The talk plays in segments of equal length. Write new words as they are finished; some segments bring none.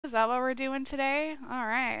Is that what we're doing today? All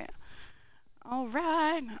right. All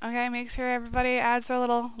right. Okay, make sure everybody adds their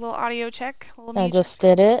little audio check, little I music. just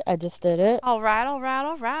did it. I just did it. All right, all right,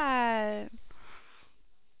 all right.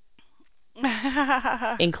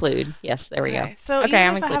 Include. Yes, there we go. Okay, so Okay, even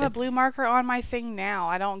I'm if I have a included. blue marker on my thing now,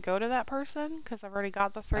 I don't go to that person because I've already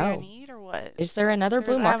got the three I Oh, need, or what? is there another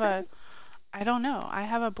blue I have marker? I don't know. I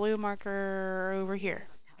have a blue marker over here,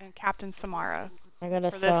 and Captain Samara I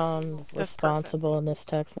gotta for this sound this person. responsible in this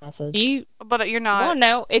text message. You? But you're Well, not.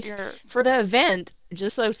 no, it's You're for the event.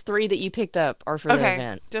 Just those 3 that you picked up are for the okay.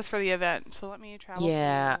 event. Just for the event. So let me travel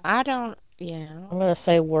Yeah, to. I don't. Yeah. I'm gonna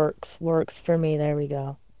say works. Works for me. There we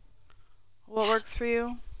go. What works for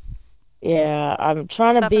you? Yeah, I'm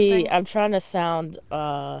trying to Stuff and be. things. I'm trying to sound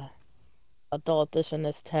adultish in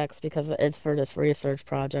this text because it's for this research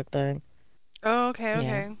project thing. Oh, okay, Yeah.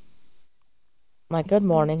 okay. My good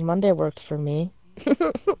morning. Monday works for me. Yeah,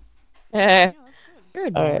 that's good.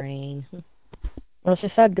 Good All right. morning. Well, she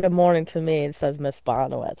said good morning to me. It says Miss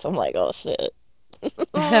Bonowitz. I'm like, oh shit.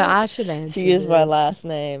 I should answer She used my this. last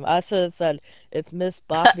name. I should have said it's Miss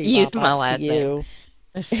Boppy Used my Bopops to last name. you.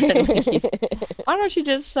 Why don't you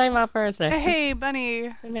just say my first name? Hey, Bunny.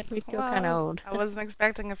 It make me feel kind of old. I wasn't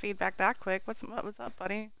expecting a feedback that quick. What's up,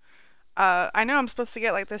 buddy? I know I'm supposed to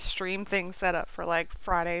get like this stream thing set up for like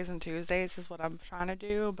Fridays and Tuesdays is what I'm trying to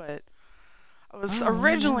do, but I was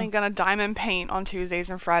originally gonna diamond paint on Tuesdays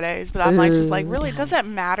and Fridays, but I'm like just like really does it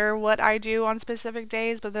matter what I do on specific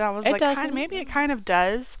days? But then I was like maybe it kind of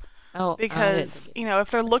does. Oh, Because, you know,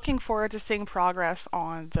 if they're looking forward to seeing progress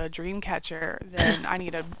on the Dreamcatcher, then I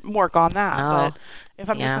need to work on that. But if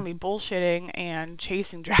I'm just going to be bullshitting and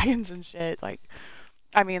chasing dragons and shit, like,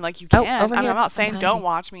 I mean, like, you can. I'm not saying don't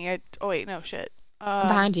watch me. Oh, wait, no, shit.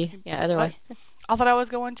 Behind you. Yeah, other way. I thought I was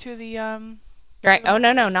going to the, Oh,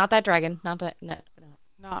 no, not that dragon. Not that, no.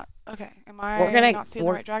 Not, okay. Am I not seeing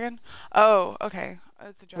the right dragon? Oh, okay.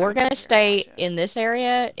 It's a dragon. We're going to stay in this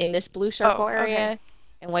area, in this blue circle area.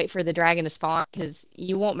 And wait for the dragon to spawn, because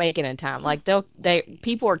you won't make it in time. Like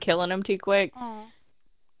people are killing them too quick. Aww.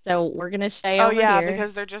 So we're gonna stay over here. Oh yeah,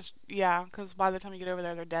 because they're just because by the time you get over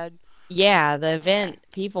there, they're dead. Yeah, the event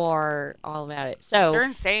people are all about it. So they're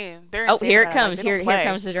insane. They're insane. Oh, here it comes. Here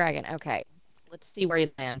comes the dragon. Okay, let's see where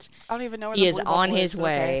he lands. I don't even know where he is on his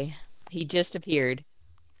way. Okay. He just appeared.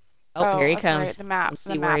 Oh, here he comes. Right. The map. Let's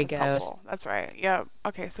see where he goes. Helpful. That's right. Yep.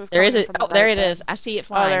 Okay, so it's there is a. Oh, there it is. I see it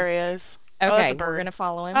flying. Oh, there he is. Okay, we're gonna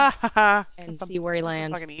follow him and see where he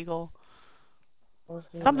lands. Like an eagle.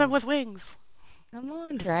 Something with wings. Come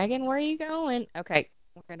on, dragon, where are you going? Okay,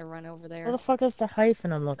 we're gonna run over there. What the fuck is the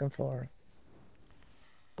hyphen I'm looking for?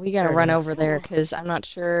 We gotta run over there because I'm not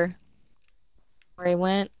sure where he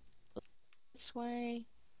went. This way.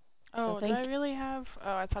 Oh, do I really have?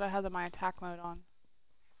 Oh, I thought I had my attack mode on.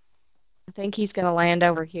 I think he's gonna land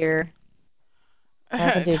over here.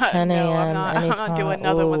 I can do 10 a.m. I'm not doing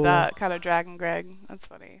nothing with that kind of dragon, Greg. That's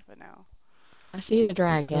funny, but no. I see the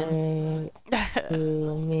dragon.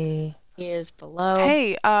 Me. He is below.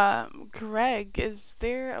 Hey, Greg, is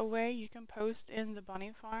there a way you can post in the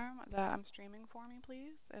bunny farm that I'm streaming for me,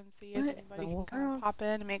 please? And see if anybody can kind of pop in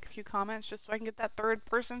and make a few comments just so I can get that third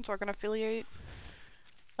person so I can affiliate.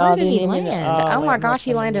 Where did he land? Oh my gosh,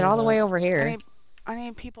 he landed all the way over here. I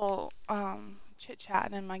need people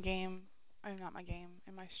chit-chatting in my game. Not my game,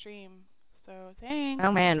 in my stream. So thanks.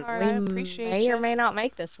 Oh man, we may or may not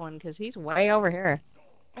make this one because he's way over here.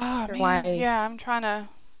 Oh man, yeah, I'm trying to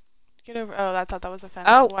get over. Oh, I thought that was a fence.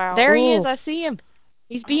 Oh, wow. There he is. I see him.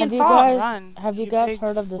 He's being fought. Have you guys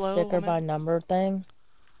heard of the sticker by number thing?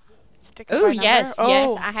 Oh yes,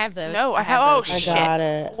 yes, I have those. No, I have. Oh shit. I got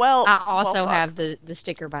it. Well, I also have the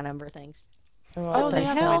sticker by number things. Oh, they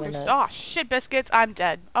have to wait through. Oh shit, biscuits! I'm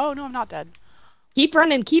dead. Oh no, I'm not dead. Keep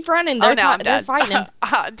running, keep running. They're fighting him.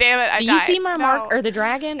 Damn it, I died. Do you see my mark or the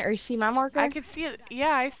dragon, or you see my marker? I can see it. Yeah,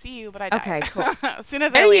 I see you, but I died. Okay, cool. As soon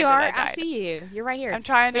as there I landed, you are. I died. I see you. You're right here. I'm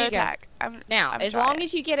trying to attack. Now, as long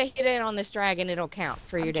as you get a hit in on this dragon, it'll count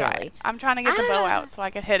for your daily. I'm trying to get the bow out so I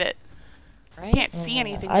can hit it. Right? Can't see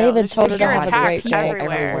anything. I even told her to have attacks a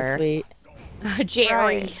everywhere. Sweet.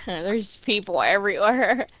 Jerry, there's people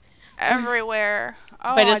everywhere. Everywhere.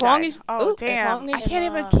 Oh, but as long as damn, I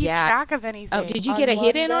can't even keep track of anything. Oh, did you get a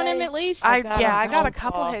hit in on him at least? I got a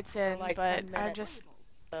couple hits in, but I just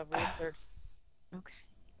research.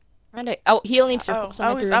 Okay. Oh, healing circle.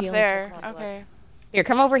 Oh, he's up there. Okay. Here,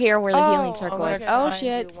 come over here where the healing circle is. Oh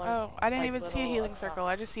shit. Oh, I didn't even see a healing circle.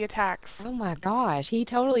 I just see attacks. Oh my gosh, he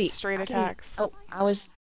totally straight attacks. Oh, I was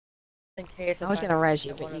gonna res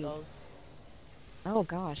you, but you. Oh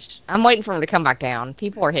gosh, I'm waiting for him to come back down.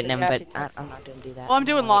 People are hitting him, but I'm not gonna do that. Well, I'm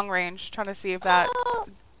doing long range, trying to see if that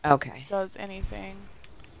okay does anything.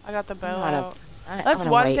 I got the I'm bow gonna, out. I'm That's gonna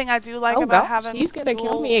one wait. thing I do like Oh about gosh, having he's gonna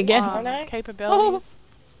kill dual me again. Oh. capabilities.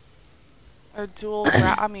 Or dual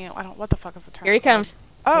I mean, I don't. What the fuck is the term? Here he comes.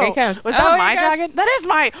 Here he Oh, comes. was Oh that my my gosh. dragon? That is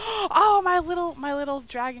my. Oh, my little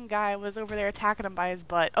dragon guy was over there attacking him by his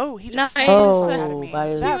butt. Oh, he just Nice. stabbed the fuck out of me. by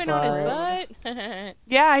his That's Chewing on his rude. butt.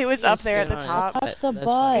 Yeah, he was He up is there at the chewing on his top. butt. Touch the That's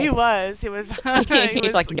butt. funny. He was. He was. he was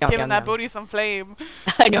He's like, yum, giving yum, that yum. booty some flame.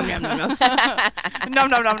 Yum, yum, yum, yum. Nom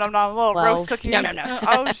nom nom nom nom. Little Well, roast cookie. Yum, yum, yum.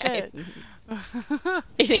 Oh shit.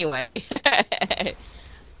 Anyway.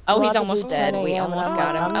 Oh, We'll he's have to almost do dead. 10 We a.m. and almost I'm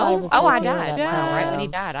got not- him. I'm not even Oh, I thinking died. of that Wow, right when he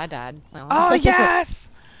time. died, I died. Well, Oh yes.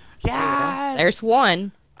 there you go. Yes. There's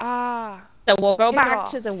one. Ah. So we'll go Take it back all.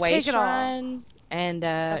 to the Just waste take it all. shrine and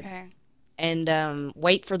Okay.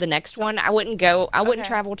 wait for the next one. I wouldn't Okay.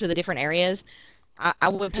 travel to the different areas. I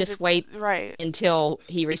would 'Cause just it's- wait Right. until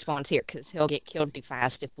he respawns here because he'll get killed too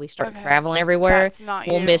fast if we start Okay. traveling everywhere. That's not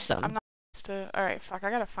We'll you. miss him. I'm not supposed to. All right. Fuck.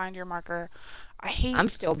 I gotta find your marker. I hate. I'm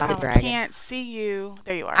still by how the I dragon. can't see you.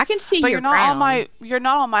 There you are. I can see But your you're not crown. on my. You're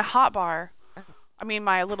not on my hot bar. I mean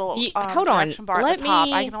my little Hold on. direction bar Let at the top.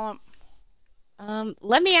 I me- can only.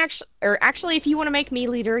 Let me actually, if you want to make me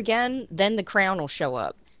leader again, then the crown will show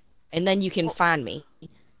up, and then you can find me.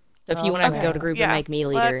 So if you want to Okay. go to group Yeah. and make me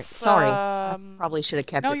leader, Let's, sorry, I probably should have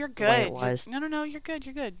kept No, it you're the way good. it was. No, you're good.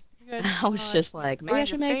 You're good. You're good. I was just like, maybe I Find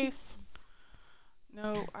should your make it. face.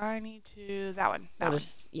 No, I need to. That one. That I'll one.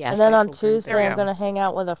 just- yeah, And then on social group. Tuesday, There we I'm go. gonna hang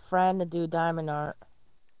out with a friend to do diamond art.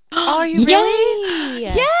 Oh, you really?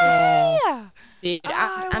 Yay! Yeah. Dude, Oh,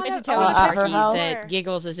 I meant to wanna- tell oh, you, at her Marky, house? that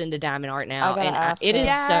Giggles is into diamond art now, gotta and ask it her. is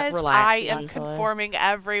Yes, so I relaxing. am conforming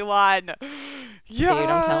everyone. Yes.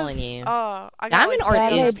 I'm telling you. Oh, I got Diamond like art I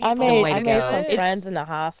six is made, people I the made, way I to made go. some It's- friends in the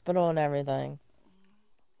hospital and everything.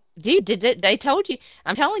 Dude, they told you?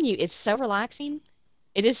 I'm telling you, it's so relaxing.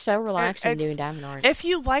 It is so relaxing it's- doing diamond art. If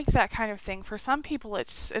you like that kind of thing, for some people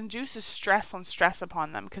it induces stress on stress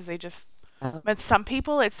upon them because they just. Oh. But some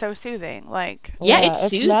people it's so soothing. Like Yeah, it it's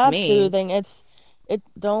soothes not me. soothing.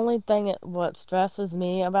 The only thing what stresses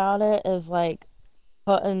me about it is like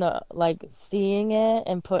seeing it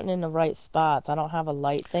and putting in the right spots. I don't have a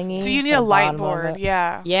light thingy. so you need at a the light bottom of board, it.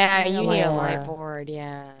 yeah. Yeah, you need a light light board. board,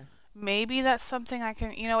 yeah. Maybe that's something I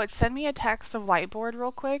can, send me a text of Lightboard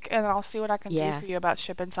real quick, and I'll see what I can Yeah. do for you about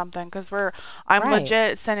shipping something. Because I'm Right.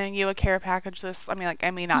 legit sending you a care package.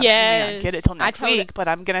 I may not Yes. get it till I next told- week, but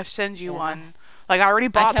I'm gonna send you Yeah. one. Like I already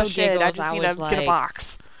bought the told shit. I Giggles just I need to was get a like-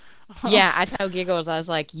 box. Yeah, I tell Giggles, I was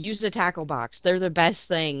like, use the tackle box. They're the best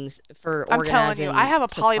things for I'm organizing telling you, I have a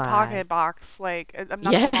Polly supplies. Pocket box. Like I'm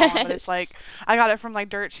not a small one, but it's Yes. like I got it from like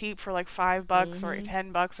dirt cheap for like $5 or Mhm.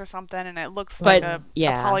 $10 or something, and it looks But, like a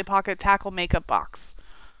yeah. Polly Pocket tackle makeup box.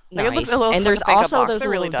 Nice. Like, it looks a little and like there's a makeup also box. those It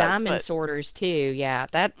really little does, diamond but- sorters too. Yeah,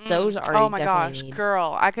 those are Oh my definitely gosh, need.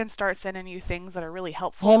 girl, I can start sending you things that are really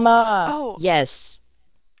helpful. Hey Ma, Oh, Yes,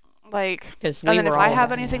 like, because and we then were if all I have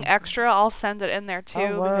about anything it. extra, I'll send it in there too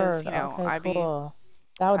oh because word. Okay, I'd be. cool.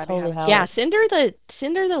 That would I'd be totally having help. Yeah, send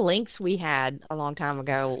her the links we had a long time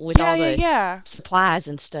ago with Yeah, all yeah, the yeah. supplies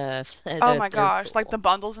and stuff. Oh my gosh, like the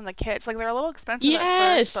bundles and the kits, like they're a little expensive at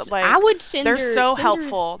Yes, first, but like I would send they're her. so send her-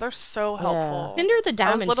 helpful. They're so Yeah. helpful. Send her the I was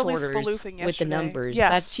diamond literally sorters spaloofing with the yesterday. numbers.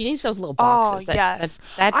 Yes. She needs those little Oh boxes. yes.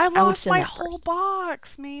 That I would lost send my that whole first.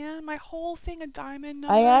 box, man. My whole thing of diamond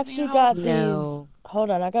numbers. I actually got these. No. Hold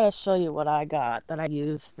on, I gotta show you what I got that I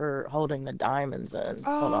use for holding the diamonds in. Hold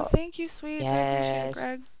Oh, on. thank you, sweets. I appreciate it, Yes.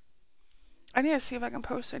 Greg. I need to see if I can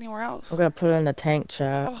post anywhere else. I'm gonna put it in the tank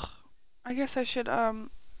chat. Oh, I guess I should. I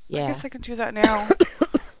Yeah. guess I can do that now.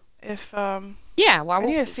 If Yeah, while I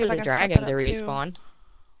need we're to see for if I the can set dragon that to up, too. respawn.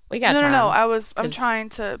 We got no, time. I'm 'cause- trying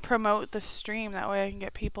to promote the stream that way I can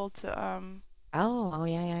get people to Oh,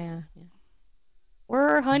 yeah.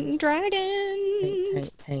 We're hunting dragons.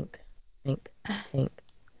 Tank.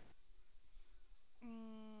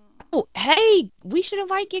 Oh, hey, we should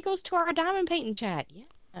invite Giggles to our diamond painting chat. Yeah.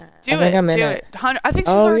 do think it. I'm in Do it. it. I think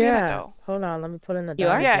she's Oh already in it yeah. though. Hold on, let me put in the You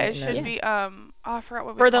are? diamond Yeah, it painting should in. be I forgot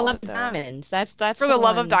what we For the called love it of though. diamonds. That's For the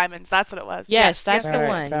love of one. diamonds, that's what it was. Yes, that's yes, the yes,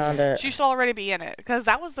 one. yes. Found it. She should already be in it because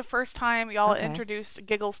that was the first time y'all Okay. introduced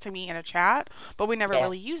Giggles to me in a chat, but we never Yeah.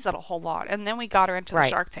 really used that a whole lot. And then we got her into the Right.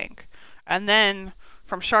 Shark Tank, and then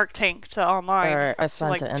from Shark Tank to online, Alright, I to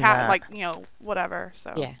sent like it in chat, that. like whatever.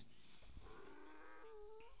 So Yeah.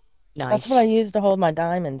 Nice. That's what I use to hold my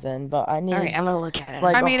diamonds in, but I need All right, I'm gonna look at it.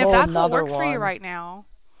 like I a mean, if whole that's what nother works for you one. right now,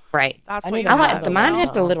 right. that's I what need you a I have. like another mine one.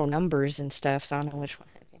 has the little numbers and stuff, so I know which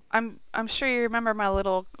one. I'm sure you remember my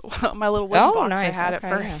little my little wooden Oh, box I nice. had Okay,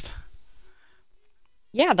 at yeah. first.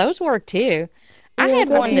 Yeah, those work too. I Yeah, had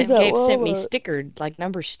got one that these at sent me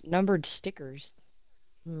Walmart. numbered stickers.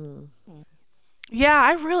 Hmm. Yeah,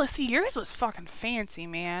 I really see yours was fucking fancy,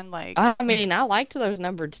 man. Like, I mean, I liked those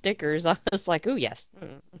numbered stickers. I was like, "Ooh, yes."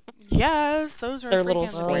 yes, those are They're little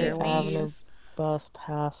freaking the square bee's Burlington ones. Avenue knees. bus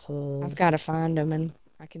I've got passes. to find them and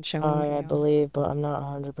I can show them to I y'all. believe, but I'm not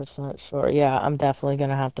 100% sure. Yeah, I'm definitely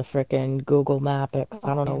gonna have to frickin' Google Map it because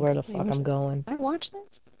I Oh, don't I know am where the complete. fuck I'm going. Did I watch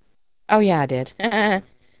this? Oh yeah, I did.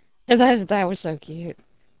 That was so cute.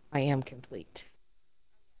 I am complete.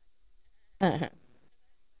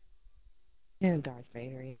 And Darth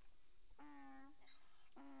Vader. Yeah.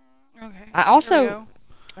 Okay, I there we also go.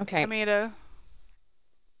 okay. Amita.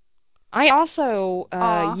 I also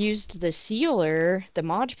Aw. used the sealer, the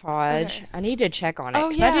Mod Podge. Okay. I need to check on it Oh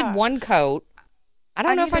because I did yeah. one coat. I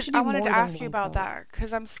don't know if I should I do wanted to more than ask you one about coat. that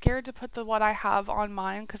because I'm scared to put the what I have on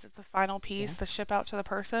mine because it's the final Yeah. piece to ship out to the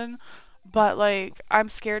person. But like, I'm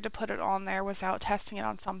scared to put it on there without testing it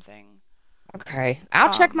on something. Okay. I'll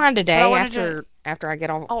check mine But I today wanted to. after I get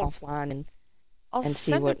I'll offline I'll and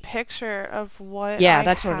see send a what. picture of what Yeah, I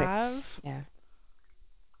that's sort of. have. Yeah.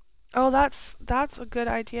 Oh, that's a good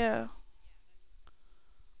idea.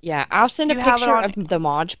 Yeah, I'll send a You have it picture on. of the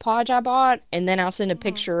Mod Podge I bought, and then I'll send a Mhm.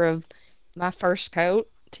 picture of my first coat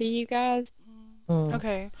to you guys. Hmm.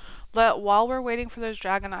 Okay. While we're waiting for those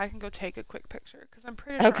dragon, I can go take a quick picture because I'm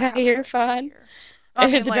pretty sure I Okay, have you're enough right fine. here. I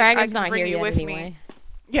mean, The like I dragon's can not bring here you yet with me. anyway.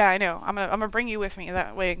 Yeah, I know. I'm gonna bring you with me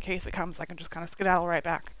that way in case it comes. I can just kind of skedaddle right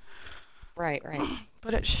back. Right, right.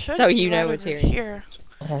 But it should So be you know right it's over here. here.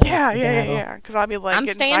 Yeah, Yeah. Because I'll be like I'm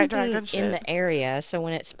getting sidetracked standing and in shit. the area, so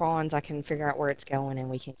when it spawns, I can figure out where it's going, and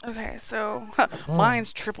we can. Okay, so Mm.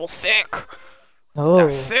 mine's triple thick. Oh.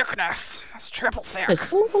 That thickness. That's triple thick. Just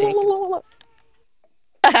thick.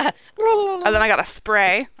 And then I got a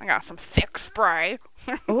spray. I got some thick spray.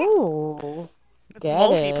 Ooh. It's Get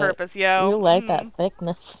multi-purpose, yo. You like that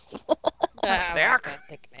thickness. I Thick. like that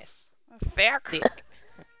thickness. Thick. Thick.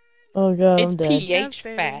 Oh god, It's I'm dead. pH Yes,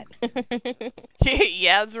 fat.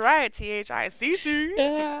 Yeah, that's right. THICC.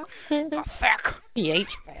 Yeah. Thick.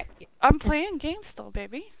 pH fat. I'm playing games still,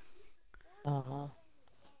 baby. Uh-huh.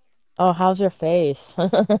 Oh, how's your face?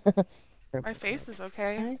 My face is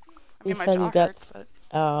okay. I You mean, my said jaw you got hurts, but...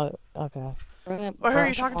 Oh, okay. Well, who are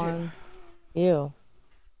you talking to? You.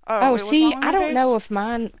 Oh, wait, what's see, wrong with I my don't face? know if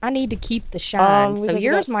mine. I need to keep the shine, so Because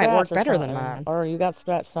you yours got might work scratched or better than something. mine. Or you got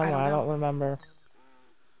scratched somewhere, I know. don't remember.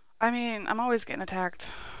 I mean, I'm always getting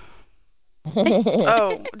attacked.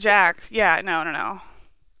 Oh, Jack. Yeah, no.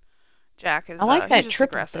 Jack is, I like he's that just triple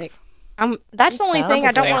aggressive. thick. That's He the only thing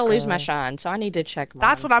I sounds don't want to lose aggressive. my shine, so I need to check mine.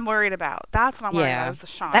 That's what I'm worried about. That's what I'm worried about is the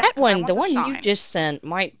shine. That 'cause I one, want the one shine. you just sent,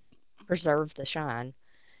 might preserve the shine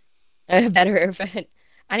better, but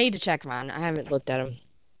I need to check mine. I haven't looked at them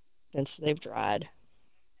since they've dried.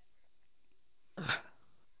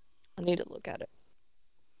 I need to look at it.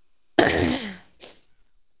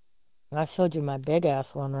 I showed you my big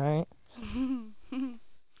ass one, right?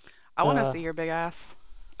 I want to see your big ass.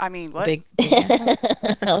 I mean, what? Big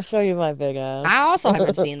I'll show you my big ass. I also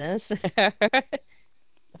haven't seen this.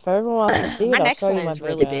 If everyone wants to see My it, I'll next show one you my is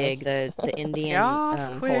really ass. big. The Indian Yeah,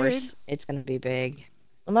 squid. horse. It's gonna be big.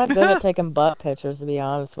 I'm not good at taking butt pictures, to be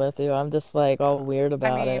honest with you. I'm just like all weird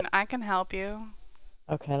about I mean, it. I can help you.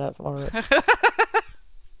 Okay, that's one.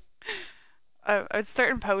 It's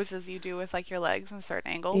certain poses you do with like your legs and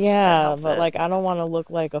certain angles. that Yeah, helps but it. like I don't want to look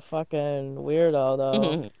like a fucking weirdo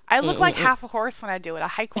though. I look like half a horse when I do it. I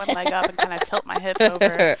hike one leg up and kind of tilt my hips over,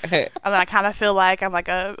 and then I kind of feel like I'm like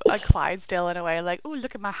a Clydesdale in a way. Like, ooh,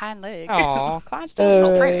 look at my hind leg. Aw, Clydesdale's so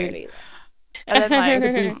pretty. And then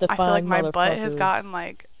like These I feel like defined my butt has motherfuckers. gotten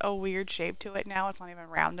like a weird shape to it now. It's not even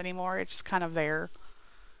round anymore. It's just kind of there.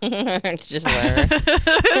 It's just there.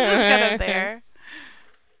 It's just kind of there.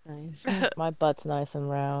 Nice. My butt's nice and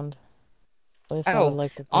round. At least I would Oh,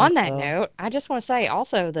 like to think on that so. note, I just want to say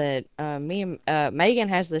also that me and Megan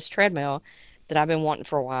has this treadmill that I've been wanting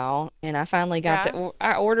for a while, and I finally got Yeah? to.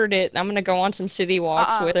 I ordered it. I'm gonna go on some city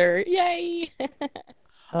walks with her. Yay!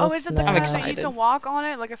 Oh, is it the snap. kind that you excited. can walk on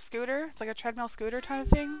it like a scooter? It's like a treadmill scooter kind of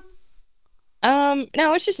thing.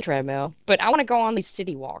 No, it's just a treadmill, but I want to go on these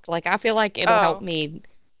city walks. Like I feel like it'll help Oh. me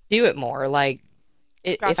do it more. Like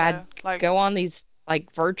if I Gotcha. Like, go on these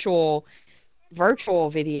like virtual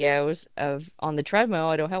videos of on the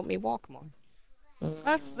treadmill, it'll help me walk more.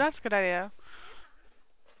 that's a good idea.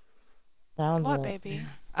 Sounds What, it. baby?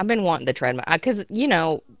 I've been wanting the treadmill because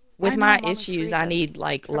with I know, my Mama's issues, I freezing. need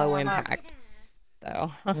like Trying to low warm up. impact.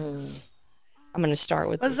 So Mm. I'm gonna start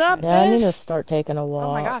with What's the up, Yeah, I need to fish? start taking a walk.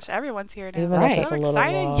 Oh my gosh, everyone's here now. Even if I'm it's so a little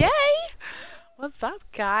excited. walk. Yay! What's up,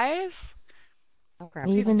 guys? Oh, crap.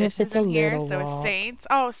 Even if Fish it's is a in here, little so is walk. Saints.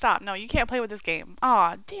 Oh, stop. No, you can't play with this game.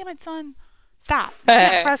 Aw, damn it, son. Stop. You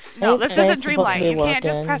can't press... No, Hey, this Saints isn't supposed to Dreamlight. be You can't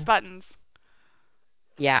just working. press buttons.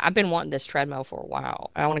 Yeah, I've been wanting this treadmill for a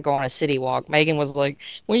while. I want to go on a city walk. Megan was like,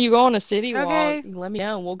 "When you go on a city walk, Okay. let me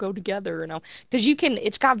know and we'll go together." And because you can,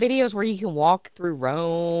 it's got videos where you can walk through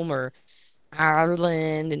Rome or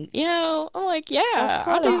Ireland, and I'm like, That's yeah, I'll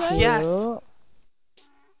kind of do Oh, that. yes.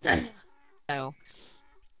 cute. So,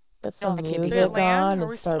 Get I feel some like it'd be Did it music cool. land? on Or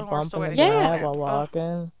and start we're still bumping to waiting for it to that Yeah, while land? Oh,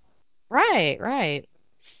 walking. right, right.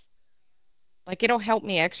 Like it'll help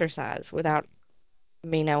me exercise without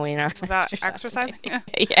me knowing I'm without exercising. exercising?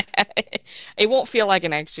 Yeah, it won't feel like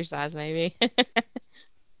an exercise, maybe.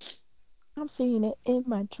 I'm seeing it in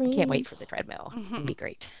my I can't wait for the dreams. treadmill. It's gonna be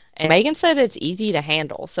great. And Megan said it's easy to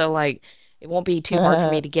handle, so like it won't be too hard for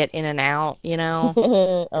me to get in and out,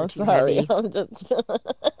 or I'm too sorry. heavy. I'm just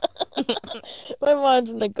my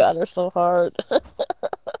mind's in the gutter so hard.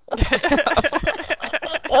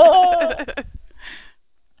 Oh,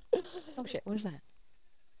 Oh shit, what is that?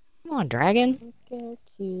 Come on, dragon. get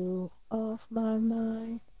you off my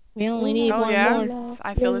mind. We only Your need Oh, love, one yeah? your more. love, I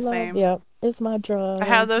your feel the love. same. Yep, it's my I had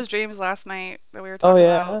drug. those dreams last night that we were Oh talking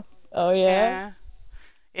yeah. about. Oh yeah. Yeah.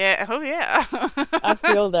 Yeah. Oh, yeah. I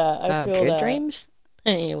feel that. I feel Good that. dreams?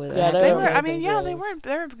 Yeah, with a Yeah, happy They they're were, I ending. mean, amazing yeah, they dreams.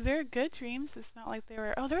 weren't, they're good dreams. It's not like they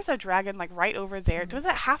were, oh, there's a dragon like right over there. Does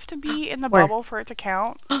it have to be in the Where? bubble for it to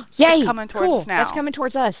count? It's Yay! coming towards us Cool. That's now. coming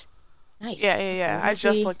towards us. Yeah, Nice. yeah, Okay, yeah. let me see.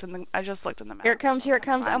 I just looked in the map. Here it comes, So here I it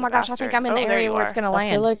can comes. Oh find the my gosh, I think bastard. I'm in Oh, the there area you where it's are. gonna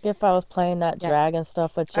I feel land. like if I was playing that Yeah. dragon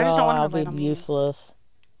stuff with I just don't y'all, want to I'll be land on me. useless.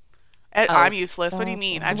 I'm Oh, useless. What do you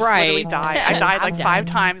mean? I just literally right. died. I died like I've 5 died.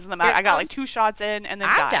 times in the Here map. it I got like comes. 2 shots in and then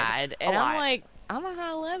I've died. died, A and I'm lot. like, I'm a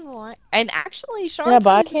high level. And actually, Yeah, but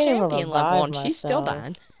I Sharpie's a can't even champion level, revive and she's still myself.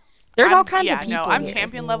 dying. There's all kinds of Yeah, no, people I'm here.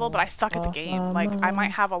 champion level, but I suck at the Off game. my Like, I might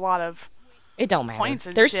mind. have a lot of It don't matter. points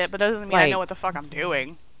and There's shit, but that doesn't mean I know like, what the fuck I'm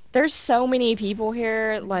doing. there's so many people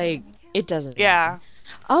here. Like, it doesn't matter. Yeah.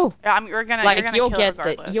 Oh, Yeah, you're gonna like kill it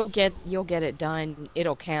regardless. you'll get it done.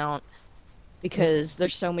 It'll count because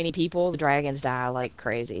there's so many people. The dragons die like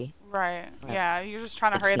crazy. Right. Yeah. Yeah, you're just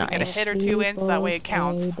trying to It's hurry up and get a nice. hit or 2 in so that way it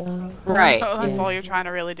counts. Right. That's Yeah. all you're trying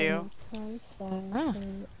to really do. Ah.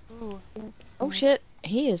 Ooh. Oh shit,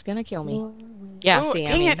 he is gonna kill me. Yeah, Ooh, see,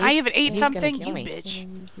 dang it, I he's, even ate he's gonna something, kill you me.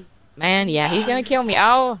 bitch. Man, yeah, he's gonna kill me.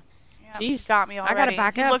 Oh, Yeah, Jeez. he got me I gotta already.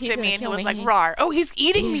 back He up, looked he's at me gonna and he kill was like, me. "Rar! Oh, he's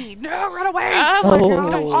eating me! No, run away!" oh my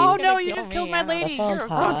Oh. gosh, Oh he's no, gonna you kill just me, killed my Anna. lady. That You're sounds a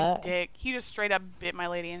fucking hot. dick. He just straight up bit my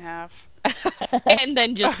lady in half. And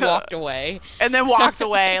then just walked away. And then walked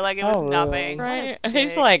away like it was Oh, really? nothing. What a Right? He's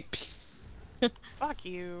dick. like, Fuck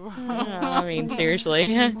you. I mean, seriously.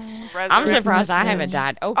 I'm Resurrect surprised I Christmas. haven't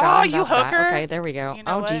died. Oh Oh, god, I'm you about to die. hooker. Okay, there we go. You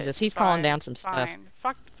know Oh what? Jesus, he's Fine, calling down some stuff. fine.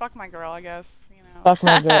 Fuck my girl, I guess. You know. Fuck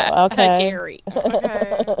my girl. Okay. Jerry.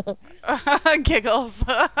 Okay. Giggles.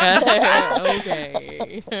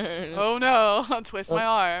 Okay. Oh no! Twist my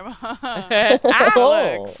arm. Ah!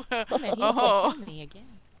 Alex. Oh, man, he's Oh. gonna kill me again.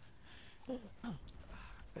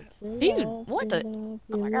 Dude, what the? Oh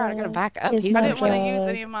my god, I gotta back up. It's He's I my gonna didn't kill want to me. use drug.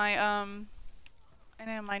 any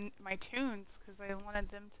of my tunes because I wanted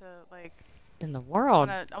them to like. In the world.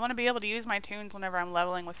 I want to be able to use my tunes whenever I'm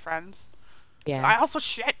leveling with friends. Yeah. I also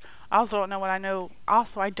don't know what I know.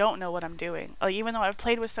 Also, I don't know what I'm doing. Like even though I've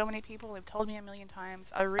played with so many people, they've told me a million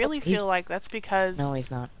times. I really he's- feel like that's because No,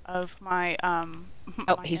 he's not. of my Oh,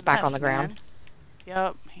 my he's back on MS, the ground. man.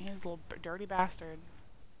 Yep, he's a little dirty bastard.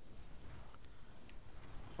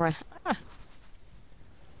 Right. Ah.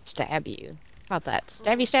 Stab you. How about that?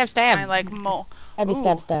 Stabby, stab, stab. I like Abby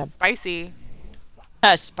stab stab. Spicy.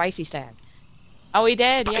 Spicy stab. Oh, he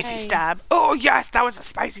did. Spicy Yay. stab. Oh yes, that was a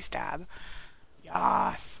spicy stab.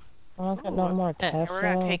 Yes. I don't got no Ooh. more Yeah, tests. we're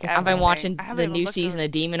gonna take I've been everything. watching I haven't the even new looked season at-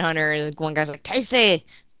 of Demon Hunter, and one guy's like, "Tasty."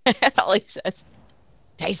 That's all he says.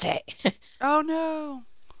 Tasty. Oh no.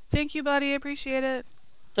 Thank you, buddy. I appreciate it.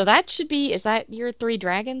 So that should be. Is that your 3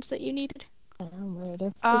 dragons that you needed?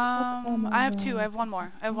 I have 2. I have one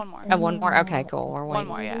more. I have one more. Oh, one more. Okay, cool. We're One waiting.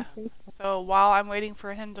 more, yeah. So while I'm waiting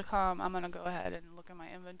for him to come, I'm gonna go ahead and look at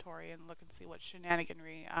my inventory and look and see what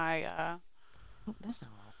shenaniganry I Oh, that's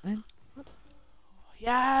not right.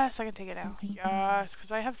 Yes, I can take it out. Yes,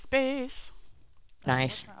 because I have space.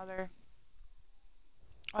 Nice. What's my other?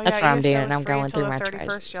 Oh, That's what I'm ESO doing, is I'm free going until through the my 31st,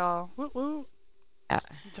 treasures. y'all. Woo woo. Uh,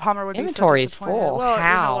 Dahmer would be so inventory's disappointed. full. Well, you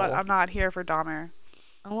know what? How? I'm not here for Dahmer.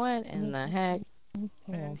 What in the heck?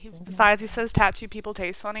 And besides, he says tattoo people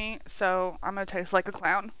taste funny, so I'm gonna taste like a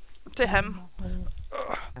clown to him.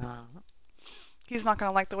 Uh, He's not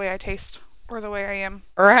gonna like the way I taste or the way I am.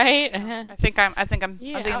 right? I think I'm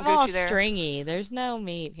Yeah, I'm being I'm all Gucci there. stringy. There's no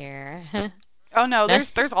meat here. Oh no,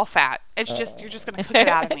 there's all fat. It's just you're just gonna cook it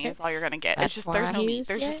out of me is all you're gonna get. That's It's just why there's no he meat. was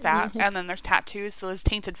There's just getting fat, and then there's tattoos, so there's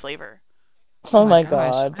tainted flavor. Oh my my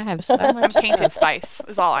gosh, god. I have so much I'm tainted stuff. spice,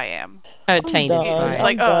 is all I am. Oh, I'm tainted done. It's spice.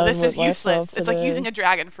 like, I'm oh, done this with is useless. myself It's like using today. a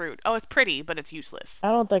dragon fruit. Oh, it's pretty, but it's useless.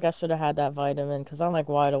 I don't think I should have had that vitamin because I'm like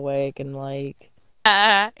wide awake and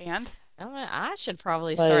And I should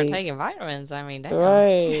probably start like taking vitamins. I mean, damn.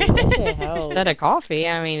 right. That shit Instead helps. of coffee,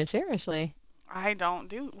 I mean, seriously. I don't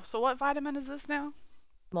do. So what vitamin is this now?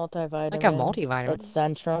 Like a Multivitamin. It's multivitamin.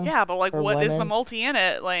 Centrum Yeah, but like, for what is the women. multi in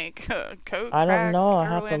it? Like Coke, I don't crack, know. I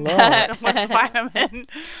have to heroin. look. What's the vitamin?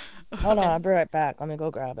 Hold on, I'll be right back. Let me go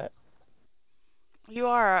grab it. You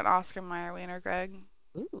are an Oscar Mayer wiener, Greg.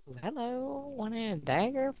 Ooh, hello. One-handed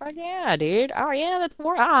dagger? Fuck yeah, dude. Oh, yeah, that's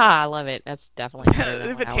more. Ah, I love it. That's definitely better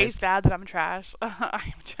than If what it I was. tastes bad, then I'm trash.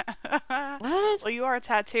 I'm trash. What? Well, you are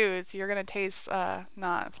tattooed, so you're gonna taste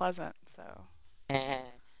not pleasant. So. Eh,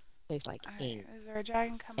 tastes like Alright, ink is there a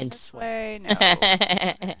dragon coming and this sweat. way? No.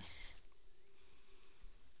 Okay.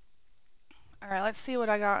 Alright, let's see what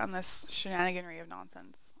I got on this shenaniganry of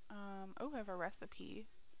nonsense. Oh, I have a recipe.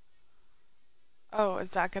 Oh, is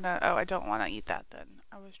that gonna... Oh, I don't want to eat that then.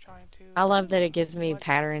 I was trying to... I love that it gives me What's...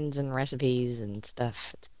 patterns and recipes and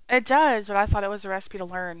stuff. It does, but I thought it was a recipe to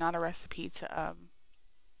learn, not a recipe to,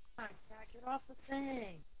 Get off the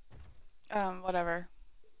thing. whatever.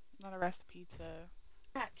 Not a recipe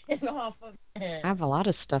to... Get off of it. I have a lot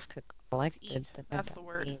of stuff collected. eat. That I That's the don't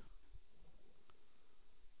word. eat.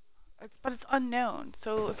 But it's unknown,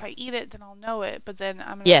 so if I eat it, then I'll know it, but then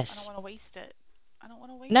I don't Yes. want to waste it. I don't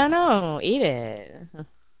want to waste No, it. no, eat it.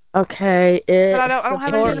 Okay, But I don't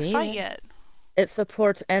have anything support- to fight yet. it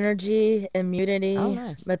supports energy, immunity, Oh,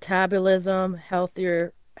 nice. metabolism, healthy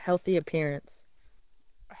appearance.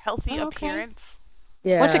 A healthy Oh, okay. appearance.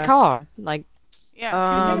 Yeah. What's it called? Like, Yeah,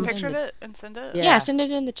 can you take a Um, picture of it and send it? Yeah. yeah, send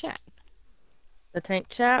it in the chat. The tank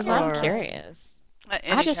chat 'Cause I'm or curious.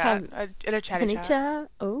 Any just chat. have- In a chatty any chat. chat?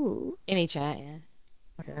 Oh. Any chat, yeah.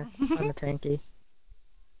 Okay. I'm a tanky.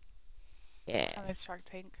 Yeah. Oh, it's Shark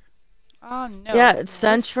Tank. Oh no. Yeah, it's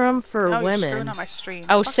Centrum for No, you're screwing women. on my stream.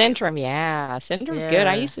 Oh, Fuck you. Centrum, yeah. Centrum's good.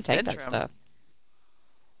 I Yeah. used to take that Centrum. stuff.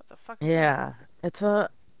 What the fuck? Yeah, it's a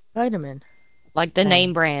vitamin. Like the Yeah.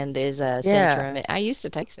 name brand is Yeah. Centrum. I used to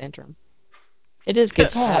take Centrum. It is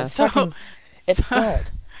good Yeah, stuff. it's fucking, it's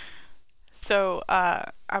good. So,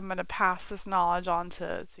 I'm gonna pass this knowledge on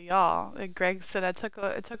to y'all. Greg said it took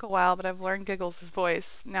a while, but I've learned Giggles'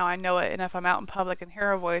 voice. Now I know it, and if I'm out in public and hear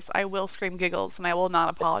her voice, I will scream Giggles, and I will not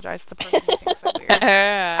apologize to the person who thinks I'm weird.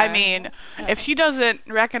 I mean, if she doesn't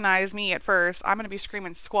recognize me at first, I'm gonna be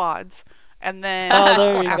screaming Squads, and then Oh,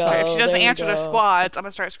 there you after, go, if she doesn't there you answer to go. Squads, I'm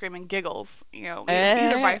gonna start screaming Giggles. You know,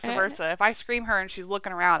 either vice versa. If I scream her and she's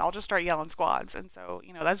looking around, I'll just start yelling Squads, and so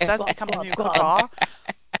that's become the new Squad. caw.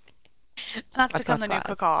 That's Squad, become the new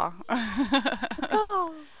squad. caw.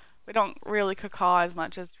 We don't really caw as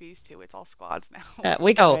much as we used to. It's all Squads now.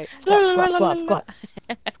 We go. Right. Squat. Squads.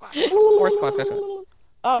 Or squad, squad, squad.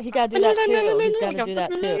 Oh, he gotta do that too. He's gotta do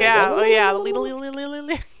that too. Yeah, oh yeah.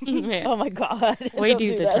 Yeah. Oh my god. We Don't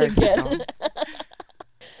do the that turkey again.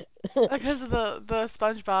 Because of the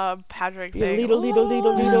SpongeBob Patrick Yeah, thing.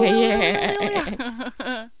 Lido.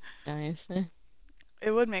 Yeah. Nice.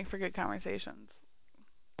 It would make for good conversations.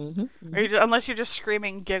 Mm-hmm. Or unless you're just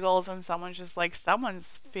screaming Giggles and someone's just like,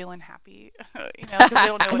 someone's feeling happy. You know, because they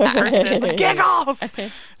don't know it's a person. Like, Giggles!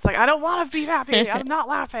 It's like, I don't want to be happy. I'm not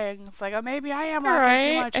laughing. It's like, oh, maybe I am laughing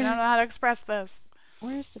too Right. much and I don't know how to express this.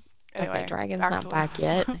 Where's the Anyway, okay, dragon's back not to back what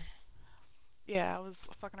yet? Yeah, I was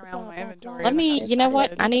fucking around with my inventory. Let and me. I You know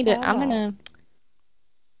what? decided- I need to.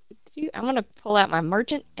 I'm gonna pull out my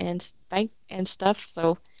merchant and bank and stuff.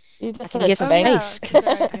 So You I just can said get some Oh, yeah, space.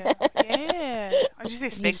 that's a good idea. Yeah. Why'd you say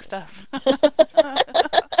spank stuff?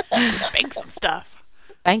 Spank some stuff.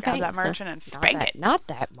 bank Grab bank that stuff. merchant and spank it. Not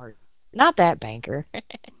that banker. I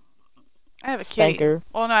have a kitty. Spanker.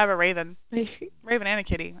 Well, no, I have a raven. Raven and a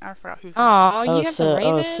kitty. I forgot who's. Oh, Oh, you have the shit, oh,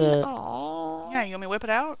 raven. shit. Oh. Yeah, you want me to whip it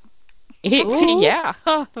out? Yeah.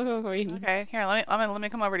 Okay, here, let me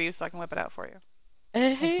come over to you so I can whip it out for you.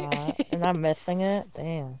 That's hot. And I'm missing it.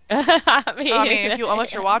 Damn. I mean, I mean,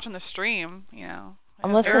 unless you're watching the stream, you know.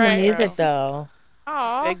 I'm listening to Right. music though.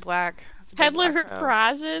 Aw, Big black. It's a big peddler black crow.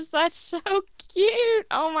 prizes. That's so cute.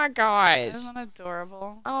 Oh my gosh. Isn't that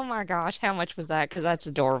adorable? Oh my gosh. How much was that? Because that's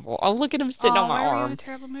adorable. Oh, look at him sitting Aw, on my why are you in a arm.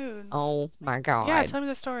 terrible mood? Oh my god. Yeah, tell me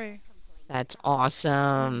the story. That's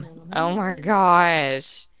awesome. Oh my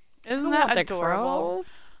gosh. Isn't I that want the adorable? crow.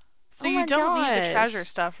 So Oh you my don't need the gosh. treasure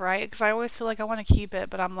stuff, right? Because I always feel like I want to keep it,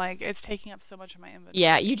 but I'm like, it's taking up so much of my inventory.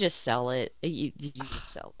 Yeah, you just sell it. You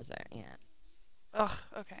just sell it. Yeah. Ugh,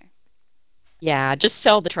 okay. Yeah, just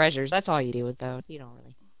sell the treasures. That's all you do with those. You don't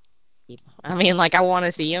really keep 'em. I mean, like, I want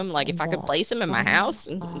to see them. Like, if I could place them in my house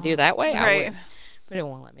and do that way, I Right. would. But it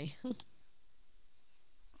won't let me.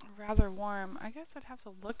 rather warm. I guess I'd have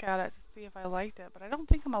to look at it to see if I liked it, but I don't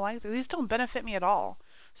think I'm gonna like it. These don't benefit me at all.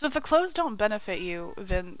 So if the clothes don't benefit you,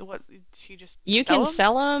 then what? She just You sell can them?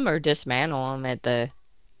 sell them or dismantle them at the.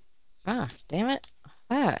 Ah, damn it.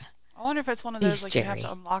 Ah, I wonder if it's one of those jeez, like you have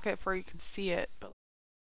to Jerry. unlock it before you can see it, but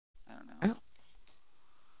I don't know. Oh,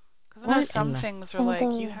 Because I know what some in the? things are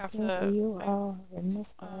like you Although have wherever to you are in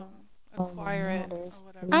this world, all that acquire it or matters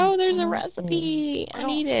whatever. who Oh, there's a you are. recipe. I I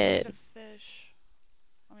don't need need a it. fish.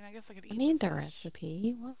 I mean, I guess I could I eat the need the fish.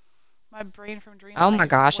 recipe. What? My brain from Oh my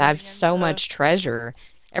Dreamlight is gosh, I have morphing so into. much treasure.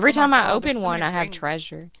 Every Oh my time I god, there's open so one, many I have rings.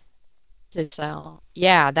 treasure to sell.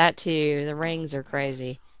 Yeah, that too. The Oh rings my are gosh.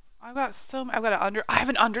 crazy. I've got I have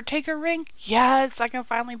an Undertaker ring. Yes, I can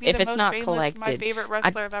finally be If the it's most not famous, my collected, favorite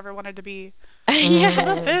I wrestler I've ever wanted to be. Is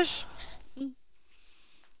that yes. Mm. fish?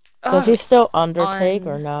 Does he Ugh. still undertake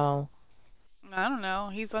or On no? I don't know.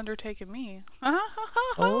 He's undertaking me.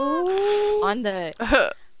 Oh, on the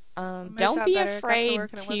Make don't that be better. Got to afraid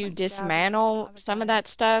work and it to wasn't Gavin. It was some dismantle other some of guy. that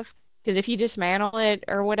stuff because if you dismantle it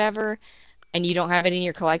or whatever and you don't have it in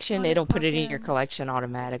your She's collection, going to it'll put clock it in your in. collection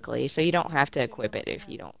This is automatically. So you Chris's don't mom. have to Giving a equip it look at if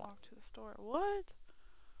you him. don't want. Walk to the store. What?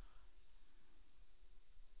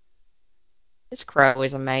 This crow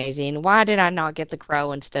is amazing. Why did I not get the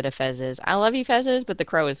crow instead of fezzes? I love you, fezzes, but the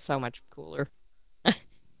crow is so much cooler.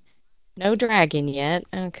 No dragon yet.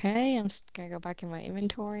 Okay, I'm just gonna go back in my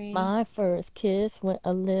inventory. my first kiss went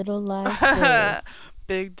a little like this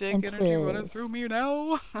Big dick and energy running through twist. me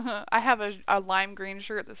now. I have a lime green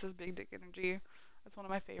shirt that says Big Dick Energy. That's one of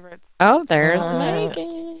my favorites. Oh, I should there's probably send it to.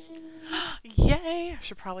 Megan. Yay! I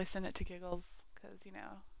should probably send it to Giggles because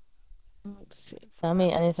Let's see. it's Tell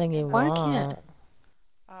me lovely anything you together. Why can't want.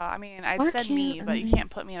 I mean, I'd why send can't me, but you I? can't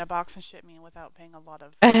put me in a box and ship me without paying a lot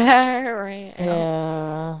of shipping. Right. So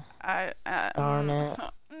Yeah, I, darn it.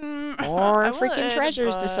 More I freaking would,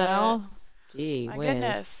 treasures to but sell. Gee my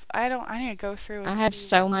whiz. goodness, I don't. I need to go through I and have see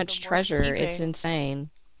so what's even much worth treasure. It's keeping.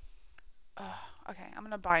 insane. Ugh, okay, I'm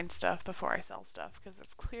gonna bind stuff before I sell stuff because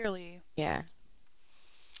it's clearly. Yeah.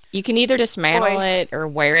 You can either dismantle Boy, it or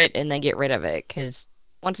wear it and then get rid of it, because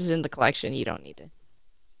once it's in the collection, you don't need it.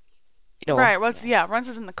 It'll, right. Once yeah. yeah, once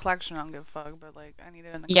it's in the collection, I don't give a fuck. But like, I need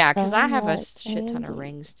it in the Yeah, because I collection. I'm have a like shit ton of candy.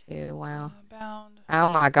 rings too. Wow. Bound. Oh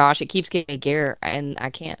my gosh, it keeps giving me gear, and I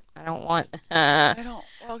can't. I don't want. I don't.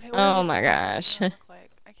 Well, okay, what does Oh this my long dress gosh. even look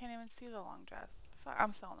like? I can't even see the long dress. Fuck,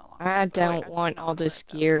 I'm selling the long I dress. Oh wait, don't I do want not all want to wear this it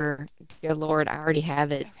though. gear. Good Lord, I already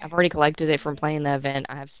have it. I've Okay. already collected it from Alright. playing the event.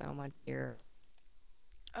 I have so much gear.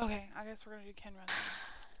 Okay, I guess we're gonna do Ken run then.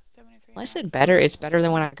 73 I said max. better. It's better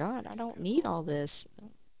than what I got. I Use don't need Google. all this.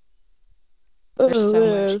 There's Oh so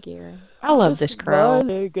much man, gear. I love this this crow.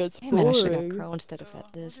 mining gets Damn it, I should have got boring. crow instead of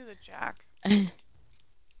We'll feathers. do the jack.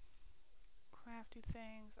 Crafty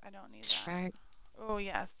things. I don't need that. Track. Oh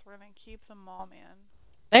yes, we're gonna keep the mall man.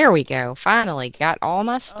 There we go. Finally got all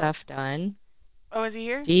my Oh, stuff done. oh, is he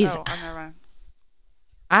here? Jeez, Oh, I'm never mind.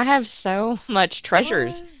 I have so much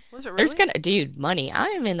treasures. What? Was it There's really? gonna, dude, money. I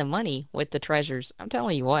am in the money with the treasures. I'm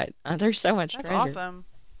telling you what. There's so much That's treasure. awesome.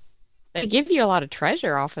 They give you a lot of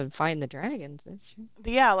treasure off of fighting the dragons. That's true.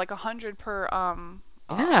 Yeah, like 100 per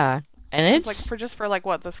Yeah, and it's like it's for like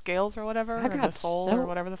what the scales or whatever I or the got soul or so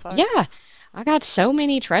whatever the fuck. yeah, I got so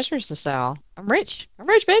many treasures to sell. I'm rich. I'm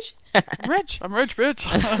rich, bitch. I'm rich. I'm rich, bitch.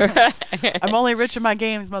 I'm only rich in my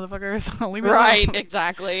games, motherfuckers. Leave me Right, alone.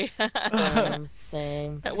 exactly.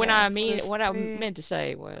 Same. When Okay, I so mean, there's what I 3. meant to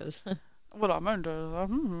say was What I meant to.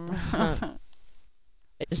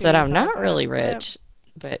 is See that if I'm I not better really equip. rich,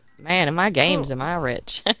 but man, in my games, Oh. am I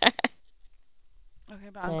rich? Okay,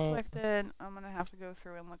 but I'm Same. collected. I'm gonna have to go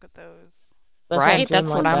through and look at those. Especially on Right?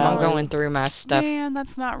 That's what Dreamlight I'm Valley. going through my stuff. Man,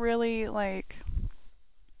 that's not really like.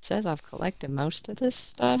 It says I've collected most of this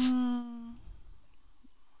stuff.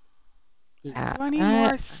 Yeah. Do I need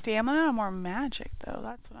more stamina or more magic though?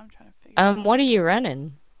 That's what I'm trying to figure out. What are you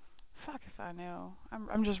running? Fuck if I knew.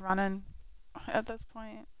 I'm just running at this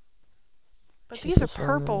point. But these Jesus, are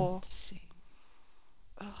purple. Let's see.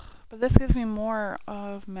 Ugh, but this gives me more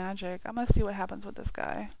of magic. I'm gonna see what happens with this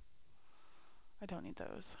guy. I don't need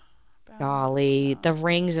those. Bound, Golly, the bound.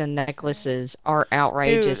 rings and necklaces are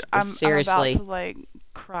outrageous. Dude, But I'm seriously. about to like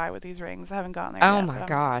cry with these rings. I haven't gotten there Oh yet. my But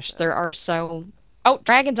gosh, there are so. Oh,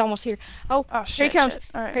 dragon's almost here. Oh, Oh here he shit! comes. Shit.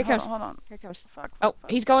 All right, Here he hold comes. on, hold on. Here he comes. Fuck. Oh, Fuck.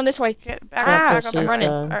 he's going this way. Get back That's up, what back up, she back up.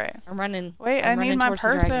 running. said. All right. I'm running. Wait, I'm I need running my towards the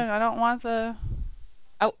person. dragon. I don't want the.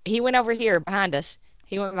 Oh, he went over here behind us.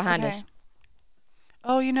 He went behind us. Okay.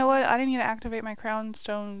 Oh, you know what? I didn't need to activate my crown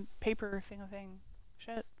stone paper thing.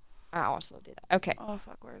 Shit. I also did that. Okay. Oh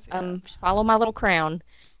fuck, where is he? At? Follow my little crown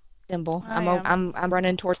symbol. I am. I'm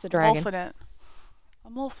running towards the dragon. Wolfing it.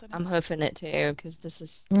 I'm wolfing I'm it. hoofing it too, because this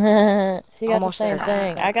is She got the almost same there.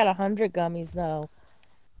 thing. I got 100 gummies though.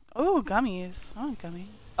 Oh, gummies. I want gummies.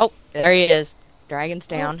 Oh, there he is. Dragon's Oh,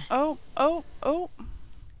 down. oh.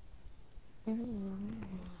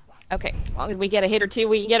 Okay, as long as we get a hit or two,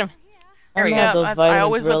 we can get him. I There we know go. Yeah, those I vitamins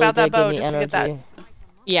always whip really out that did give bow me just to get that. energy.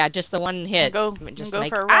 Yeah, just the one hit. Go Just go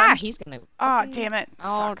make for a ah, run. he's gonna. Ah, okay. damn it.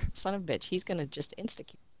 Oh, Fuck. son of a bitch! He's gonna just insta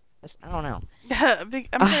kill us. I don't know. I'm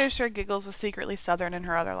pretty sure Giggles was secretly Southern in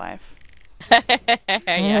her other life.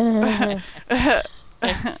 Yeah.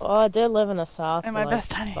 Well, I did live in the South And for my like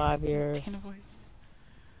best honey. 5 years. Tana voice.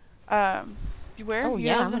 Where? Oh You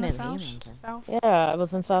yeah, lived I'm in in the South? England. South? Yeah, I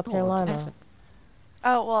was in South Oh, Carolina. excellent.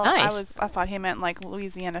 Oh well, Nice. I thought he meant like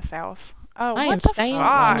Louisiana South. Oh, I what am the staying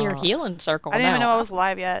fuck? in your healing circle I didn't even know now. I was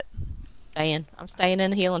alive yet. I'm staying in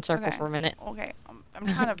the healing circle Okay. for a minute. Okay, I'm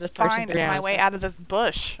trying to This person find threw down my a way circle. out of this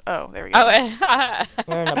bush. Oh, there we go. Oh,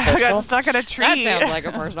 You're in a I got bushel. stuck in a that tree. sounds like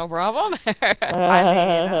a personal problem. I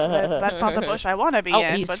mean, that's not the bush I want to be Oh,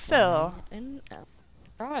 in, he's but still. flying.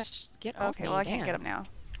 Gosh, get off Okay, me, well I can't Dan. get him now.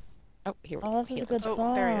 Oh, here we Oh, go. this is a Healing good Oh,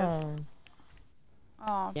 song. there he is.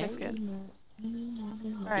 Oh, Yay. biscuits.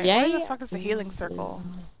 Alright, Yay. where the fuck is the healing circle?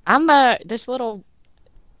 I'm this little.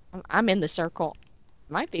 I'm in the circle.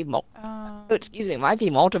 Might be excuse me. Might be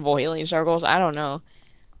multiple healing circles. I don't know.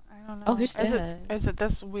 I don't know. Oh, who's is dead? Is it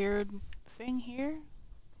this weird thing here?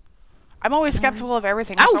 I'm always skeptical of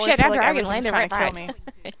everything. I Oh always shit! feel That like dragon everything's landed trying right to by kill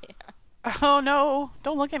me. it. Oh no!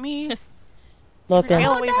 Don't look at me. Looking.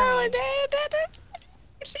 Tail Oh away no! from me.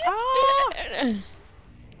 Shit. Ah!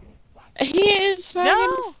 He is fucking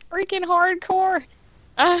No! freaking hardcore.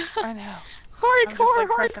 I know. I'm just Hardcore, like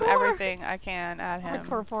pressing hardcore. everything I can at him.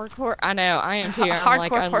 Hardcore, parkour. I know, I am too. I'm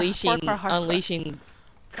like Hardcore, unleashing, hardcore. unleashing,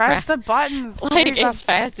 Press the buttons. like Jesus. as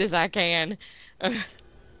fast as I can.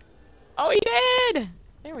 Oh, he did!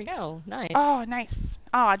 There we go. Nice. Oh, nice.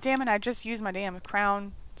 Oh, damn it! I just used my damn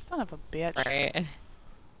crown. Son of a bitch. Right.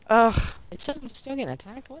 Ugh. It says I'm still getting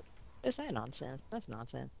attacked. What is that nonsense? That's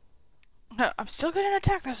nonsense. I'm still getting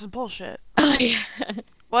attacked. This is bullshit. Oh yeah.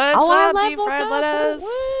 What's Oh, I up, deep leveled fried up. lettuce?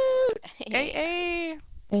 Woo! Hey.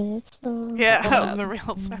 It's so Yeah, Oh, I'm the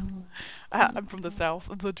real South. I'm from the South,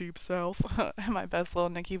 the deep South. My best little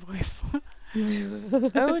Nikki voice.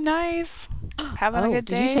 Oh, nice. Having a good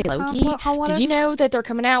did day. you say Loki? How Did you know that they're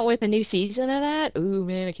coming out with a new season of that? Ooh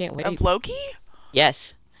man, I can't wait. Of Loki?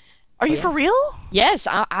 Yes. Are you yeah. for real? Yes,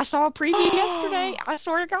 I saw a preview yesterday. I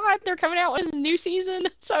swear to God, they're coming out with a new season.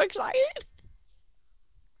 So excited.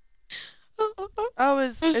 Oh,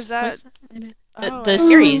 is that? the, Oh, the I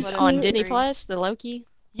series didn't on know Disney that. Plus, the Loki?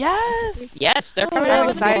 Yes. Yes, they're Oh, coming yeah, out I'm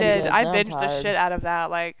with a new excited. good. I I'm binged the tired. shit out of that.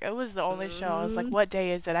 Like, it was the only show. I was like, what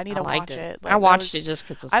day is it? I need to watch it. Like, I that watched was- it just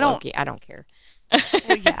because it's I don't- Loki. I don't care.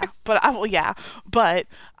 Well, yeah, but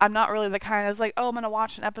I'm not really the kind that's like, oh, I'm gonna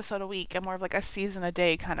watch an episode a week. I'm more of like a season a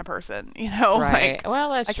day kind of person, you know? Right. Like,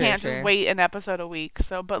 Well, that's I true. can't just wait an episode a week.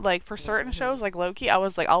 So, but like for certain shows like Loki, I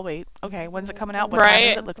was like, I'll wait. Okay, when's it coming out? What time is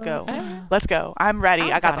Right. it? Let's go. Let's go. I'm ready.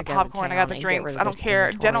 I've I got the gotta go to popcorn. I got town the and get drinks. rid of I don't this care.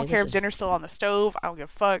 I don't inventory. care This if is- dinner's still on the stove. I don't give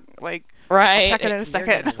a fuck. Like, Right. check it in a You're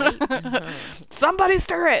second. gonna wait. Somebody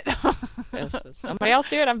stir it. Yes, somebody else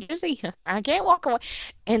do it. I'm busy. I can't walk away.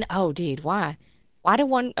 And oh, dude, why? Why do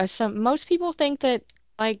most people think that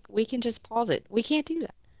like we can just pause it? We can't do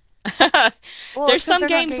that. Well, There's it's 'cause some they're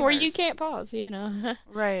not games where you gamers. can't pause, you know.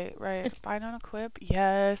 Right. Buy non equip.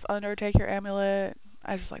 Yes. Undertaker amulet.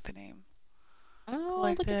 I just like the name. Oh,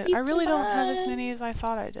 Collect look at it. these I really don't have as designs. many as I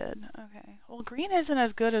thought I did. Okay. Well, green isn't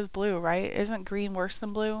as good as blue, right? Isn't green worse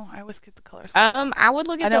than blue? I always get the colors. I would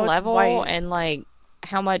look I at know the it's level white. and like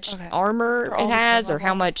how much Okay. armor They're all it the same has or how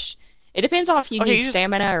level. much. It depends on if you Okay, need you just-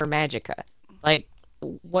 stamina or magicka. Like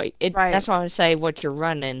what it. Right. That's why I would say what you're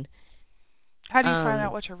running. How do you find um,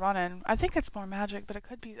 out what you're running? I think it's more magic, but it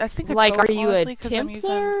could be. I think it's Like, both, are you honestly, a 'cause I'm using.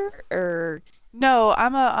 Templar or No,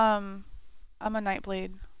 I'm a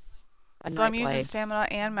Nightblade. a So I'm using Nightblade? stamina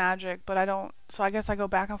and magic, but I don't. So I guess I go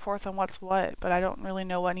back and forth on what's what, but I don't really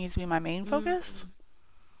know what needs to be my main focus.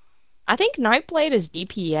 I think Nightblade is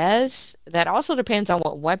DPS. That also depends on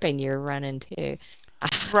what weapon you're running too.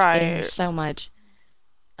 Right. There's so much.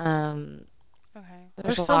 Okay.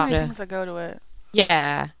 There's There's a so lot many of- things that go to it.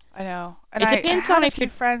 Yeah. I know. And It I depends had on a if few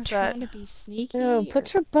you're friends that. trying to be sneaky. Ew,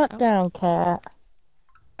 put your or- butt Oh. down, cat.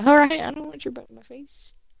 All right, I don't want your butt in my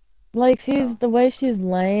face. Like she's Oh. the way she's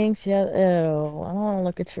laying. Ew. I don't want to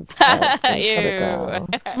look at your butt. Please put it down.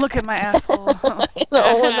 Look at my asshole.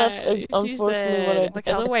 No, that's She unfortunately what I said- Look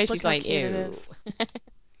the how- way look she's how like, cute it ew. is.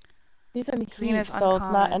 He's in Green heat, is so it's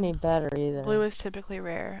not uncommon. any better either. Blue is typically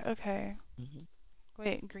rare. Okay. Mhm.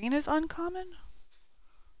 Wait, green is uncommon?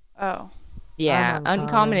 Oh. I'm Yeah,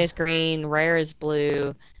 uncommon uncommon. is green, rare is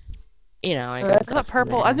blue. You know, it goes Red. I thought up from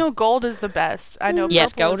purple. I there. know gold is the best. I know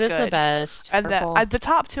Yes, purple gold is is the good. best. And Purple. the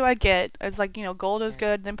top two I get is like, gold is Yeah.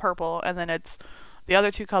 good, then purple, and then it's the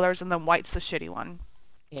other two colors, and then white's the shitty one.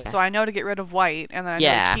 Yeah. So I know to get rid of white, and then I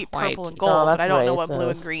know to Yeah, keep purple white. and Oh, gold, but that's I don't know what blue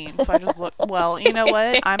and racist. green. So I just look. Well, you know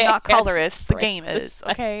what? I'm not That's colorist. The game is racist.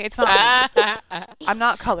 okay. It's not me. I'm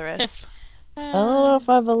not colorist. I don't know if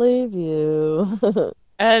I believe you.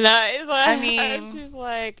 And it's I like, it's mean, just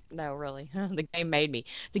like, no, really, the game made me.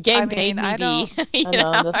 The I game made mean, me I don't. be. You I know,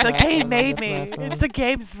 I'm know, just The game messing. I'm made just me. It's messing. the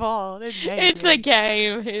game's fault. It made it's the me.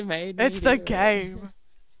 game. It made me It's the do it. game.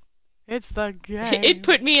 It's the It game.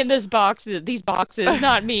 put me in this box, these boxes,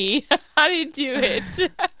 not me. I didn't do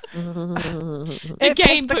it. The It game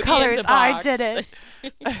picked the put me in colors. the I did box. it.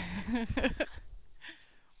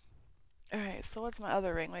 Alright, so what's my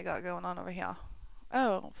other ring we got going on over here?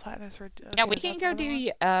 Oh, platinum sword. Yeah, Okay, we is can that the go other one?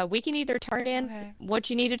 do. We can either turn in Okay. what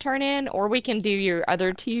you need to turn in, or we can do your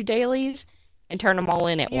other two dailies and turn them all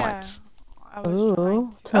in at Yeah, once. I was trying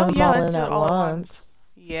Ooh, to. turn Oh them yeah, all let's in do it at all at once. once.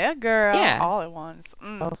 Yeah, girl, Yeah, all at once.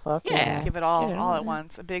 Oh, fuck yeah. yeah. Give it Get it all all at in.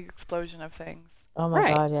 once. A big explosion of things. Oh my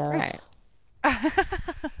Right, god, right. yes.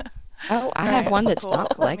 Oh, I have Alright, one that's cool. not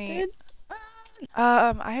Let me. collected.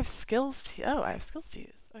 I have skills to. Oh, I have skills to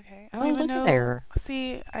use. Okay, I Oh, don't even look at know. there.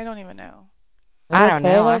 See, I don't even know. Is I it don't okay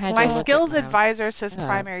know. I though, had My to Kayla? look at skills my advisor says stuff.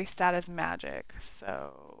 primary status magic,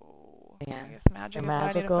 so Yeah. I guess magic You're is what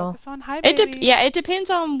I need to magical? focus on. Hi, Yeah, baby. it depends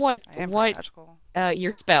on I am pretty magical.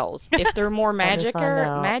 your spells. If they're more Let me find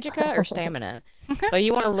out. magica or stamina. So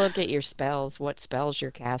you want to look at your spells, what spells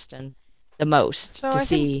you're casting the most So to I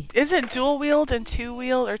think see. is it dual wield and two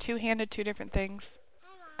wield or two handed two different things?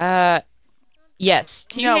 Uh, yes,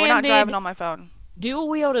 No, we're not driving two-handed. on my phone. Dual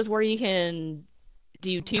wield is where you can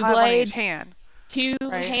do two Have one in each blades. hand,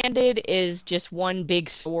 right? Two-handed is just one big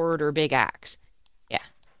sword or big axe. Yeah.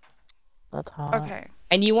 That's hot. Okay.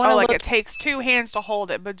 And you want Oh, to like look. it takes two hands to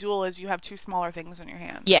hold it, but dual is you have two smaller things in your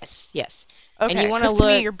hand. Yes, yes. And you Okay, want to because to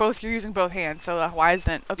me look. you're using both hands, so why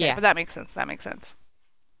isn't okay? Yeah. But that makes sense. That makes sense.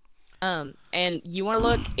 And you want to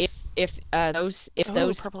look if Oh,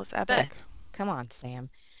 those. purple is Uh, epic. come on, Sam.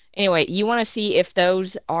 Anyway, you want to see if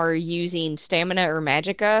those are using stamina or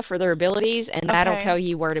magicka for their abilities, and that'll Okay. tell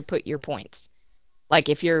you where to put your points. Like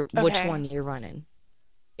if you're which Okay. one you're running.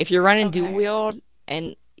 If you're running dual Okay. wield,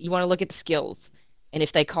 and you want to look at the skills, and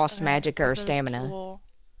if they cost Okay. magicka So or the stamina. dual.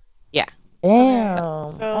 Yeah. Okay. Damn,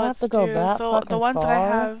 So I have let's to go do that the fucking ones that I far?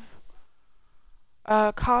 have.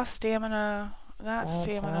 Cost stamina. That's Downtown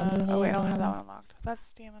stamina. New Oh wait, I don't have that Haven. one unlocked. That's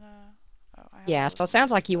stamina. Oh, I have Yeah. those So it sounds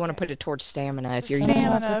ones. like you want to Okay. put it towards stamina So if you're Then I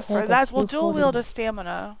using. have to stamina for take a that's well dual 240. wield is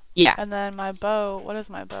stamina. Yeah. And then my bow, what is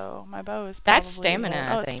my bow? My bow is That's probably stamina,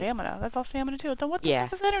 I oh, it's think. stamina. That's all stamina too. Then what the Yeah.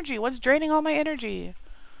 fuck is energy? What's draining all my energy?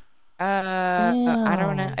 I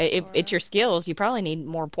don't know. Damn. It's your skills. You probably need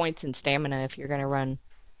more points in stamina if you're gonna run.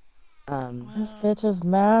 This Well, bitch is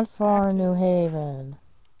mad far in New active. Haven.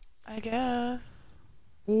 I guess.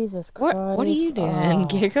 Jesus What are you Christ. doing, Oh.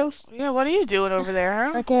 Giggles? Yeah, what are you doing over there,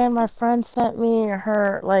 huh? Again, my friend sent me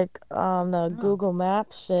her, like, the Oh. Google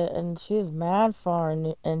Maps shit, and she's mad far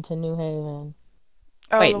into New Haven.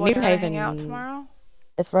 Oh, Wait, the one New you're gonna hang out Haven. tomorrow?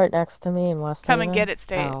 It's right next to me in West Come and Haven. get it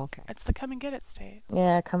state. Oh, okay. It's the come and get it state.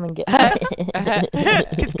 Yeah, come and get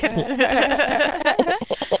It's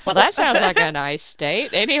Well, that sounds like a nice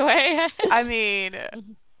state. Anyway, I mean,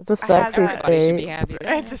 It's a I had sexy that. everybody should be state. happy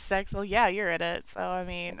It's there. a sex. Well, yeah, you're in it. So I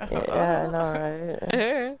mean, Yeah, I know,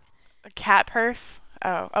 right? a cat purse.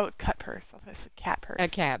 Oh, it's cut purse. I was gonna say cat purse. A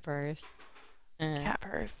cat purse. Cat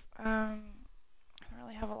purse. I don't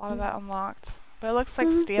really have a lot of that unlocked, but it looks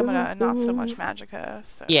like stamina and not so much magicka.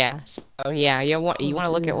 So Yeah. So yeah, you want Oh, to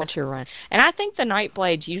look at jeez. what you're running, and I think the night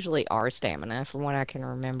blades usually are stamina, from what I can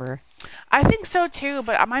remember. I think so too.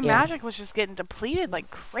 But my Yeah. magic was just getting depleted like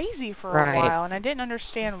crazy for a Right. while, and I didn't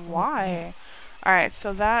understand why. All right,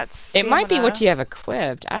 so that's It might be what stamina. you have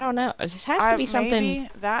equipped. I don't know. It has to be something Maybe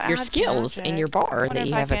that your adds skills in your magic. I bar wonder that if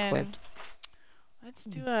you I have can. equipped. Let's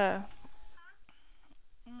do a.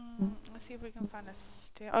 Let's see if we can find a.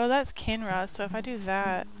 Oh, that's Kinra. So if I do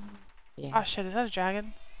that. Yeah. Oh shit! Is that a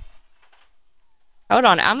dragon? Hold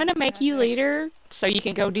on, I'm gonna make you Magic. leader so you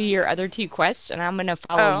can go do your other two quests, and I'm gonna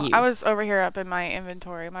follow Oh, you. I was over here up in my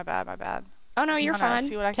inventory. My bad. My bad. Oh no, you're I'm gonna fine.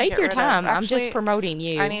 see what I can Take get your rid of. time. I'm Actually, just promoting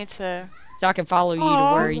you I need to. so I can follow you to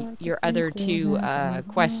Aw. where your other two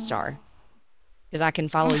quests are. Because I can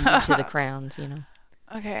follow you to the crowns, you know.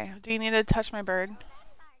 Okay. Do you need to touch my bird?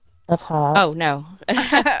 That's hot. Oh no.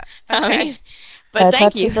 I Okay. mean, Can I but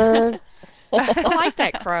thank touch you, you. bird? I like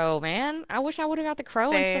that crow, man. I wish I would have got the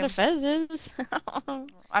crow instead of Same. fezzes.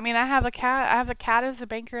 I mean, I have a cat. I have the cat as the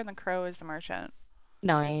banker and the crow as the merchant.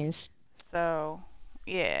 Nice. So,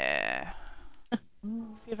 yeah.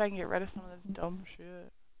 See if I can get rid of some of this dumb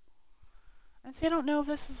shit. And see, I don't know if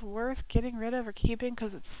this is worth getting rid of or keeping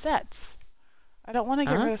because it's sets. I don't want to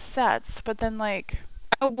get Huh? rid of sets, but then like,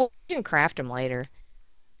 Oh, well, you can craft them later.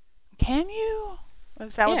 can you?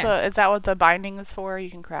 Is that what Yeah. the binding is for? You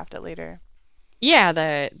can craft it later. Yeah,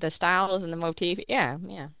 the styles and the motif. Yeah,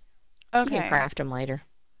 yeah. You can Okay. craft them later.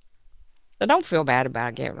 So don't feel bad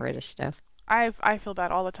about getting rid of stuff. I feel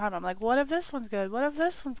bad all the time. I'm like, what if this one's good? What if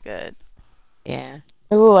this one's good? Yeah.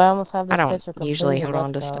 Ooh, I almost have I this don't picture usually completed.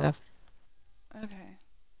 hold Let's on to go. stuff. Okay.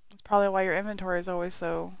 That's probably why your inventory is always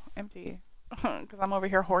so empty. Because I'm over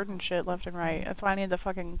here hoarding shit left and right. That's why I need the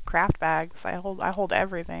fucking craft bags. I hold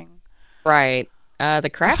everything. Right. The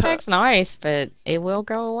craft bag's nice, but it will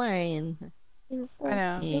go away and I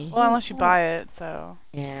know. yeah. Well, unless you buy it, so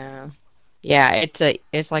Yeah. Yeah,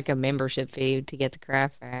 it's like a membership fee to get the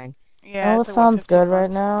craft bag. yeah, Oh, it it's like what, sounds 15 good a right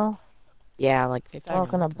month. now. Yeah, like 15 a Sex.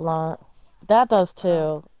 Smoking a month. blunt. That does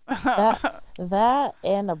Oh. too. That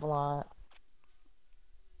and a blunt.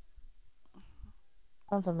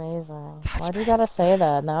 Sounds amazing. Touch Why do you gotta base. say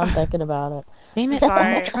that? Now I'm thinking about it. Damn it, I'm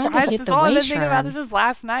Sorry. trying to hit That's the all I've been waist thinking about. This run. is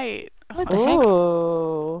last night. What the heck?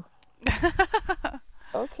 Ooh.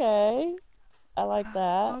 Okay. I like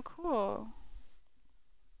that. Oh, cool.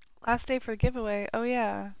 Last day for the giveaway. Oh,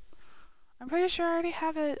 yeah. I'm pretty sure I already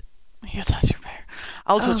have it. You touch your bear.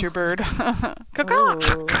 I'll touch Oh. your bird.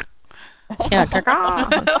 Ooh. Yeah,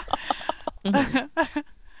 caca.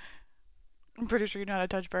 I'm pretty sure you know how to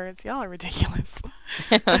touch birds. Y'all are ridiculous.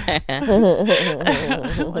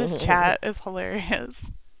 This chat is hilarious.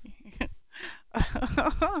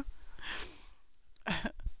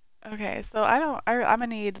 Okay, so I'm gonna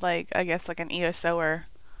need like I guess like an ESOer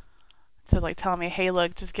to like tell me, hey,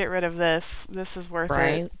 look, just get rid of this. This is worth it.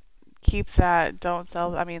 Right. Keep that. Don't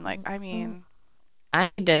sell. I mean, I need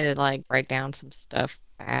to like break down some stuff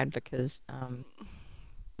bad because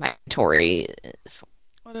my inventory is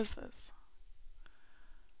what is this?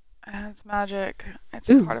 It's magic. It's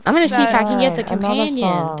Ooh, part of I'm a gonna see if I set. can get the Right, another companion, the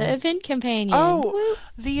song. event companion. Oh, Woo.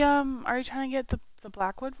 the Are you trying to get the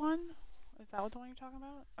Blackwood one? Is that what the one you're talking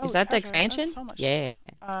about? Is Oh, that the treasure. That's expansion? so much. Yeah.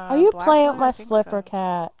 Are you playing with Blackwood. I my think slipper so.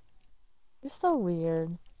 cat? You're so weird.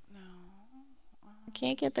 No. I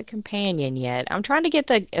can't get the companion yet. I'm trying to get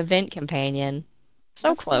the event companion. So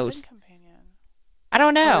What's the event close. companion? I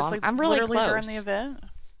don't Oh, know. it's like I'm really literally during the close. event.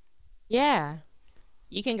 Yeah.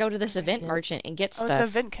 You can go to this Okay. event Yeah. merchant and get Oh, it's an stuff.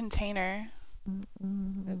 event container.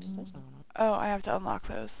 Oops, that's not it. Oh, I have to unlock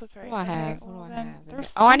those. That's right. What do I Okay. have? Well, What do I then have?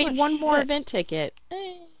 there's Oh, I so need much one more shit. event ticket.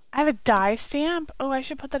 I have a die stamp. Oh, I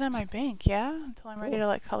should put that in my bank. Yeah, until I'm ready to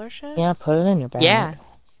like color shit. Yeah, put it in your bag. Yeah.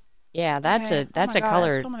 Yeah, that's Okay. a that's Oh my a God,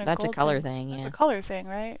 color so many that's a gold color things. thing, That's yeah. a color thing,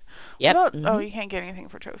 right? Yep. What about? Oh, Mhm. you can't get anything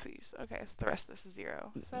for trophies. Okay, so the rest of this is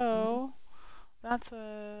 0. So that's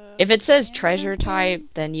a If it says companion, I treasure type,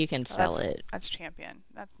 think. then you can Oh, sell it. that's champion.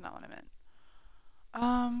 That's not what I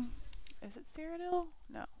meant. Is it Cyrodiil?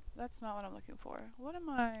 No, that's not what I'm looking for. What am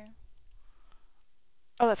I?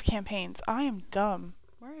 Oh, that's campaigns. I am dumb.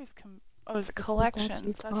 Where is Oh, is it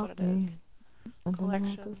collections? That's what it is.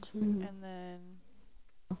 Collections, and then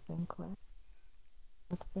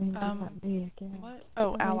what?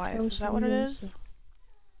 Oh, allies. Is that what it is?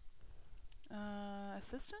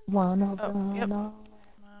 Assistant? Oh, yep.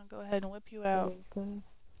 Go ahead and whip you out.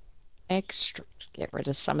 Extra. Get rid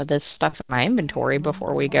of some of this stuff in my inventory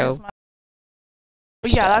before we Where's go. my? Oh,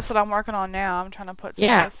 yeah, that's what I'm working on now. I'm trying to put some of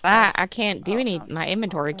Yeah, this stuff. I can't do Oh, any. no. My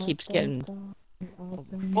inventory keeps getting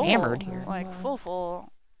Full, hammered here. like full.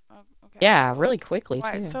 Oh, okay. Yeah, really quickly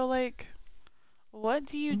Right. too. So like, what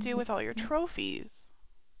do you do with all your trophies?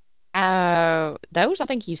 Those I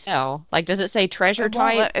think you sell. Like, does it say treasure It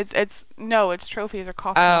won't type? it's no, it's trophies or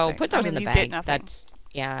cost Oh, nothing. put I those mean, in the you get bank.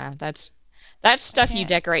 nothing. That's stuff you can't-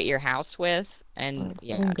 decorate your house with, and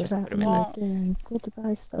yeah, just put them in Well,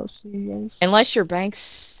 Goodbye, association. unless your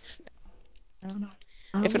bank's. I don't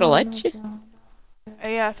know if it'll let you.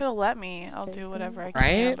 yeah, if it'll let me, I'll do whatever I can.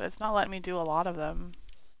 Right? But it's not letting me do a lot of them.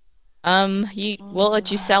 You will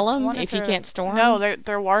let you sell I them wonder if you they're- can't store them. No,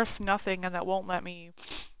 they're worth nothing, and that won't let me.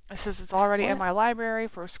 It says it's already in What? my library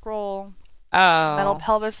for a scroll. Metal Oh,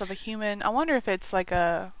 pelvis of a human. I wonder if it's like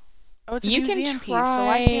a. Oh, it's a You can museum piece. So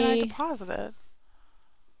why can't I try- deposit it?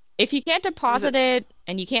 if you can't deposit it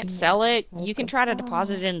and you can't sell it, say you can try to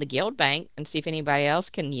deposit it in the guild bank and see if anybody else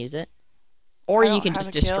can use it, or I you don't can have just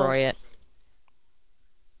a guild. destroy it.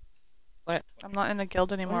 I'm not in a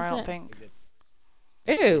guild anymore. is I don't it? think.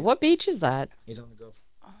 Ooh, what beach is that? He's on the go.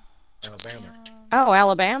 Oh,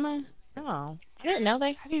 Alabama? Oh, I didn't know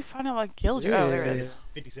they. How do you find out what guild you? Oh, there it is.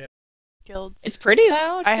 Guilds. It's pretty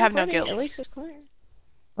though. It's I still have no pretty. At guilds. least it's clear.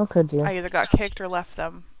 Oh, could you? I either got kicked or left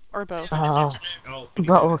them, or both. Oh,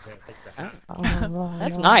 both. Oh, Oh,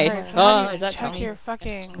 that's no. nice. Alright, so how Oh, do you is that check Tony? your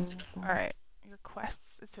fucking... Alright, your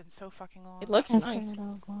quests. It's been so fucking long. It looks nice.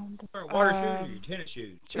 Water Um, shoes, tennis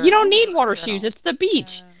shoes. Journal. You don't need water Journal. shoes. It's the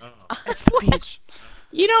beach. It's the What? beach.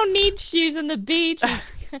 You don't need shoes in the beach.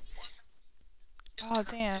 Oh,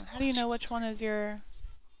 damn. How do you know which one is your...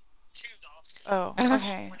 Oh, Uh-huh.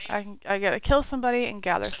 okay. I gotta kill somebody and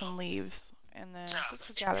gather some leaves. And then, let's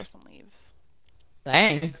go gather some leaves.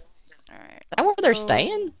 Dang. Alright. Is that where let's they're go-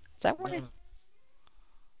 staying? Is that where?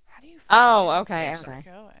 How do you Oh, find okay, where okay.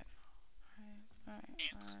 you're going?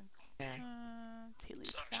 Okay. Tea leaf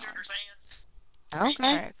sound. Okay.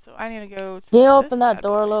 Alright, so I need to go to Can you this open that bad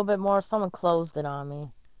door a boy. little bit more? Someone closed it on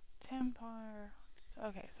me. Templar.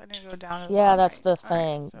 Okay, so I need to go down to the Yeah, bottom that's right. the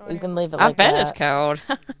Alright, thing. so I You need can to- leave it I like bet that. it's cold.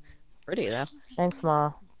 Pretty though. Thanks,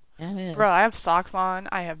 Ma. Yeah, it is. Bro, I have socks on.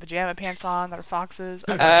 I have pajama pants on that are foxes.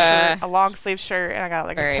 I got a, shirt, a long sleeve shirt, and I got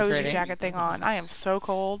like a Very cozy pretty. jacket thing on. I am so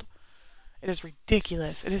cold. It is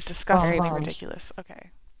ridiculous. It is disgustingly Very ridiculous. Okay.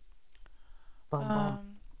 Bum, bum.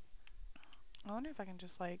 I wonder if I can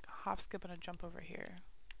just like hop, skip, and a jump over here.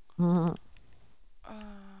 Mhm.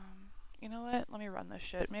 You know what? Let me run this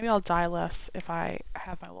shit. Maybe I'll die less if I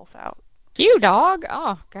have my wolf out. You dog?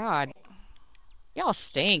 Oh God. Y'all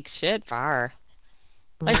stink. Shit fire.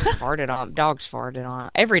 Like farted on dogs farted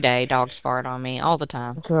on every day. Dogs fart on me all the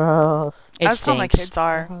time. Gross. It That's how my stinks. kids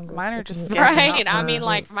are. hungry, Mine are sick just of scared Right. enough I mean, for-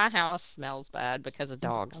 like my house smells bad because of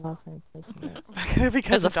dogs. I love that Christmas.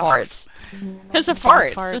 because of farts. dogs. Because of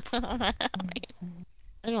Dog farts.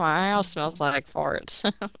 And my house smells like farts.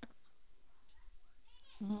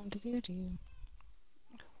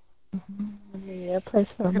 Yeah,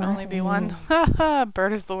 place for There can my only be one.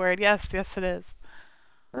 Bird is the word. Yes, yes it is.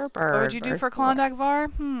 What would you do for Klondike Var?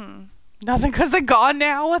 Nothing because they're gone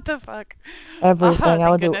now. What the fuck? Everything. I Thank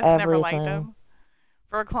would do goodness, never liked everything. them.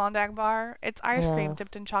 For a Klondike bar, it's ice cream Yes.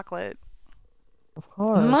 dipped in chocolate. Of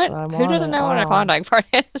course. What? I Who want doesn't it know what a all. Klondike bar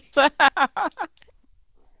is?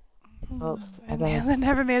 Oops. I And gotta- they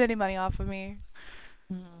never made any money off of me.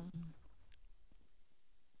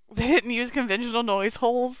 They didn't use conventional noise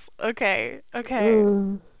holes. Okay, okay.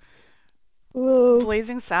 Ooh. Ooh.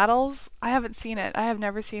 Blazing Saddles? I haven't seen it. I have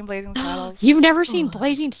never seen Blazing Saddles. You've never seen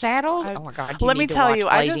Blazing Saddles? I- Oh my God! Let me need to tell watch you,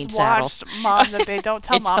 I Blazing just Saddles. watched Mom the Don't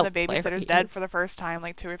Tell It's Mom the Babysitter's hilarious. Dead for the first time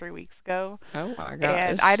like 2 or 3 weeks ago. Oh my gosh!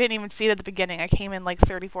 And I didn't even see it at the beginning. I came in like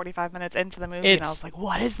 30, 45 minutes into the movie and I It's- was like,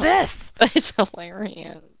 what is this? It's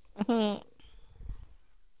hilarious.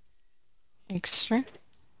 Extra.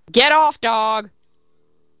 Get off, dog.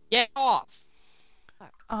 Get off.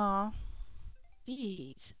 Aw,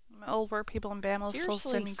 Jeez. my old work people in Bama will still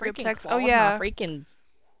Seriously, send me group freaking texts. Oh clawing yeah. my freaking.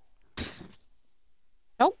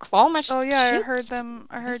 Don't claw my Oh yeah, I shit. heard them.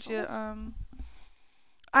 I heard you. assholes.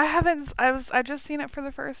 I haven't. I just seen it for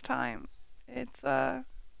the first time. It's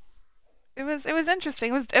It was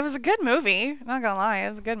interesting. It was a good movie. Not gonna lie, it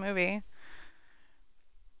was a good movie.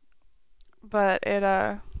 But it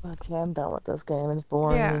Okay, I'm done with this game. It's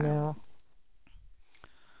boring, Yeah. you know.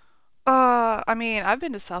 I mean, I've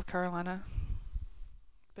been to South Carolina.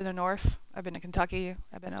 Been to North. I've been to Kentucky.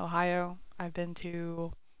 I've been to Ohio. I've been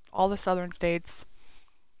to all the southern states.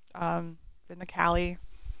 Been to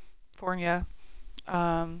California.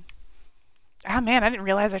 Ah man, I didn't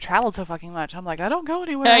realize I traveled so fucking much. I'm like, I don't go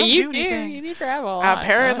anywhere. I don't You do do. anything. You do travel a lot.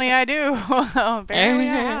 Apparently I do. Apparently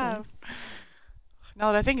I have.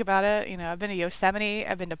 Now that I think about it, you know, I've been to Yosemite.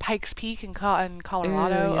 I've been to Pikes Peak in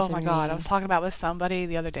Colorado. Oh my god, I was Yosemite. talking about with somebody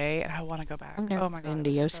the other day, and I want to go back. I've never Oh my god. been to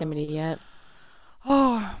it was so- Yosemite yet.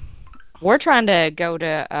 Oh, We're trying to go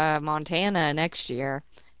to Montana next year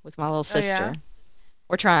with my little Oh, yeah? sister.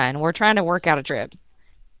 We're trying. We're trying to work out a trip.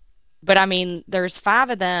 But I mean, there's 5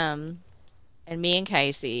 of them, and me and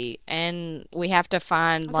Casey, and we have to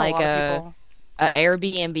find that's like a lot of people. a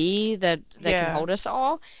Airbnb that Yeah. can hold us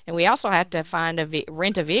all, and we also have to find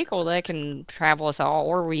rent a vehicle that can travel us all,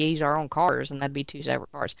 or we use our own cars, and that'd be 2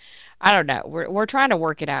 separate cars. I don't know. We're trying to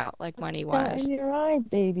work it out, like money wise, You're right,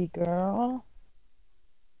 baby girl.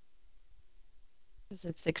 because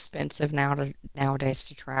it's expensive nowadays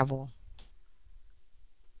to travel.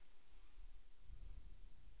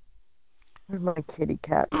 Where's my kitty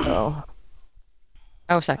cat go?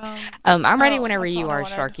 Oh, sorry. Um, I'm ready oh, whenever that's not you what I are,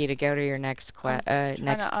 wanted. Sharky, to go to your next I'm trying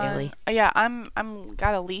next to, daily. yeah, I'm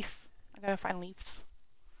got a leaf. I gotta find leaves.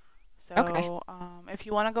 So, Okay. If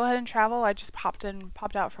you want to go ahead and travel, I just popped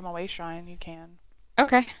out from a way shrine. You can.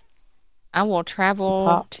 Okay. I will travel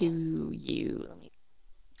Popped. to you. Let me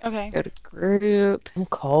Okay. Go to group. I'm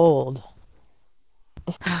cold.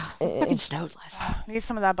 It fucking snowed last night. Need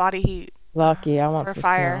some of that body heat. Lucky, I want Start a some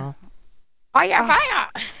fire. snow. Fire, Ah,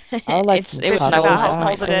 fire! I would like some It was bitching snowing about cuddles. how last night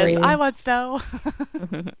cold for it no is. I reason. want snow.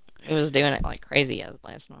 It was doing it like crazy as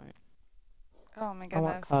last night. Oh my I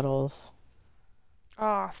want goodness. cuddles.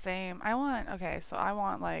 Oh, same. Okay, so I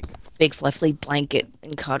want like Big fluffy blanket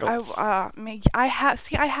and cuddles.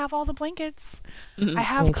 I have all the blankets. I Mhm.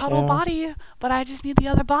 have Me cuddle too. body, but I just need the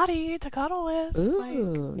other body to cuddle with. Like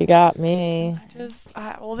Ooh. You got me.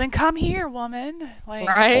 well then come here, woman. Like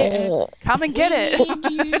Right? come and get it. We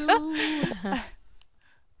need you.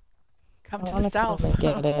 Come I to want the to come south. and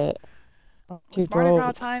get it. I'm too It's Mardi Gras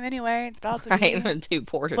cold. time anyway. It's about to Right, be. to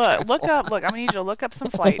Porter Look travel. up. Look, I'm gonna need you to look up some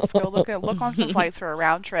flights. Go look on some flights for a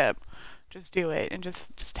round trip. Just do it and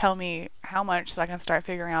just tell me how much so I can start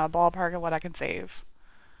figuring out a ballpark of what I can save.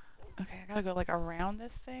 Okay, I gotta go like around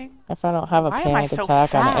this thing. If I don't have a Why am I panic so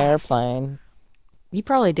attack on an fast? airplane, You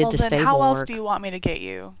probably did Well the then, how stable else work. do you want me to get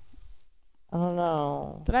you? I don't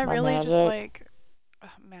know. Did I My really just magic.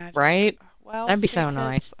 like magic? Right? Well, That'd be straight so tips.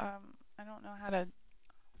 nice. I don't know how to.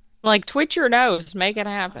 Like, twitch your nose. Make it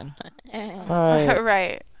happen. Right.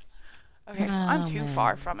 Right. Okay, so I'm Oh, too man.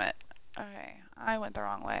 far from it. Okay, I went the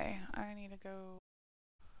wrong way. I need to go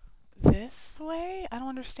this way? I don't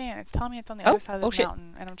understand. It's telling me it's on the Oh, other side of oh this shit.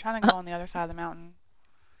 mountain, and I'm trying to go on the other side of the mountain.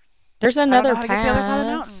 There's I don't know another how to get to the other side of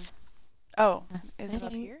the path. mountain. Oh, I is it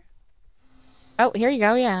up think. here? Oh, here you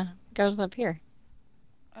go, yeah. Goes up here.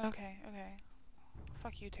 Okay.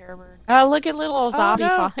 Fuck you, Terror Bird. Oh, look at little Oh zombie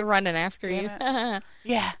no! running after Damn you. it.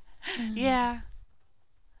 Yeah. Yeah.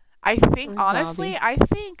 I think, Poor honestly, zombie. I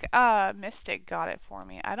think Mystic got it for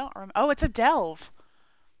me. I don't remember. Oh, it's a delve.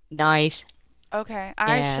 Nice. Okay,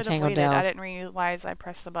 I Yeah, should have Tangled waited. I Delve. didn't realize I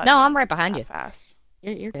pressed the button No, I'm right behind that you. fast.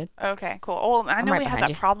 You're good. Okay, cool. Well, I I'm know right we had behind that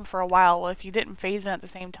you. problem for a while. Well, if you didn't phase in at the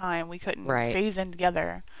same time, we couldn't Right. phase in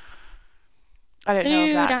together. I didn't know if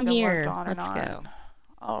Dude, that's I'm been here. worked on or Let's not. go.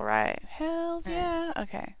 All right. Hells All right. yeah.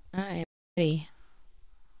 Okay. I am ready.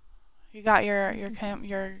 You got your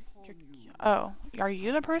oh, are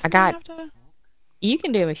you the person got- I have to? You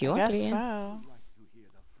can do it if you I want to, guess yeah. so.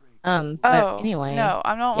 But Oh, anyway. no,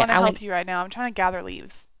 I don't Yeah, want to I help went- you right now. I'm trying to gather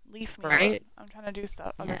leaves. Leaf me. Right? I'm trying to do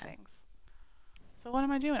stuff, other Yeah. things. So what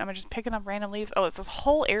am I doing? Am I just picking up random leaves? Oh, it's this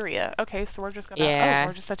whole area. Okay, so we're just gonna. Yeah. Oh,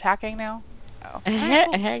 we're just attacking now. Oh,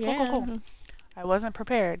 alright, cool. I wasn't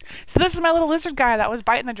prepared. So this is my little lizard guy that was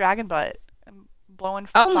biting the dragon butt and blowing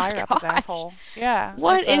Oh my fire up his gosh. asshole. Yeah.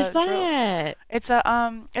 What it's is a drill- that? It's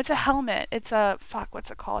a helmet. It's a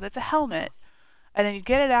what's it called? It's a helmet, and then you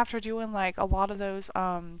get it after doing like a lot of those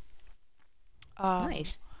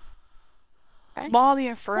Nice. Okay. Maw the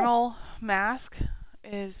Infernal mask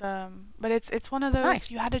is but it's one of those Nice.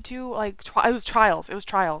 you had to do like it was trials. I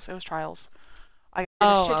did a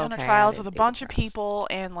Oh, shit ton of okay, I trials didn't with a do the bunch of trials. people,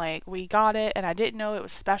 and like we got it, and I didn't know it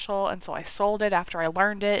was special, and so I sold it after I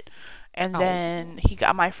learned it. And Oh. then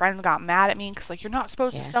my friend got mad at me because like you're not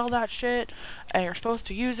supposed to Yeah. sell that shit, and you're supposed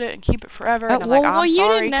to use it and keep it forever. Oh, And I'm like, I'm you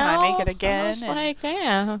sorry, didn't can I make know? it again? I was And like,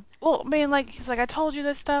 yeah. well, I mean, like he's like, I told you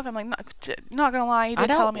this stuff. I'm like, not gonna lie, he I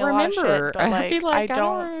did tell don't me a lot of remember. shit, but I'd be like like, I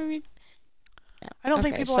don't. remember. I don't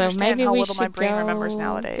think Okay, people so understand maybe how we little my should brain remembers go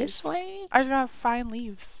nowadays. This way? I just gotta find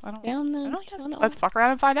leaves. I don't Down the know. Yes. tunnel? Let's fuck around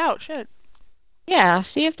and find out. Shit. Yeah,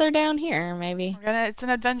 see if they're down here, maybe. It's an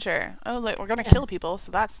adventure. Oh, look, we're gonna Yeah. kill people,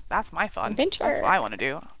 so that's my fun. That's Adventure. what I want to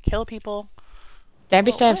do. Kill people. Stabby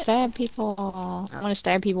Well, stab what? stab people. I want to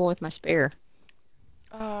stab people with my spear.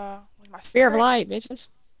 With my Spear of spirit. light, bitches.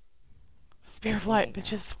 Spear of light,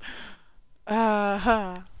 bitches.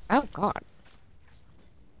 Huh. Oh god.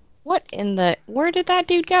 What in the... Where did that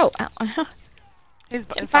dude go? Ow. He's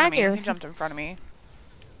Get in front of back me. here. He jumped in front of me.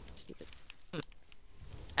 Stupid.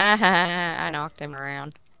 I knocked him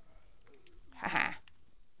around. Haha.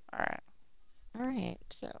 All right. Alright,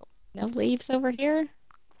 so... No leaves over here?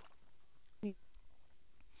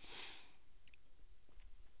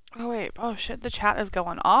 Oh wait. Oh shit. The chat is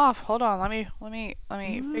going off. Hold on. Let me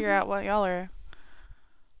figure out what y'all are.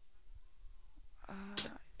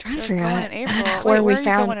 Trying to They're figure going out in April. where Wait, we are you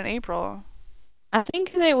found... going in April? I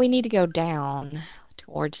think that we need to go down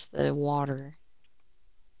towards the water.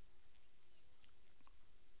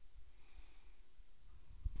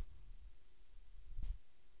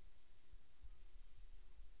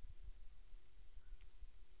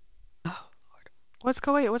 What's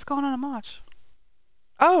going on in March?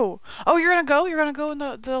 Oh, you're gonna go? You're gonna go in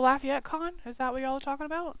the Lafayette Con? Is that what y'all are talking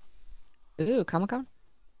about? Ooh, Comic-Con?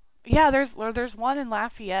 Yeah, there's one in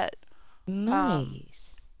Lafayette.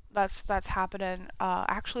 Nice. That's happening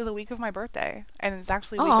actually the week of my birthday, and it's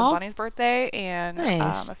actually the week Aw. of Bunny's birthday and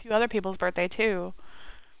Nice. a few other people's birthday too.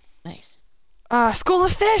 Nice. School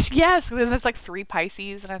of Fish. Yes. There's like 3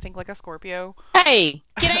 Pisces and I think like a Scorpio. Hey,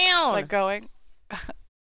 get down! Like going.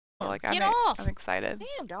 Oh, Like get off! I'm excited.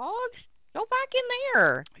 Damn, dog. Go back in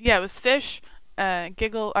there. Yeah, it was fish,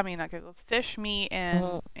 giggle. I mean not giggles. Fish, me,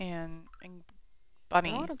 and There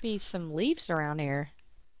bunny. ought to be some leaves around here.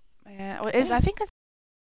 And well, I think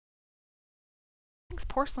it's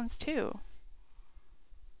porcelains too.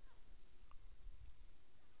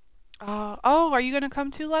 Oh, are you gonna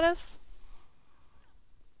come too, Lettuce?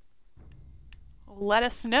 Let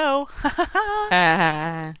us know.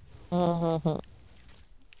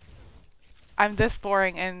 I'm this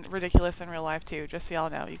boring and ridiculous in real life too. Just so y'all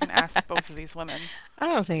know, you can ask both of these women. I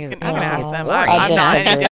don't think You it's. can ask them. boring. I'm not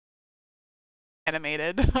disagree. any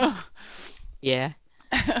animated. Yeah.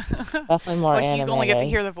 Definitely more Like you only get to animated.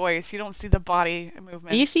 hear the voice. You don't see the body movement.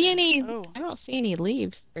 Do you see any? Oh. I don't see any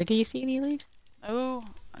leaves. Or do you see any leaves? Oh,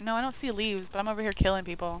 no, I don't see leaves, but I'm over here killing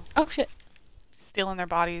people, Oh shit. stealing their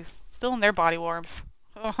bodies, stealing their body warmth.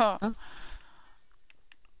 Oh.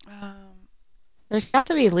 There's got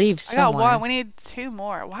to be leaves I got somewhere. one. We need 2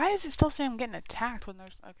 more. Why is it still saying I'm getting attacked when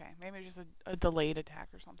there's... Okay, maybe it's just a delayed attack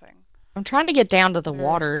or something. I'm trying to get down to the Is there-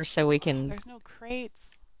 water so we can There's no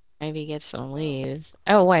crates. maybe get some leaves.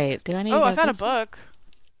 Oh wait, do I need Oh, to I go found a this way? book.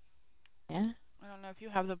 Yeah. I don't know if you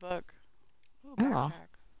have the book. Ooh, Oh. backpack.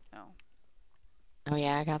 No. Oh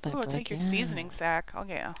yeah, I got that Ooh, book. take your yeah. seasoning sack. Oh,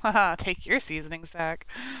 yeah. Haha, take your seasoning sack.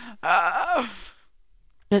 Uh,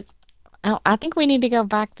 Oh, I think we need to go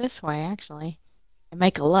back this way actually, and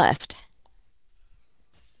make a left.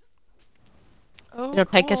 oh, It'll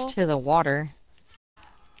take us cool. to the water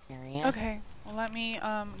area. Okay, well, let me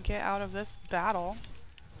get out of this battle.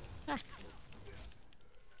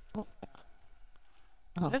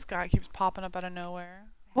 Oh. This guy keeps popping up out of nowhere.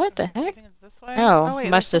 What the Do you heck? think it's this way? Oh, wait,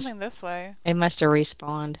 must there's have- something this way. It must have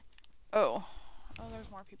respawned. Oh,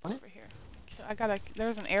 there's more people What? over here.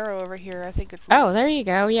 There's an arrow over here. I think it's. Oh, there loose. you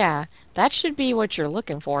go. Yeah, that should be what you're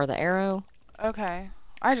looking for. The arrow. Okay.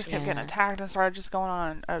 I just kept getting Yeah. attacked and started just going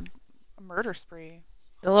on a murder spree.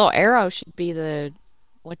 The little arrow should be the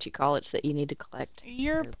what you call it that you need to collect.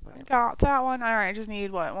 You're or whatever. got that one. All right, I just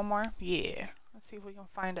need what? One more? Yeah. Let's see if we can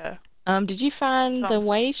find a. Did you find the Some-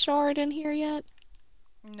 way shard in here yet?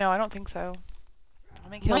 No, I don't think so.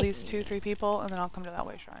 Let me kill Might- these 3 people, and then I'll come to that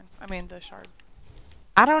way shrine. I mean, the shard.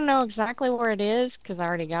 I don't know exactly where it is because I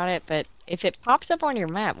already got it, but if it pops up on your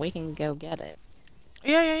map, we can go get it.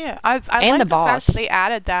 Yeah. I And like the the fact boss. that they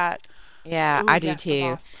added that. Yeah, Ooh, I do yes, the too.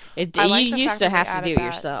 boss. It I like you the used fact to that they have to added do it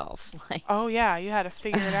that. yourself. Like, Oh yeah, you had to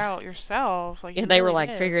figure it out yourself. Like yeah, you they were really like,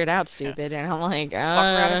 did. figure it out, stupid, and I'm like, Fuck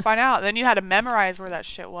around uh. and find out. Then you had to memorize where that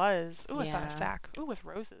shit was. Ooh, I found Yeah. a sack. Ooh, with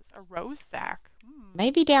roses. A rose sack.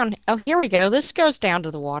 Maybe down. Oh, here we go. This goes down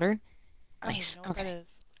to the water. I don't Nice. even know what that Okay. is.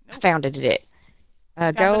 I Nope. found it.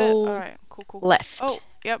 Found it. Go All right. Cool. left. Oh,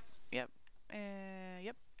 yep. Yep.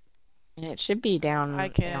 And it should be down. I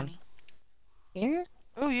can. Down here,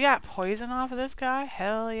 Oh, you got poison off of this guy?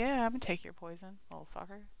 Hell yeah, I'm gonna take your poison, little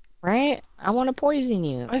fucker. right? I want to poison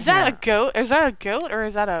you. Is that a goat? Is that a goat or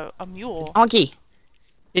is that a mule? donkey?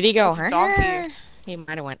 Did he go? It's a donkey. "Her?" He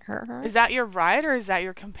might have went her. Is that your ride or is that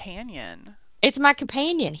your companion? It's my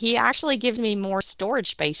companion. He actually gives me more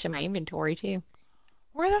storage space in my inventory too.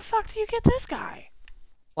 Where the fuck do you get this guy?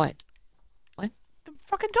 What? The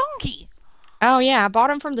fucking donkey. Oh yeah, I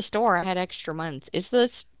bought him from the store. I had extra months. Is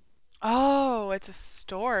this? Oh, it's a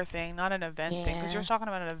store thing, not an event thing. Because you Yeah. were talking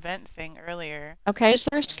about an event thing earlier. Okay, is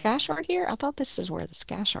there a sky shard here? I thought this is where the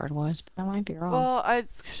sky shard was, but I might be wrong. Well,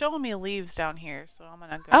 it's showing me leaves down here, so I'm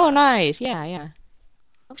gonna go. Oh, nice. Yeah.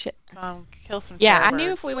 Oh shit. Kill some. Yeah, I feral knew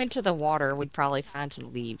birds. if we went to the water, we'd probably find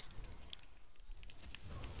some leaves.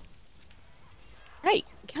 Hey,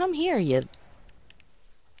 come here, you.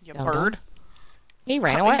 You Dum-dum. bird. He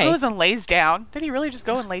ran He away. goes and lays down. Did he really just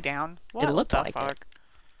go and lay down? What looked the like it. fuck?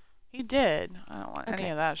 He did. I don't want any Okay,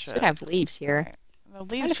 of that shit. Should have leaves here. Alright. The Trying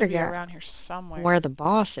leaves to should be figure out around here somewhere. Where the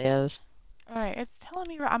boss is. Alright, it's telling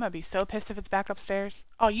me. I'm gonna be so pissed if it's back upstairs.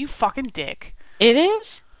 Oh, you fucking dick. It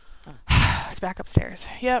is? It's back upstairs.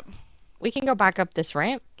 Yep. We can go back up this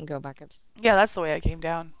ramp and go back up. Yeah, that's the way I came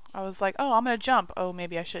down. I was like, oh, I'm gonna jump. Oh,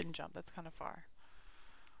 maybe I shouldn't jump. That's kind of far.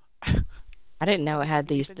 I didn't know it had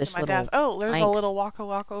Deep these into this my little. death. Oh, there's a planks. little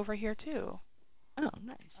waka over here too. Oh,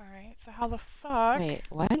 nice. Alright, so how the fuck? Wait,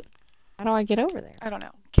 what? How do I get over there? I don't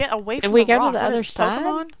know. Get away Did from we the go to rock. the What other is this,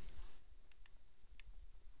 Pokemon? side?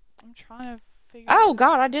 I'm trying to figure Oh out-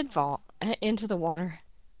 god, I did fall into the water.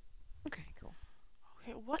 Okay, cool.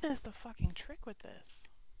 Okay, what is the fucking trick with this?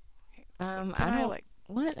 Okay, so I can don't. like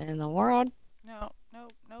What in the world? no.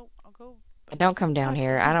 I'll go. Don't come down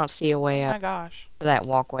here. I don't see a way Oh my up gosh. to that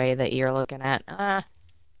walkway that you're looking at.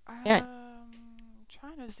 Yeah,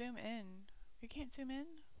 Trying to zoom in. You can't zoom in?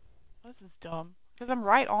 This is dumb. Because I'm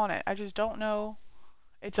right on it. I just don't know.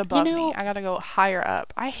 It's you above me. know, I gotta go higher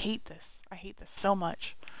up. I hate this. I hate this so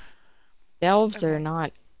much. delves are Okay.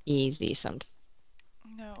 not easy sometimes.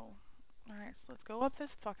 No. Alright, so let's go up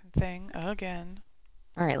this fucking thing again.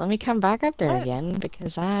 All right, let me come back up there What? again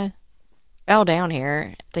because I fell down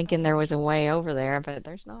here thinking there Okay. was a way over there, but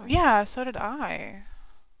there's not. Yeah, so did I.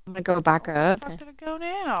 I'm gonna go back Where the up. fuck did it go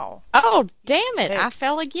now? Oh, You damn it! I dick.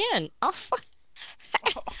 fell again. Oh,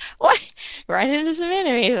 what? Right into some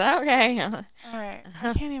enemies. Okay. Alright.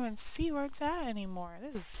 I can't even see where it's at anymore.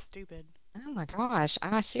 This is stupid. Oh my gosh.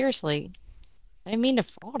 I seriously, I didn't mean to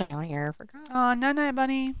fall down here. I forgot. Aw, night night,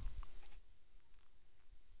 bunny.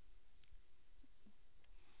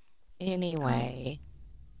 Anyway.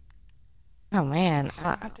 Oh man.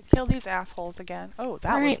 I have to kill these assholes again. Oh,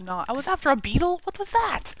 that was Alright. not. I was after a beetle? What was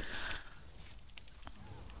that?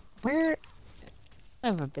 Where?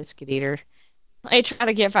 I'm a biscuit eater. I try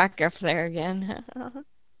to get back up there again.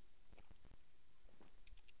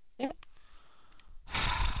 Yeah.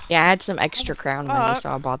 Yeah, I had some extra crown money, Fuck.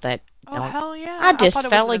 so I bought that. Oh, No, hell yeah. I just thought it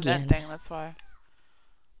was fell an event again. thing, that's why.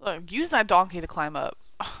 Look, use that donkey to climb up.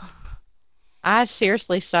 I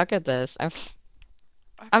seriously suck at this. Okay.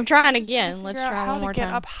 I'm Okay, trying just need to again. Let's figure out try how one to more get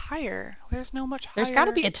time. up higher. There's no much There's got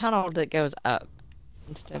to higher. be a tunnel that goes up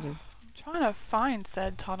instead of. I'm trying to find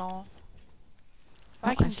said tunnel. If Oh,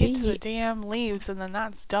 I can get to the see. damn leaves, and then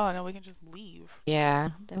that's done, and we can just leave. Yeah,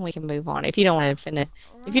 then we can move on. If you don't want to finish,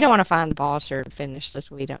 if you don't want to find the boss or finish this,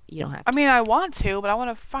 you don't have I to. mean, I want to, but I want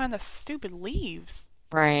to find the stupid leaves.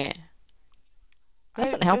 Right.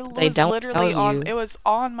 Doesn't It help that they was don't literally tell on. you. It was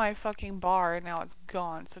on my fucking bar, and now it's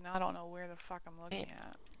gone. So now I don't know where the fuck I'm looking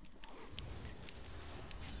at.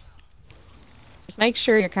 Just make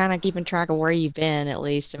sure you're kind of keeping track of where you've been at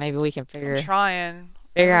least, and maybe we can I'm figure trying.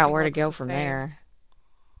 figure out Everything where to looks go the from same. there.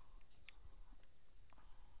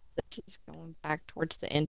 This is going back towards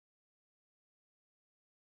the end.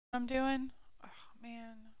 I'm doing. Oh,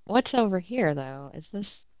 man. What's over here though? Is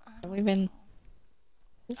this? I Have don't we been? know.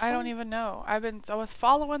 This I don't way? even know. I was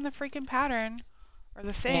following the freaking pattern or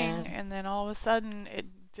the thing, Yeah. and then all of a sudden it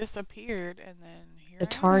disappeared, and then here The I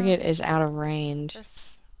target am. is out of range.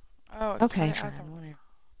 Oh, it's Okay, right as a. fine. Whatever.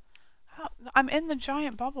 I'm in the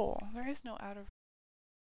giant bubble. There is no out of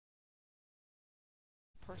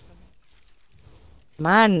person.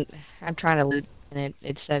 Mine, I'm trying to loot, and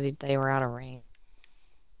it said they were out of range.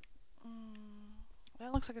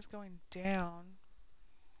 That looks like it's going down.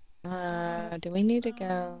 Do we need to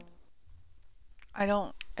go? I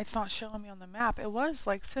don't. It's not showing me on the map. It was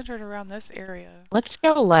like centered around this area. Let's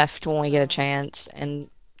go left when we get a So- chance and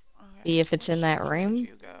Okay. see if it's in that Which way room. did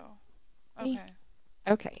you go? See? Okay.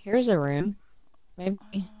 Okay, here's a room. Maybe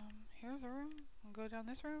Here's a room. I'll go down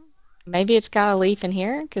this room. maybe it's got a leaf in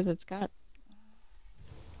here because it's got.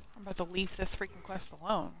 I'm about to leave this freaking quest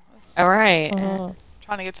alone. All right.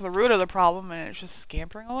 Trying to get to the root of the problem, and it's just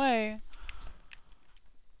scampering away.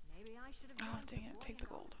 Oh, dang it. Take the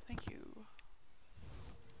gold. Thank you.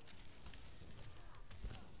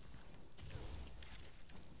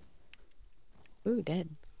 Ooh, dead.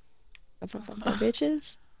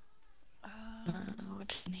 Bitches. Um,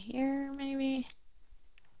 What's in here? Maybe.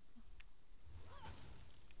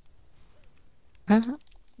 Uh-huh.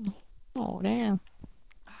 Oh damn.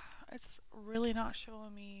 it's really not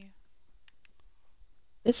showing me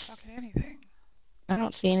This. fucking anything. I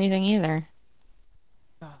don't see anything either.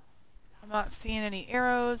 I'm not seeing any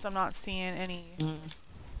arrows. I'm not seeing any. Mm.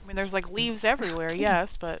 I mean, there's like leaves everywhere,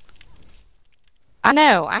 yes, but I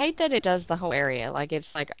know. I hate that it does the whole area. Like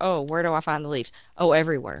it's like, oh, where do I find the leaves? Oh,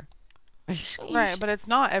 everywhere. right, but it's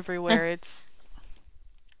not everywhere. It's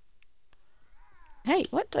Hey,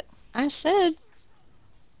 what the? I said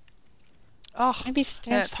oh, maybe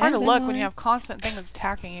and it's hard to stand look in when you line. have constant things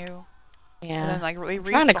attacking you, and Yeah. then like they I'm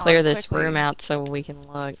trying to respawn clear this quickly. room out so we can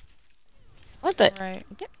look. What the? Right.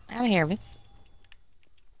 Get out of here, miss.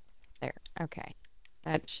 There. Okay.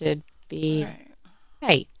 That should be. Right.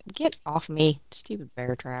 Hey, get off me, stupid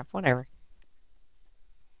bear trap. Whatever.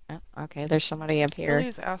 Oh, okay, there's somebody up Kill here.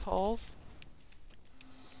 these assholes.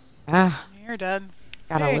 Ah, You're dead.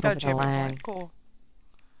 got a Hey, little got bit of achievement lag. point. Cool.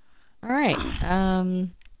 All right.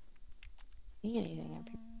 See anything up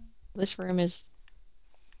here? This room is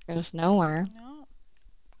goes nowhere. No,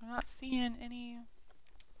 I'm not seeing any.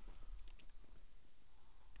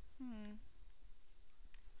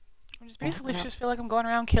 I just basically no. just feel like I'm going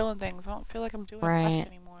around killing things. I don't feel like I'm doing Right. quests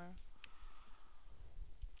anymore.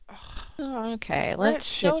 Oh, okay, Where it let's get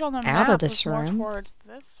showed on the out map of was this more room. towards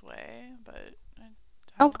this way, but I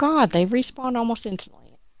Oh don't God, see they respawn almost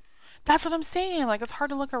instantly. That's what I'm saying. Like, it's hard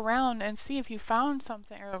to look around and see if you found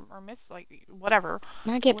something or missed, like, whatever,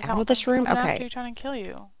 Can I get out of without this them room? coming after Okay. you trying to kill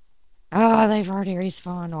you. Oh, they've already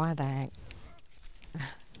respawned. Why the heck?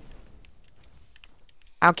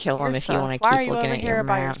 I'll kill You're them if you want sus. to Why are keep you looking over at your here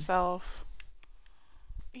by map. yourself?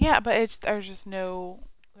 Yeah, but there's just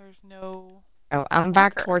there's no Oh, I'm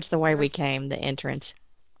back marker. towards the way we There's, came, the entrance.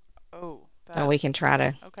 oh, So that, we can try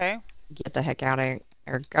to okay. get the heck out of here.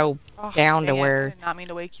 Or go Oh, down to dang it. I where... did not mean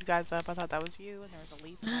to wake you guys up. I thought that was you, and there was a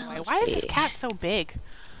leaf in my way. Let's Why is this see. cat so big?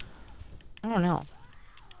 I don't know.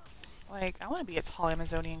 Like, I want to be a tall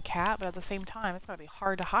Amazonian cat, but at the same time, it's gotta be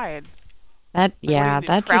hard to hide. That, Like, yeah, what do you do?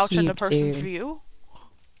 that's a Crouch into huge person's dude. view?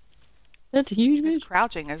 That's a huge Because bitch.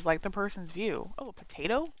 crouching is like the person's view. Oh, a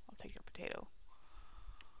potato? I'll take your potato.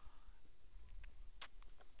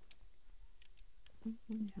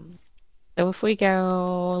 So if we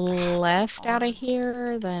go left out of On.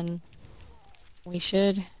 here, then we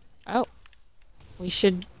should... Oh, we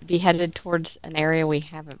should be headed towards an area we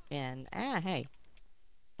haven't been. Ah, hey.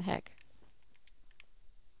 The heck.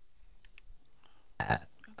 Oh,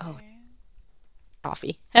 Okay.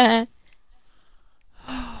 coffee.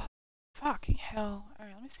 Fucking hell.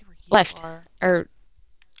 Alright, let me see where you Left. are. Or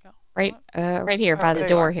Oh, right, what? right here by the there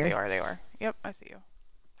door you are. here. There you are. Yep, I see you.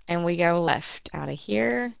 And we go left out of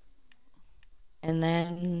here. And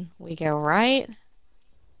then we go right.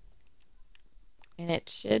 And it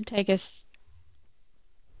should take us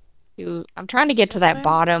to... I'm trying to get to This that way?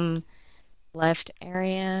 bottom left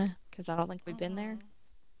area, because I don't think we've been there.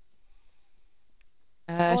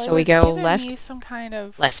 Well, So it we was go giving left, me some kind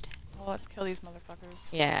of... left. Well, let's kill these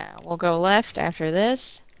motherfuckers. Yeah, we'll go left after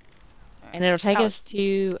this. And it'll take That us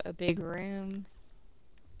to a big room.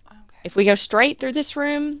 Okay. If we go straight through this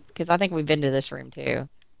room, because I think we've been to this room too.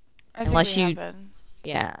 I Unless think we you... have been.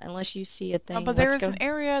 Yeah, unless you see a thing. Oh, but there Let's was go... an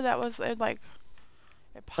area that was, it Let's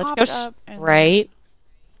popped go up and straight.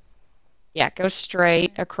 Yeah, go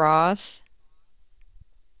straight across.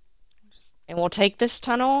 And we'll take this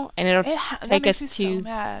tunnel, and it'll that take makes us me so to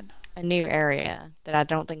mad. a new area that I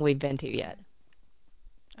don't think we've been to yet.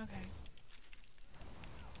 Okay.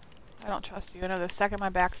 I don't trust you. I know the second my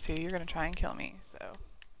back's to you, you're gonna try and kill me, so.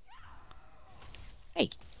 Hey,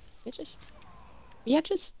 bitches.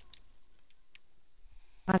 Bitches.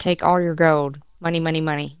 I'll take all your gold. Money, money,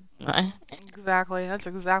 money. Exactly. That's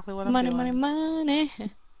exactly what I'm Money, doing. money, money.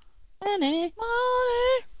 Money.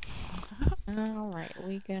 Money! Alright,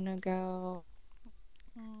 we gonna go...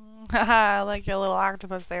 Haha, I like your little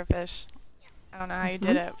octopus there, fish. I don't know how you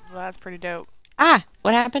did it, but that's pretty dope. Ah!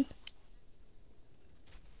 What happened?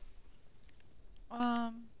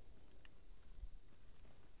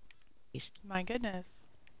 My goodness.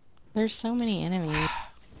 There's so many enemies.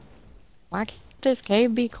 Why can't this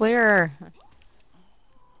cave be clearer?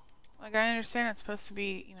 Like, I understand it's supposed to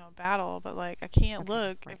be, you know, a battle, but, like, I can't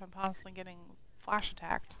look if I'm constantly getting flash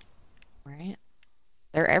attacked. Right?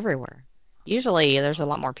 They're everywhere. Usually there's a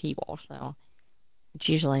lot more people, so it's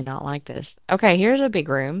usually not like this. Okay, here's a big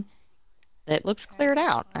room that looks cleared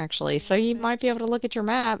out, actually. So you might be able to look at your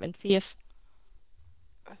map and see if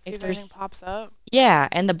See if there's... anything pops up. Yeah,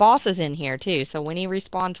 and the boss is in here, too. So when he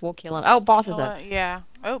respawns, we'll kill him. Oh, boss is up. Yeah.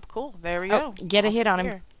 Oh, cool. There we Oh, go. get a hit on him.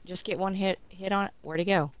 Here. Just get one hit on it. Where'd he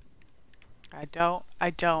go? I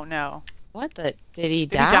don't know. What the... Did he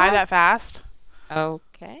die? Did he die that fast?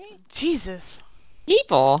 Okay. Jesus.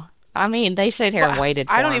 People. I mean, they sat here and Well, waited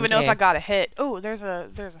for I don't him, even know if too. I got a hit. Oh, there's a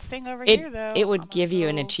thing over here though. It would give you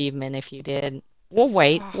an achievement if you did. We'll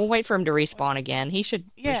wait. We'll wait for him to respawn again. He should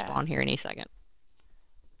respawn here any second.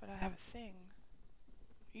 But I have a thing.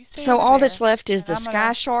 You stay So over all there, that's left is and the I'm sky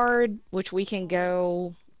gonna... shard, which we can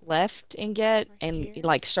go left and get, and here.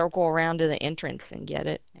 like circle around to the entrance and get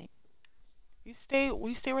it. Will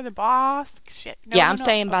you stay where the boss? Shit. No, Yeah, no, I'm no.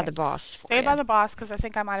 staying by Okay. the boss. Stay by the boss, because I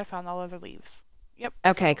think I might have found all of the leaves. Yep.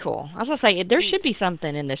 Okay, cool. I was gonna say, there should be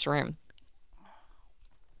something in this room.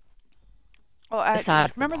 Well,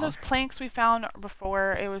 Besides the remember boss. those planks we found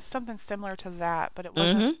before? It was something similar to that, but it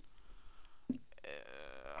wasn't.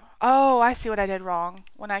 Oh, I see what I did wrong.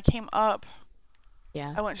 When I came up,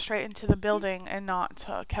 Yeah. I went straight into the building and not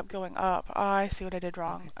kept going up. Oh, I see what I did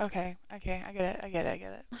wrong. Okay, I get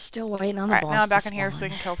it. I'm still waiting on the Alright, boss. now I'm back to in here so we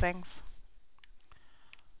spawn. can kill things.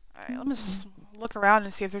 Alright, let me look around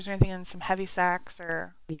and see if there's anything in some heavy sacks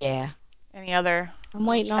or Yeah. any other. I'm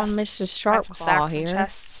waiting on Mrs. Find some Sharpclaw sacks and here.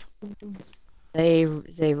 chests.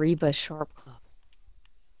 They Reba Sharpclaw.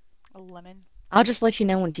 A lemon. I'll just let you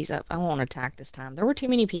know when she's up. I won't attack this time. There were too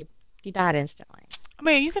many people. She died instantly. I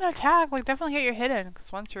mean, you can attack, like, definitely get your hit in,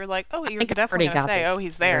 because once you're like, oh, I you're think I definitely already going to got say, this oh,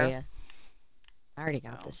 he's there. area. I already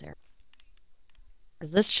got this area.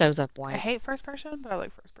 Because this shows up I white. hate first person, but I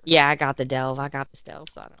like first person. Yeah, I got the delve. I got the stealth,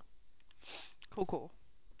 so I don't. Cool, cool.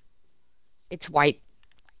 It's white.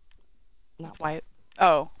 It's Not white.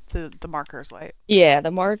 Oh, the marker is white. Yeah, the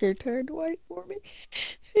marker turned white for me.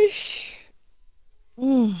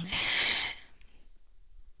 Mm.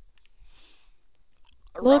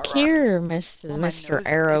 Look Rah, rah. here, Oh, my Mr. nose is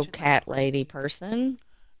Arrow itching like Cat Lady crazy. person.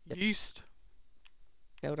 Yeast.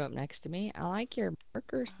 Showed up next to me. I like your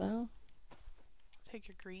markers, though. Take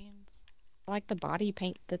your greens. I like the body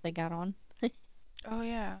paint that they got on. Oh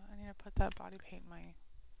yeah, I need to put that body paint in my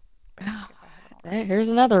bag if I haven't already. Here's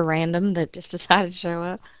another random that just decided to show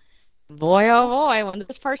up. Boy, oh boy, when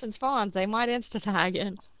this person spawns, they might insta-die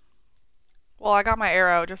again. Well, I got my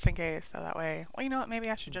arrow just in case, so that way. Well, you know what? Maybe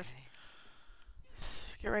I should just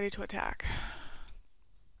get ready to attack.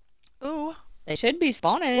 Ooh. They should be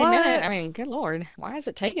spawning in a minute. I mean, good lord. Why is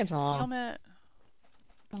it taking so long? Helmet.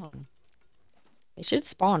 They should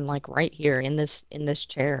spawn like right here in this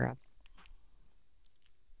chair.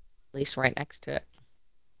 At least right next to it.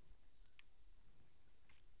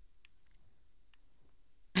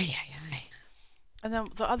 Ay, ay, ay. And then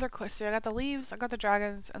the other quest, so I got the leaves, I got the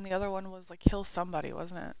dragons, and the other one was like kill somebody,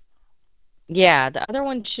 wasn't it? Yeah, the other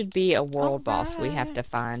one should be a world boss we have to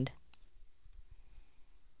find.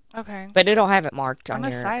 Okay. But it'll have it marked on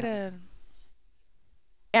I'm your... excited.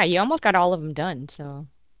 Yeah, you almost got all of them done, so...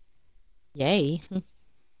 Yay.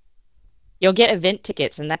 You'll get event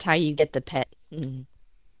tickets, and that's how you get the pet.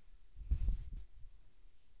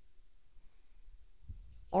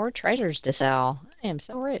 Or treasures to sell. I am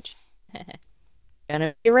so rich.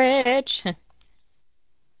 Gonna be rich.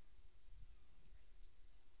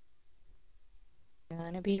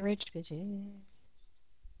 Gonna be rich, bitches.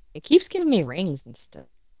 It keeps giving me rings and stuff.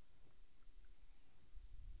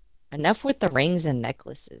 Enough with the rings and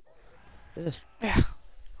necklaces. Ugh. Yeah.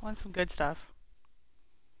 I want some good stuff.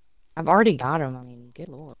 I've already got them. I mean, good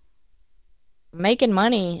lord. I'm making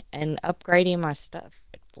money and upgrading my stuff.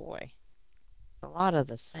 But boy, a lot of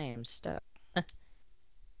the same stuff.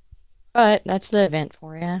 But that's the event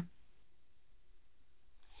for you.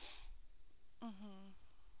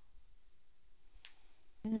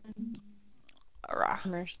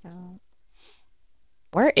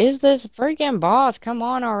 Where is this freaking boss? Come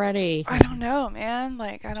on already. I don't know, man.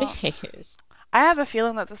 Like, I don't... Jeez. I have a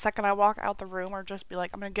feeling that the second I walk out the room or just be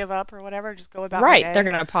like, I'm going to give up or whatever, just go about Right, my day, they're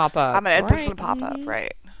gonna pop up. it's just going to pop up,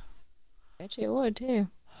 right? Bet you it would, too.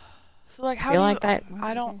 So, like, how Feel do you... like that.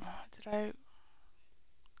 I don't... Did I...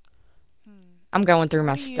 I'm going through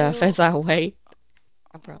my stuff as I wait.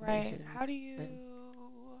 Right. How do you...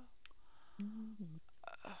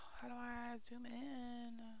 How do I zoom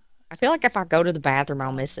in? I feel like if I go to the bathroom,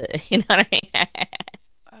 I'll miss it. You know what I mean?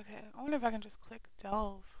 Okay. I wonder if I can just click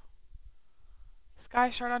delve. Sky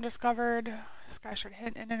shard undiscovered. Sky shard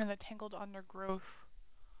hidden in the tangled undergrowth.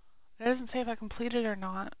 It doesn't say if I completed it or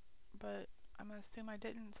not, but I'm gonna assume I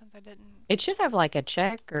didn't since I didn't. It should have like a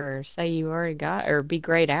check or say you already got or be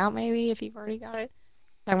grayed out maybe if you've already got it.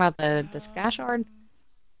 Talking about the sky shard?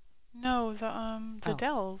 No, the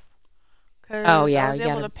delve. Cause oh yeah, I was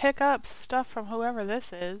able to pick up stuff from whoever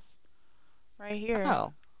this is, right here.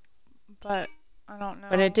 Oh. But I don't know.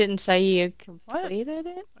 But it didn't say you completed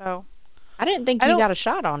it? Oh. I didn't think you got a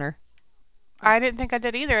shot on her. I didn't think I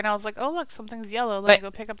did either, and I was like, "Oh look, something's yellow. Let me go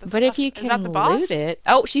pick up the stuff." But if you can is that the boss? loot it,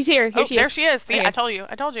 oh, she's here. Here she is. There she is. See, I told you.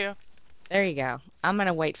 I told you. There you go. I'm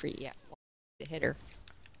gonna wait for you. Yeah, to hit her.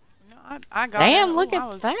 No, I got. Damn! Look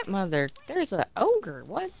at that mother. There's an ogre.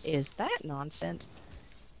 What is that nonsense?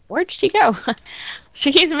 Where'd she go?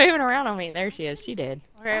 She keeps moving around on me. There she is. She did.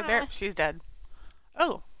 Okay, there. She's dead.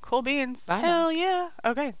 Oh, cool beans. Bye. Hell yeah.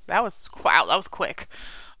 Okay, that was wow. That was quick.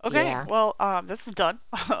 Okay, yeah. Well, this is done.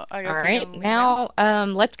 I guess all right, now,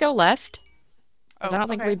 let's go left. Oh, I don't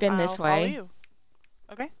think we've been this way. You.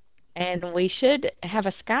 Okay. And we should have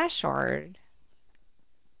a sky shard.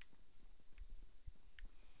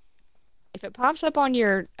 If it pops up on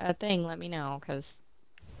your thing, let me know, because...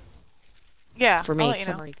 Yeah, for me, I'll let you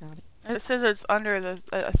know. Somebody got it. It says it's under the...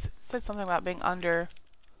 it said something about being under...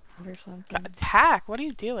 Under something. God, attack! What are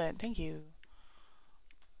you doing? Thank you.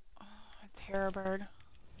 Oh, a terror bird.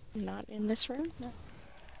 Not in this room? No.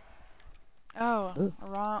 Oh,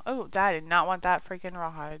 wrong. Oh, I did not want that freaking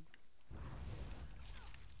rawhide.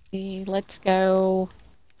 Okay, let's go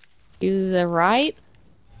to the right.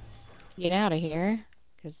 Get out of here.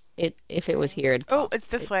 Because if it was here, it'd pop. It's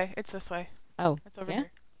this way. It's this way. Oh, it's over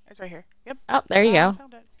here. It's right here. Yep. Oh, there you go.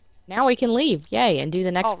 Found it. Now we can leave. Yay, and do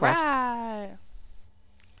the next quest. Right.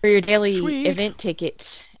 For your daily event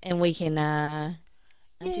tickets. And we can,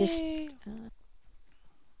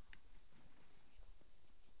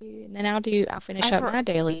 And then I'll finish I up for my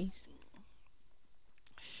dailies.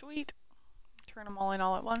 Sweet. Turn them all in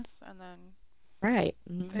all at once, and then Right.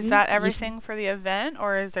 is that You everything for the event,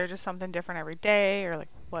 or is there just something different every day, or like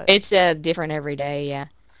what? It's different every day, yeah.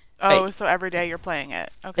 Oh, But so every day you're playing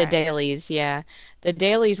it. the Okay. dailies, yeah. The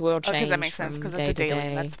dailies will Oh, because that change makes sense, from because it's a day to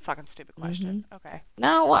daily. That's day. a fucking stupid hmm question. Okay.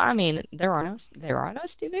 No, well, I mean, there are no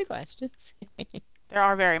stupid questions. There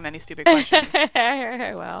are very many stupid questions. Well, There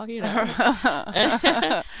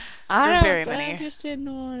I are very I many. just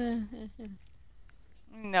didn't want to.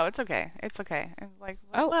 No, it's okay. It's okay. And like,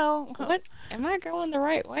 Oh, well, what? Am I going the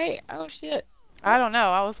right way? Oh shit. I don't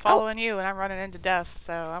know. I was Oh, following you, and I'm running into death,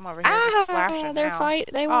 so I'm over here just slashing now.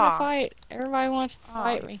 They want to Ah, fight. Everybody wants to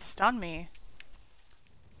fight you me. stun me,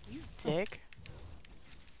 you Oh, dick.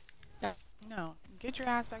 no. No, get your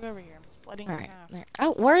ass back over here. I'm slitting All you in right. half. There.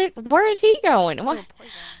 Oh, where is he going? What? Oh,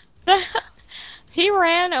 poison. He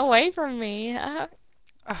ran away from me.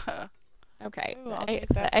 Okay. Ooh, I'll take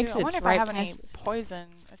The that too. I wonder exit's if I right have past any this. poison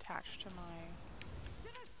attached to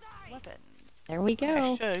my weapons. There we I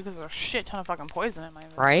go. should, because there's a shit ton of fucking poison in my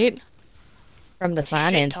inventory. Right? From the A shit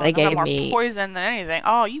sign-ins, ton. they I got gave more me. poison than anything.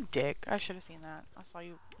 Oh, you dick. I should have seen that. I saw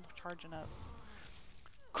you charging up.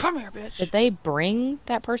 Come here, bitch. Did they bring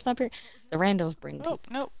that person up here? The randos bring Oh, people.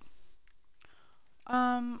 nope.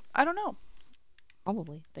 I don't know.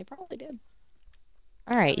 Probably. They probably did.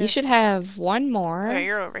 All right. You Okay. should have one Okay, more.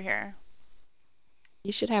 you're over here.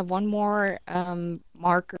 You should have one more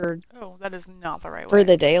marker Oh, that is not the right for way.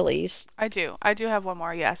 the dailies. I do. I do have one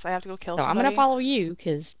more. Yes, I have to go kill So I'm somebody. gonna follow you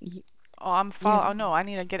because Oh, Oh no, I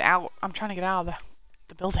need to get out. I'm trying to get out of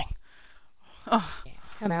the building. Oh, yeah,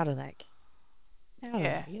 come out of that. Out of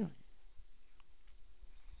yeah. that. You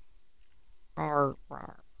Rawr,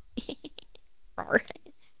 rawr. Rawr.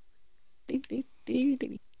 Dee, dee, dee,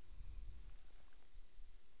 dee.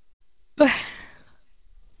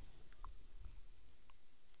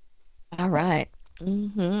 All right.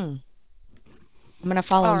 I'm gonna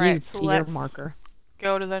follow All you right, so to your let's marker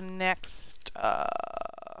go to the next.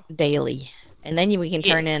 daily, and then we can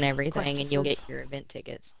turn in Yes. Of everything, course, and this you'll is. get your event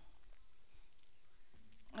tickets.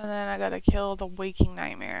 And then I gotta kill the waking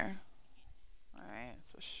nightmare. All right,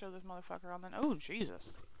 so show this motherfucker on then. Oh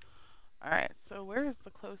Jesus. All right, so where is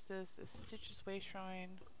the closest? Is Stitch's Way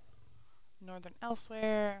Shrine, Northern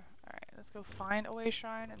Elsewhere. All right, let's go find a way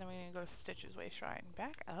shrine, and then we need to go to Stitch's Way Shrine.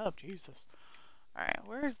 Back up, Jesus. All right,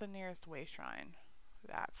 where is the nearest way shrine?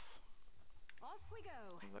 That's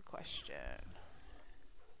the question.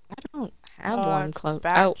 I don't have Oh, one it's close.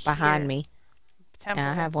 back Oh, behind here. me. Temple.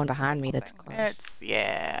 Yeah, I have one behind me something. that's close.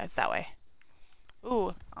 It's that way.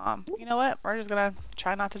 Ooh, you know what? We're just gonna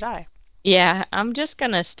try not to die. Yeah, I'm just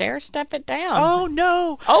gonna stair step it down. Oh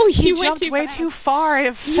no! Oh, He you went jumped too way fast. too far.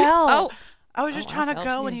 It fell. Oh, I was just I trying to fell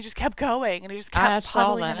go, too. and he just kept going, and he just I kept saw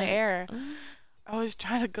puddling in the that. air. I was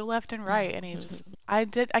trying to go left and right, and he just. I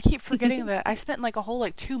keep forgetting that I spent like a whole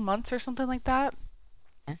 2 months or something like that,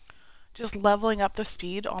 Yeah. just leveling up the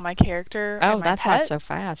speed on my character Oh, and my that's why pet. it's so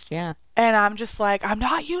fast. Yeah. And I'm just like, I'm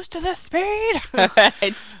not used to this speed.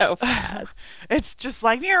 It's so fast. It's just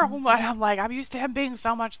like, and I'm like, I'm used to him being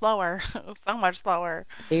so much slower. So much slower.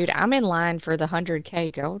 Dude, I'm in line for the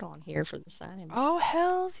 100K gold on here for the sign-in. Oh,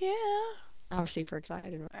 hells yeah. I'm super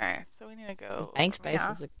excited. Alright, so we need to go. Bank space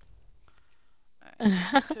yeah. is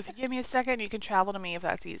So if you give me a second, you can travel to me if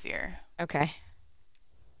that's easier. Okay.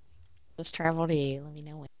 Just travel to you. Let me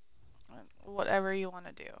know when. Whatever you want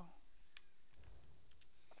to do.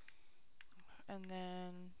 And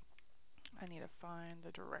then I need to find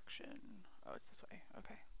the direction. Oh, it's this way.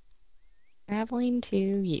 Okay. Traveling to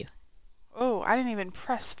you. Oh, I didn't even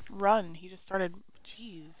press run. He just started.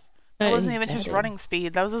 Jeez. That wasn't even his running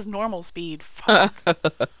speed. That was his normal speed. Fuck.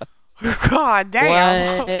 God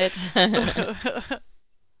damn. What?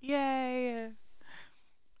 Yay.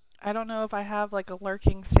 I don't know if I have a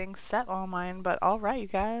lurking thing set on mine, but alright, you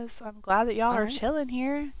guys. I'm glad that y'all are Alright. chilling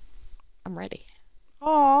here. I'm ready.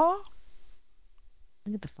 Aw.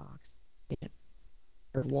 Look at the fox.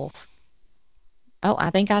 Or wolf. Oh, I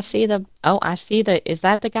think I see the. Oh, I see the. Is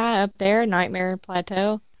that the guy up there, Nightmare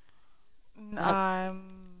Plateau? I'm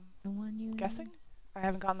The one you guessing? I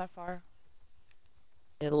haven't gotten that far.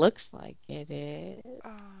 It looks like it is.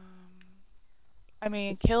 I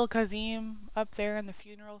mean, kill Kazim up there in the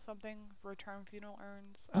funeral something. Return funeral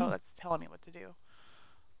urns. Oh, Oh. that's telling me what to do.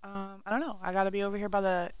 I don't know. I gotta be over here by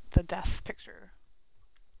the death picture.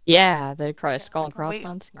 Yeah, the skull and Wait,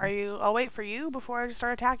 crossbones. I'll wait for you before I just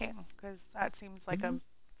start attacking, because that seems like a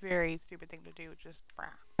very stupid thing to do. Just.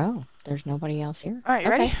 Oh, there's nobody else here. All right,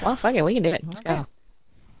 you Okay, ready? well, fuck it, we can do it. Let's Okay. go.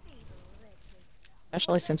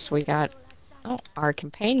 Especially since we got our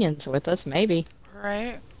companions with us, maybe.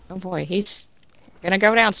 Right. Oh boy, he's gonna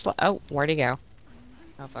go down slow. Oh, where'd he go?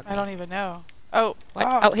 Oh, fuck I me. don't even know. Oh, What?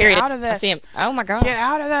 oh, Oh, here get he is. out of I see this. him. Oh my Get gosh.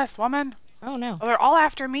 out of this, woman. Oh no. Oh, they're all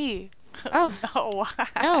after me. Oh, No, no.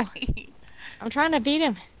 why? I'm trying to beat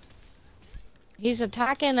him. He's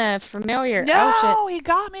attacking a familiar. Oh shit. No, he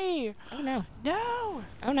got me. Oh no. No.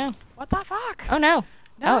 Oh no. What the fuck? Oh no.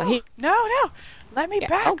 No, Oh, he. no, no. Let me Yeah.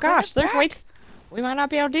 back. Oh Let me gosh, there's back. wait. We might not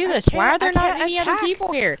be able to do I this. Why are can't- I there not can't any other attack.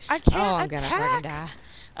 people here? I Oh, can't I'm gonna freaking attack. die.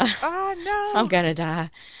 Oh, no. I'm gonna die.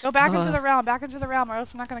 Go back into Oh. the realm. Back into the realm, or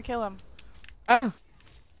else I'm not gonna kill him. Oh.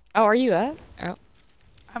 Oh, are you up? Oh.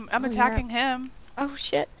 I'm Oh, you're up. attacking him. Oh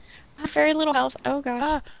shit. I have very little health. Oh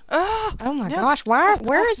gosh. Oh my no. gosh.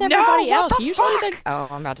 Where is No, everybody what else? the Usually fuck? they. Oh,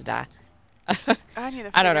 I'm about to die. I need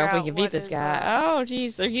to I don't know figure if we out can beat what this is, guy. Oh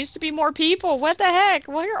jeez, there used to be more people. What the heck?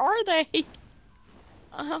 Where are they?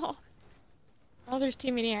 Oh. Oh, there's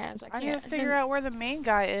too many ads. I need to figure out where the main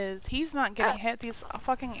guy is. He's not getting hit. These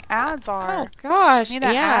fucking ads Oh are. gosh. I need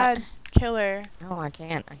an Yeah. ad killer. No, I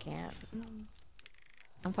can't.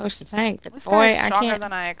 I'm supposed to tank, but This boy, guy's I stronger can't.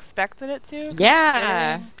 than I expected it to.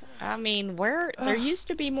 Yeah. considering- I mean, where there Ugh. used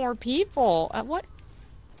to be more people. What?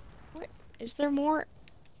 What is there more?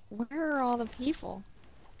 Where are all the people?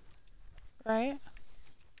 Right?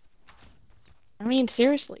 I mean,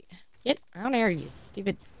 seriously, get out of here, you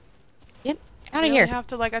stupid! Get out of Really here. have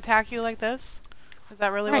to like attack you like this? Is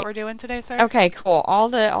that really Right. what we're doing today, sir? Okay, cool. All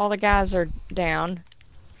the guys are down.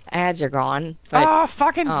 The ads are gone. But Oh,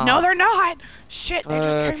 fucking no, oh. they're not. Shit, they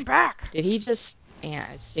just Fuck. came back. did he just? Yeah.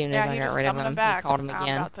 As soon as Yeah, I he got just rid of summoned him, him back. he called him I'm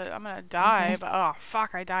again. I'm gonna die, Okay. but oh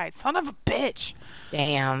fuck, I died. Son of a bitch.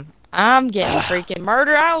 Damn. I'm getting freaking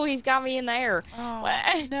murdered. Oh, he's got me in the air. Oh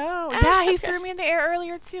What? no. Yeah, he threw me in the air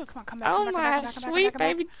earlier too. Come on, come back, Oh come back, my come back, come back, come sweet back, come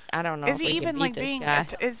back. baby. I don't know Is if he we can even beat like this being? guy.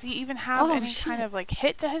 Is he even have Oh, any shit. kind of like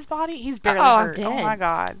hit to his body? He's barely Oh, I'm hurt. Oh dead. my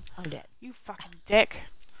god. I'm dead. You fucking dick.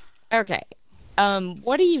 Okay.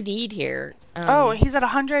 What do you need here? Oh, he's at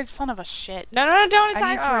 100. Son of a shit. No, don't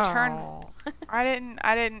I need attack. to return. Oh. I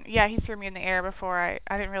didn't. Yeah, he threw me in the air before. I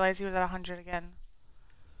didn't realize he was at 100 again.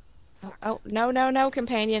 Oh, no,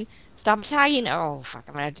 companion. Stop attacking. Oh, fuck.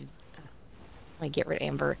 I'm gonna have to. Let me get rid of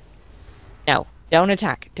Amber. No, don't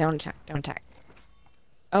attack. Don't attack.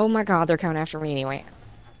 Oh my god, they're coming after me anyway.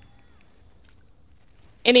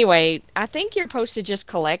 Anyway, I think you're supposed to just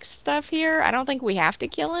collect stuff here. I don't think we have to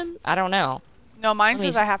kill him. I don't know. No, mine Let me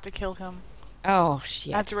says I have to kill him. Oh,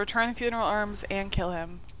 shit. I have to return the funeral arms and kill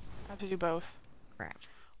him. I have to do both. Crap.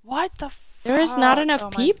 What the fuck? There is not enough Oh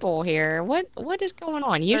my- people here. What is going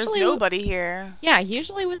on? There's Usually, nobody here. yeah,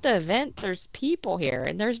 usually with the event, there's people here,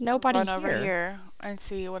 and there's nobody Run here. over here and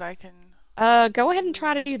see what I can. Go ahead and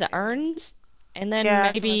try to do the urns, and then Yeah,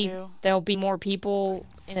 that's what maybe I'll do. there'll be more people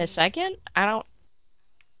in a See. second. I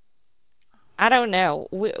don't know.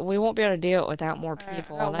 We won't be able to do it without more Alright, I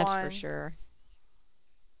people, got that's for one. sure.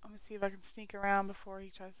 I'm gonna see if I can sneak around before he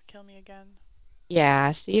tries to kill me again.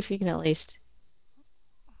 Yeah, see if you can at least.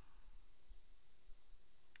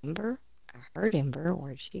 Ember? I heard Ember.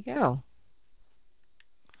 Where'd she go?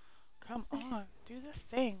 Come on, do the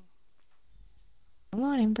thing. Come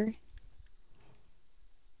on, Ember.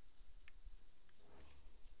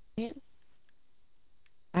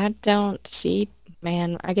 I don't see,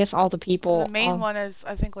 man. I guess all the people. The main all- one is,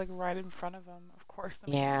 I think, like right in front of him. Of course, the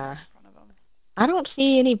main one Yeah. is in front of him. I don't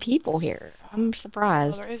see any people here. I'm Oh,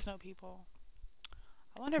 surprised. there is no people.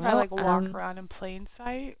 I wonder if I Well, like walk around in plain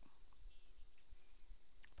sight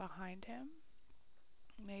behind him.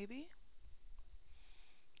 Maybe.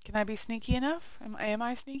 Can I be sneaky enough? Am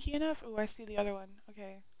I sneaky enough? Oh, I see the other one.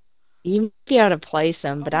 Okay. You might be able to place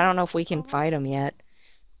them, but I don't know if we can Almost. fight them yet.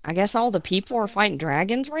 I guess all the people are fighting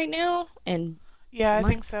dragons right now, and Yeah, I Might-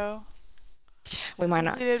 think so. we It's might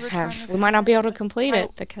not completed, return have. the We might not be able to furnace. complete I-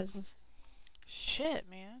 it because of. Shit,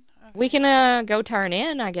 man. Okay. We can go turn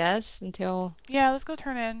in, I guess, until. Yeah, let's go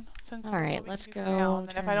turn in. Since All that's right, what we let's can do for now, go and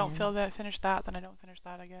then if turn I don't in. feel that finish that, then I don't finish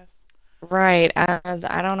that, I guess. Right.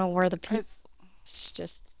 I don't know where the people.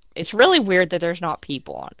 It's It's really weird that there's not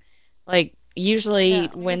people on. Like usually yeah,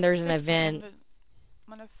 let me when just there's an fix my event, I'm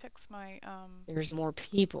gonna fix my there's more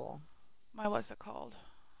people. my what's it called?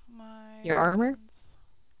 My Your armor? weapons.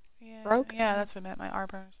 Yeah. Broke? Yeah, that's what I meant. My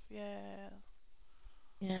armors. Yeah.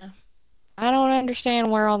 Yeah. I don't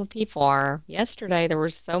understand where all the people are. Yesterday there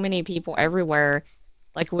was so many people everywhere,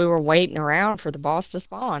 like we were waiting around for the boss to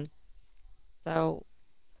spawn. So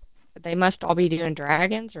they must all be doing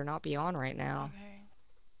dragons or not be on right now. Okay.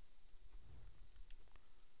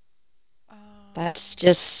 That's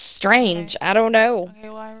just strange. Okay. I don't know. Okay.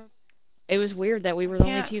 Well, I It was weird that we were the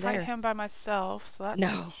only can't two fight there. him by myself, so that's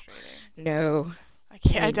No. frustrating. No. I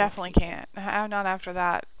can't. I Need- definitely can't. Not after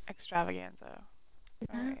that extravaganza.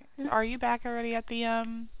 Alright. So are you back already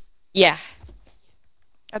Yeah,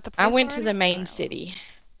 at the I place went to already? the main Alright. city.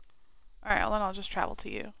 Alright, well then I'll just travel to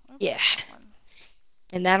you. Oops, Yeah, wrong one.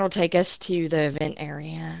 and that'll take us to the event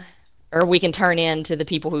area. Or we can turn in to the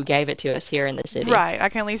people who gave it to us here in the city. Right, I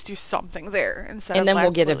can at least do something there instead And of then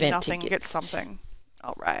we'll get absolutely event nothing, get tickets. something.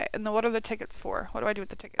 Alright, and then what are the tickets for? What do I do with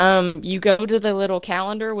the tickets? You go to the little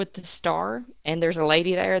calendar with the star, and there's a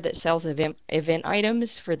lady there that sells event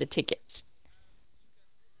items for the tickets.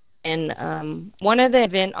 And one of the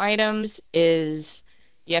event items is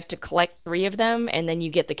you have to collect 3 of them, and then you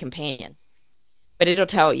get the companion. But it'll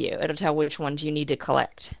tell you. It'll tell which ones you need to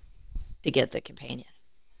collect to get the companion.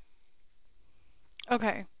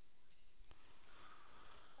 Okay.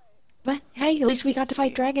 But hey, at least we got to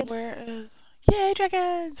fight See, dragons. where is... Yay,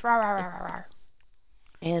 dragons! Rawr, rawr, rawr, rawr, rawr.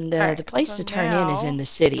 And the Alright, place so to turn in is in now the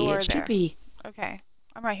city. you're It should there. be. Okay,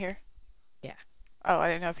 I'm right here. Yeah. Oh, I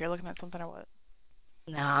didn't know if you're looking at something or what.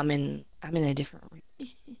 No, I'm in a different room.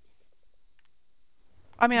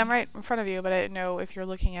 I mean, I'm right in front of you, but I didn't know if you're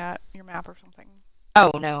looking at your map or something.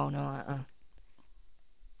 Oh no.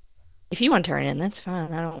 If you want to turn in, that's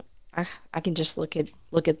fine. I can just look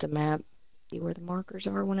at the map, see where the markers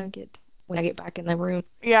are when I get back in the room.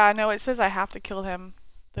 Yeah, no, it says I have to kill him,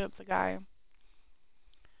 the guy.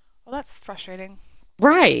 Well, that's frustrating.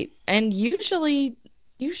 Right. And usually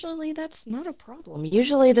that's not a problem.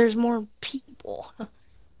 Usually there's more people.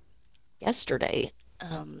 Yesterday,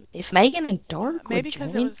 if Megan and Dark would Maybe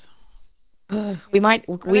because it join, was... we might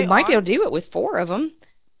Are be they able to on? do it with 4 of them.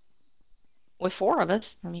 With 4 of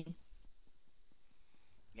us, I mean.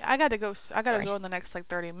 Yeah, I gotta go. I gotta Sorry. go in the next like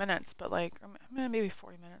 30 minutes, but like maybe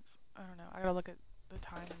 40 minutes. I don't know. I gotta look at the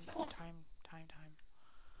time.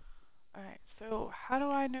 All right. So how do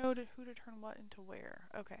I know who to turn what into where?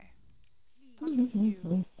 Okay.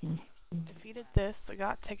 You defeated this. I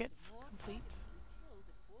got tickets complete.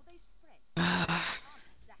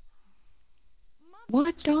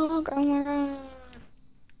 What dog? Oh my god.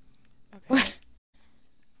 Okay.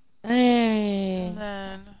 Hey. And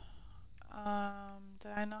then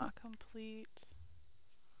did I not complete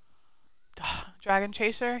Dragon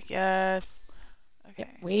Chaser? Yes. Okay.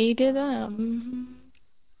 Yeah, we did that. Mm-hmm.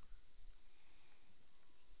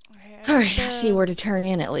 Okay. Alright, I see where to turn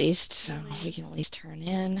in at least, so we can at least turn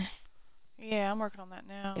in. Yeah, I'm working on that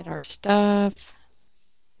now. Get our stuff.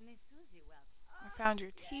 I found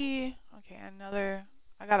your tea. Okay, another.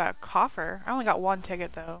 I got a coffer. I only got 1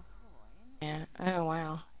 ticket though. Yeah. Oh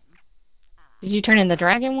wow. Did you turn in the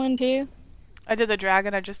dragon one too? I did the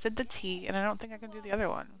dragon. I just did the tea, and I don't think I can do the other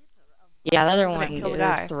one. Yeah, the other I didn't one. kill the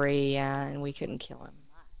There's guy. 3. Yeah, and we couldn't kill him.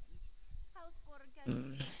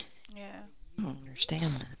 Yeah. I don't understand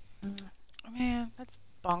that. Man, that's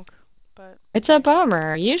bunk. But It's a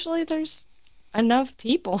bummer. Usually there's enough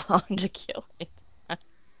people on to kill it.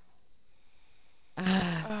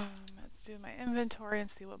 let's do my inventory and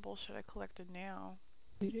see what bullshit I collected now.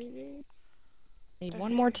 Need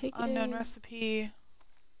one more ticket. Unknown recipe.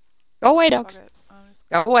 Go away, Fuck dogs. it.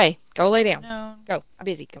 Go away. Go lay down. Unknown. Go. I'm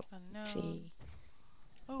busy. Go. Unknown. See.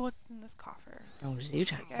 Oh, what's in this coffer? Oh, zoo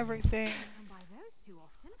time. Take everything.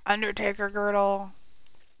 Undertaker girdle.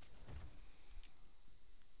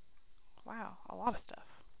 Wow, a lot of stuff.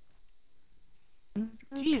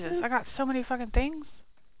 Jesus, I got so many fucking things.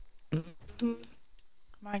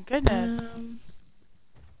 My goodness.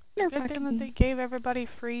 It's a good thing that they gave everybody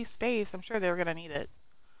free space. I'm sure they were gonna need it.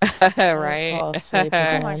 Right. Fall asleep Oh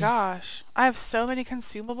again. my gosh. I have so many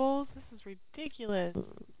consumables. This is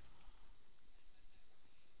ridiculous.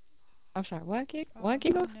 I'm sorry. What,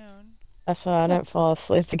 Giggle? Unknown. That's why I didn't fall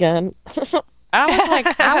asleep again. I was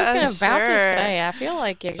like, I was about to Sure. say, I feel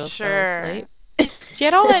like Giggle fell Sure. asleep. She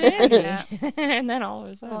had all that energy, Yeah. and then all of a A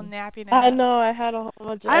little sudden, nappy nap. I know, I had a whole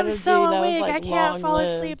bunch of I'm energy so that was awake. like I can't fall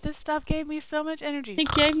long-lived. asleep. This stuff gave me so much energy. it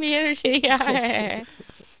gave me energy.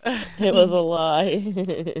 It was a lie.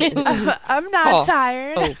 I'm not Oh.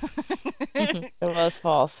 tired. It was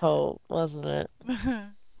false hope, wasn't it?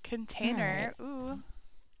 Container. Ooh.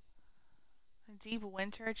 A deep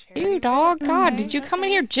winter cherry. You dog, God, Okay, did you come in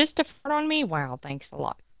okay. here just to fart on me? Wow, thanks a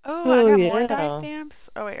lot. Oh, Oh, I got more die yeah. stamps.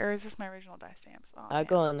 Oh wait, or is this my original die stamps? Oh, I man.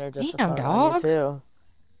 go in there just Damn, to fart on you dog.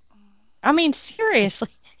 I mean, seriously,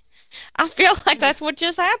 I feel like that's Just- what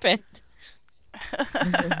just happened.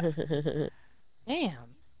 too. Damn.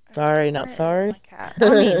 Sorry, Where not is sorry. my cat? I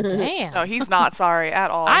mean, damn. No, he's not sorry at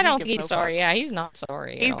all. I He don't gives think no he's sorry. fucks. Yeah, he's not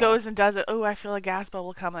sorry. He at all. goes and does it. Oh, I feel a gas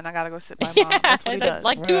bubble coming. I gotta go sit by mom. Yeah, That's what he does.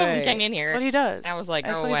 like 2 of them Right. came in That's here. what he does. And I was like,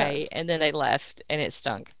 That's go what he away. does. And then they left, and it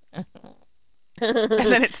stunk. And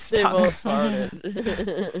then it They both stunk.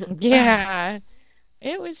 farted. Yeah.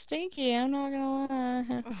 It was stinky, I'm not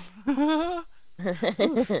gonna lie.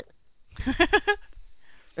 Oof.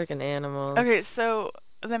 Freaking animals. Okay, so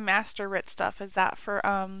the master writ stuff, is that for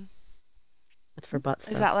It's for butt is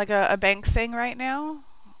stuff. that like a bank thing right now?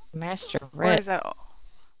 Master Or writ. is that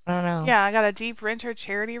I don't know. Yeah, I got a deep renter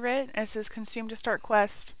charity writ. It says consume to start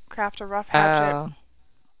quest, craft a rough hatchet. Oh,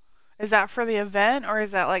 Is that for the event or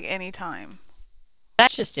is that like any time?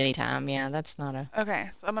 that's just any time. Yeah, that's not a. Okay,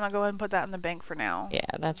 so I'm gonna go ahead and put that in the bank for now. Yeah,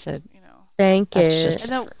 that's a. You know. Bank That's it. just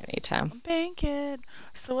And then for any time. bank it.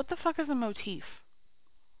 So what the fuck is a motif?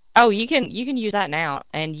 Oh, you can use that now,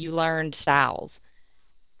 and you learn styles.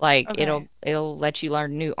 Like Okay. it'll let you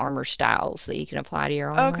learn new armor styles that you can apply to your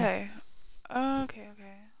armor. Okay. Okay.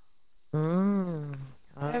 Mmm.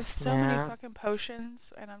 I Oh, have so many snap. fucking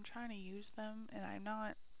potions and I'm trying to use them and I'm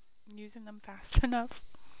not using them fast enough.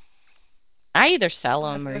 I either sell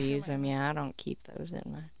Oh, it's them or messing use my them. Yeah, I don't keep those in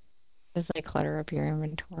my. Because they clutter up your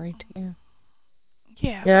inventory too.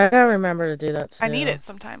 Yeah, Yeah, I but gotta remember to do that too. I need it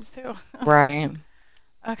sometimes too. Right.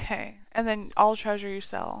 Okay. And then all treasure you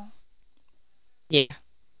sell. Yeah.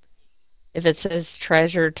 If it says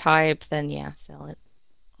treasure type, then yeah, sell it.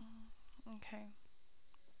 Okay.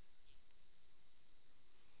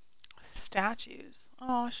 Statues.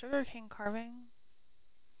 Oh, sugarcane carving.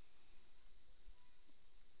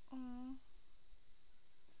 Mm.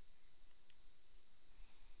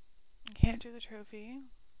 I can't do the trophy.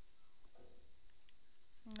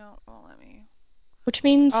 No, it won't let me. Which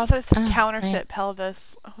means, Oh, I thought it said man. counterfeit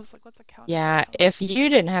pelvis. I was like, what's a counterfeit Yeah, pelvis? if you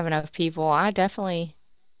didn't have enough people, I definitely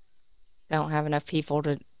don't have enough people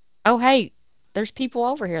to. Oh, hey, there's people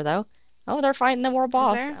over here though. Oh, they're fighting the world Is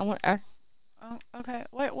boss. there? I want. Oh, okay.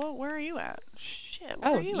 Wait, well, where are you at? Shit,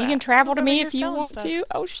 where are Oh, you you can at? travel Who's to over me here if you selling want stuff? to.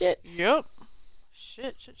 Oh shit. Yep.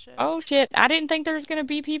 Shit. Oh shit. I didn't think there was gonna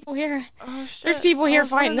be people here. Oh shit. There's people here I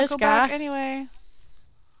was wanting fighting to this go back guy. anyway.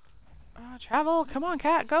 Travel. Come on,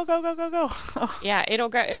 cat. Go. Yeah, it'll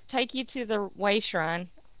take you to the way shrine.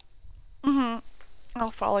 Mhm. I'll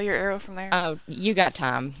follow your arrow from there. Oh, you got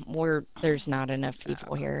time. There's not enough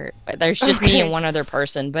people here. There's just me and Okay. one other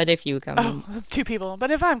person. But if you come, Oh, that's 2 people. But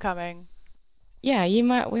if I'm coming, yeah, we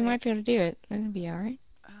wait. might be able to do it. It'll be all right.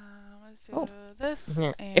 Let's do Oh, this.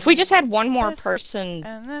 Yeah. And if we just had one more this, person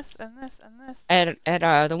and this, and this.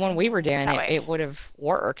 at the one we were doing, That way. it would have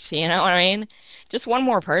worked. You know what I mean? Just one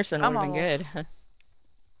more person would I'm have been almost. good.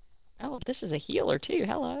 Oh, this is a healer too.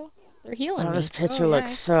 Hello, they're healing Oh, me. this picture Oh, looks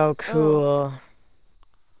nice. so cool.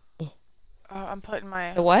 I'm putting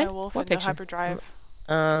my The what? my wolf What into picture? hyperdrive.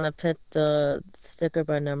 The sticker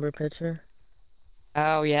by number picture.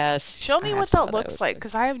 Oh yes, Show I me have what some that of looks those. like,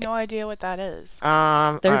 because I have no idea what that is. They're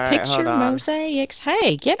Alright, hold picture on. mosaics.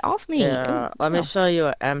 Hey, get off me. Yeah, Ooh, let me no. show you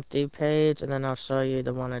an empty page, and then I'll show you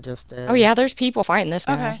the one I just did. Oh yeah, there's people fighting this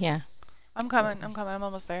guy. Okay. Yeah. I'm coming. I'm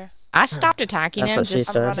almost there. I stopped attacking That's him what she just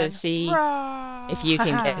I'm said. running. to see Rah! if you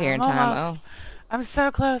can get here in I'm time. almost. I'm so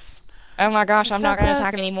close. Oh my gosh, I'm I'm so not gonna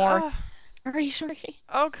attack close. him anymore. Ah. Hurry.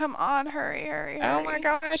 Oh, come on. Hurry. Oh my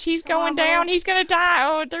gosh, he's Come on, going down. little- He's gonna die.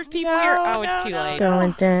 Oh, there's people here. No, Oh, it's too no, late.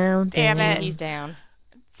 Going down, Damn down. it. He's down.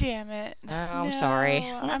 Damn it. Oh, I'm No, sorry.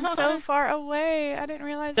 I'm so far away. I didn't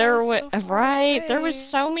realize I There was was so far right. There was away.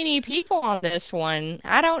 so many people on this one.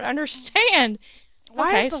 I don't understand. Why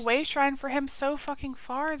Okay, is the way shrine for him so fucking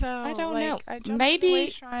far though? I don't like, know. I jumped to the Maybe. way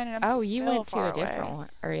shrine and I'm Oh, still you went to far a different away. one.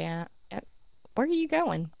 Or yeah. Where are you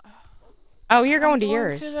going? Oh, you're going to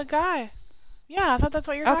yours. To the guy. Yeah, I thought that's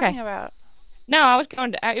what you're Okay. talking about. No, I was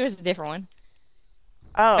going to. It was a different one.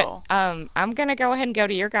 Oh. But I'm gonna go ahead and go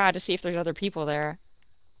to your guy to see if there's other people there.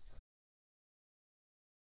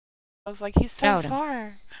 I was like, he's so No.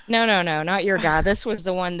 far. No, not your guy. This was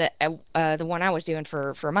the one that the one I was doing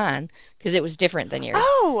for mine because it was different than yours.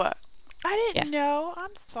 Oh! I didn't know.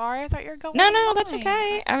 I'm sorry. I thought you were going. No, that's mine.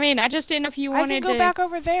 okay. I mean, I just didn't know if you I wanted can go to. back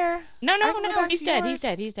over there. No, I can go back he's to dead. yours.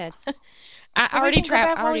 He's dead. I But we already can go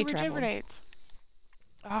back while he already traveled. rejuvenates.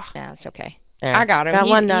 Oh. No, it's okay. There. I got him. Got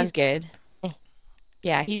one done. He's good.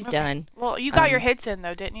 Yeah, he's Okay. done. Well, you got your hits in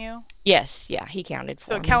though, didn't you? Yes, yeah, he counted for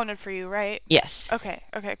So it me. counted for you, right? Yes. Okay,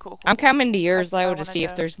 cool. I'm coming to yours That's what I though to wanted see to-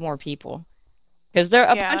 if there's more people. Because there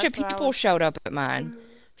a Yeah, bunch of that's what I people was- showed up at mine.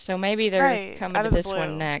 So maybe they're Right, coming out to of the this one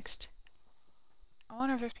blue. next. I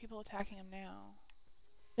wonder if there's people attacking him now.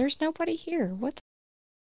 There's nobody here. What the...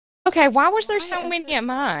 Okay, why was there Why so is many it- at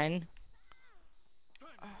mine?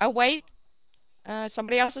 Oh wait.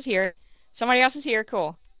 Somebody else is here.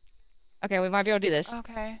 Cool. Okay, we might be able to do this.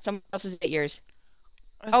 Okay. Somebody else is at yours. Is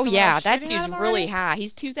Oh someone yeah, else that shooting at dude's him really already? high.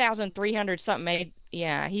 He's 2,300 something.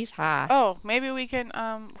 Yeah, he's high. Oh, maybe we can.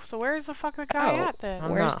 So where's the fuck the guy Oh. at then?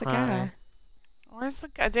 I'm Where's not the high. guy? Where's the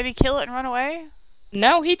guy? Did he kill it and run away?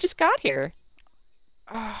 No, he just got here.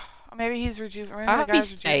 Oh, Maybe he's rejuvenated. I Maybe the hope he guy's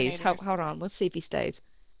stays. rejuvenated or Hold something. on. Let's see if he stays.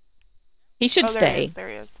 He should Oh, there he stay. is. There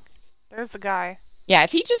he is. There's the guy. Yeah,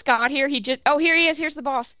 if he just got here, he just... Oh, here he is. Here's the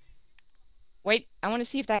boss. Wait, I want to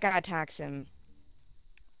see if that guy attacks him.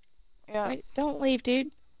 Yeah. Wait, don't leave,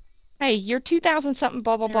 dude. Hey, you're 2,000 something,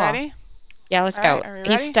 blah, blah, You blah. ready? Yeah, let's All go. right, are we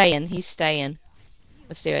He's ready? staying. He's staying.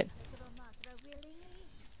 Let's do it.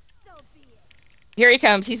 Here he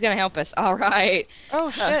comes. He's gonna help us. All right.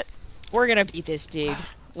 Oh shit. We're gonna beat this dude.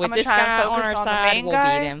 With gonna this try and guy on focus our on the side, main we'll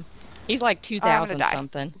guy. beat him. He's like Oh, I'm gonna 2,000 die.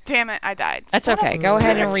 something. Damn it, I died. That's Son of okay. a Go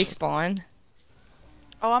ahead and bitch. respawn.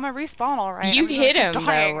 Oh, I'm a respawn, all right. You I'm just hit gonna him keep though,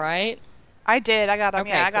 dying. right? I did. I got him. Okay,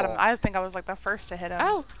 Yeah, I got him. cool. I think I was like the first to hit him.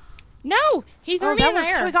 Oh, no! He threw Oh, me that in was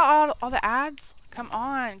there. we got all the ads. Come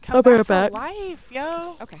on, come I'll be back right to back. life,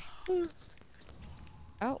 yo. Okay.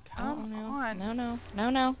 Oh, Come no. on.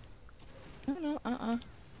 No.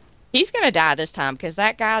 He's gonna die this time because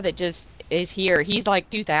that guy that just is here, he's like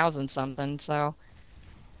 2,000 something. So,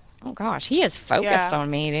 oh gosh, he is focused Yeah. on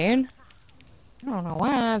me, dude. I don't know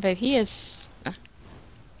why, but he is. Get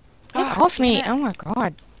Oh, off damn me! it. Oh my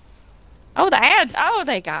god. Oh, the ads! Oh,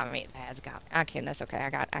 they got me. The ads got me. That's okay.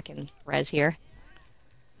 I can res here.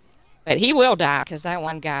 But he will die because that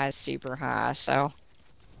one guy is super high. So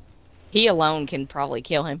he alone can probably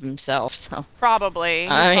kill him himself. So Probably.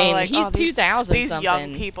 He's I probably mean, like, he's oh, these 2,000 these young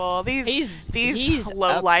something. people, these He's low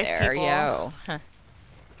up life there, people. yo.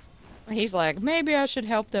 He's like, maybe I should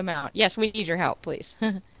help them out. Yes, we need your help, please.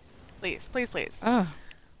 Please, please, please, Oh,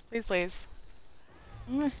 please, please.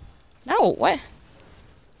 no, what?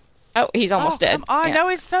 Oh, he's almost dead. Come on, Yeah. no,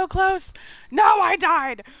 he's so close. No, I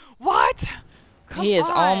died. What? Come He is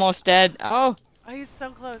on. almost dead. Oh, Oh, he's so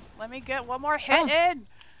close. Let me get one more hit Oh, in.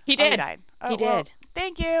 he Oh, he did. died. Oh, He well, did.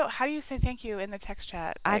 thank you. How do you say thank you in the text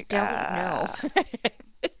chat? I Like, don't know.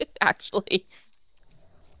 Actually.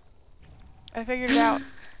 I figured it out.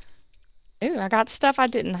 Ooh, I got stuff I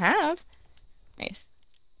didn't have. Nice.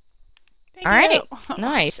 Thank All right. you.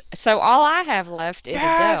 Nice. So all I have left is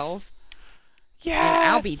Yes. a delve, Yes. and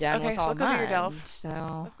I'll be done okay, with so all let's go do your mine. delve.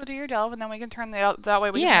 So Let's go do your delve, and then we can turn the that way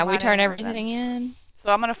we can yeah, turn we mine turn in yours in. everything in.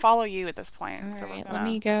 So I'm gonna follow you at this point. All So we're right, gonna let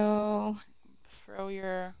me go. throw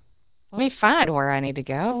your. Let me find where I need to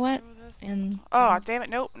go. What? throw this. And Oh, damn it!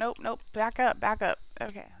 Nope, nope, nope. Back up, back up.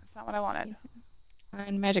 Okay, that's not what I wanted.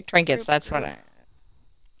 find magic trinkets. Group, That's what group. I.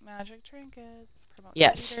 Magic trinkets. Promote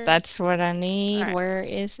Yes, leader. that's what I need. Alright. Where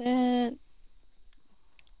is it?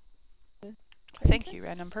 Thank you,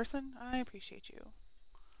 random person. I appreciate you.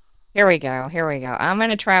 Here we go. Here we go. I'm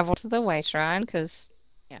gonna travel to the way shrine because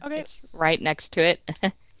yeah, Okay. it's right next to it.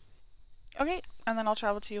 Okay, and then I'll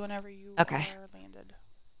travel to you whenever you Okay. are landed.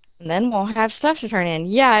 And then we'll have stuff to turn in.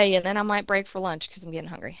 Yay! And then I might break for lunch because I'm getting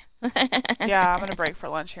hungry. Yeah, I'm gonna break for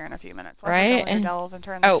lunch here in a few minutes. Once Right? I'm done with your delve and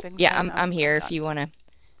turn these Oh, things yeah, in, I'm here if done. you want to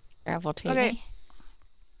travel to Okay. me.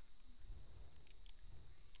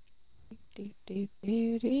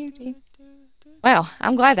 Do. Well,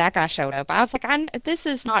 I'm glad that guy showed up. I was like, this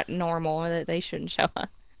is not normal that they shouldn't show up.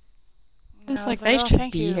 And It's I like, was they oh, should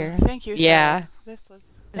thank be you. here. Thank you. Yeah. Sir. This was.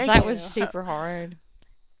 'Cause Thank that you. was super hard.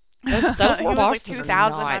 Those he four was like bosses are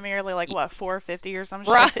 2,000. not- I'm merely like what 450 or some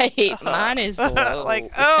shit. Right, mine is low.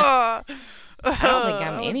 like oh. I don't think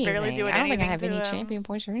I'm I was barely anything. doing I don't think I anything have to any him. champion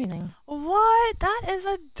points or anything. What? That is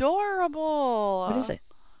adorable. What is it?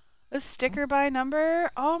 A sticker by number?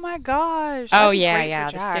 Oh my gosh. Oh that'd be yeah, great for yeah.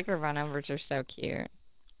 The Jack. sticker by numbers are so cute.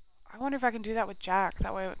 I wonder if I can do that with Jack.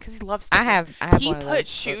 That way, because he loves I stickers. have He one of put those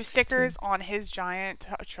shoe books, too. stickers on his giant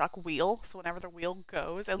truck wheel, so whenever the wheel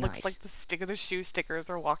goes, it looks Nice. like the shoe stickers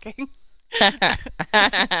are walking.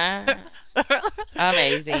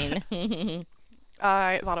 Amazing.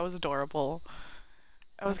 I thought it was adorable.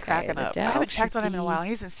 I was Okay, cracking the up. I Dell haven't checked should on him in a be- while.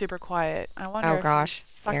 He's been super quiet. I wonder Oh, if gosh, he's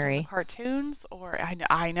sucked into scary. cartoons, or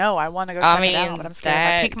I know. I want to go I check it out, mean, but I'm scared. If I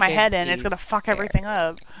that peek my could head in, it's be gonna fuck everything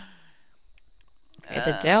up.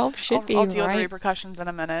 The delve should be I'll deal with the right repercussions in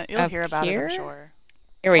a minute. You'll up hear about it, here? I'm sure.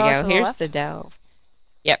 Here we Oh, go. to the Here's left? the delve.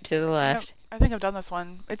 Yep, to the I left. think I've done this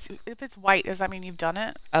one. If it's white, does that mean you've done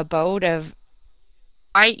it? Abode of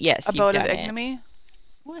Right, yes, you've Abode of done it. Ignominy?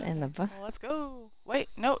 What in the bu- Well, let's go. Wait,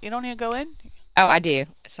 no, you don't need to go in? Oh, I do.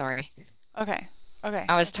 Sorry. Okay. Okay.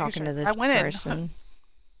 I was Making talking to sure. this I went person. in.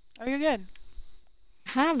 Oh, you're good.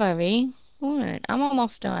 Hi, Bubby. What? I'm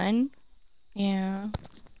almost done. Yeah.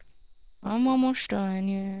 I'm almost done,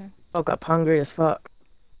 yeah. Woke up hungry as fuck.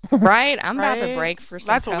 Right? I'm about to Right? break for some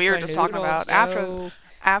That's what we were cup of just talking noodles, about. yo.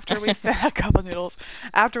 After we a cup of noodles,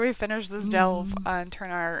 after we finish this delve and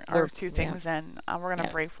turn our We're- two yeah. things in, we're gonna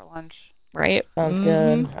Yeah. break for lunch. Right? Sounds Mhm.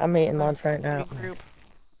 good. I'm eating lunch right now. Regroup.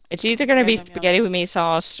 It's either gonna be Random, yeah. spaghetti with meat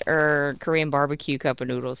sauce or Korean barbecue cup of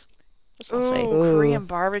noodles. Just want to say. Ooh, Ooh. Korean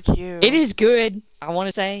barbecue. It is good. I want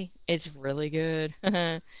to say it's really good.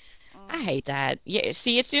 I Mm, hate that. Yeah,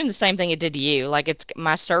 see, it's doing the same thing it did to you. Like it's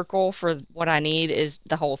my circle for what I need is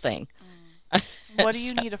the whole thing. mm. What do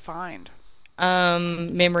you So, need to find?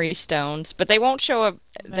 memory stones, but they won't show up.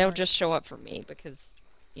 They'll Memory. just show up for me because,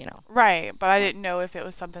 you know. Right, but I Well, didn't know if it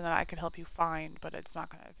was something that I could help you find, but it's not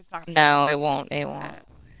gonna if it's not gonna show no, up. it won't. It Eh. won't.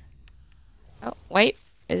 Oh, wait.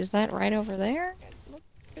 Is that right over there? Look,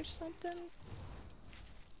 there's something.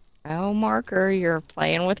 Oh, Marker, you're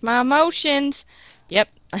playing with my emotions. Yep.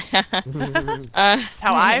 uh, That's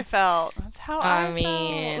how I felt. That's how I I felt.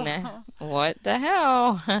 mean, what the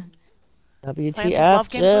hell? Playing these love WTF,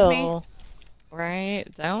 games with me? Jill? Right?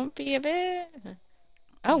 Don't be a bit.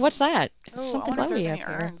 Oh, what's that? It's Oh, I something wonder if there's glowy any up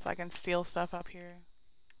here. urns I can steal stuff up here.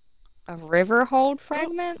 A river hold Oh,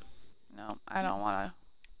 fragment? no, I don't wanna.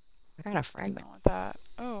 I got a I fragment. don't want that.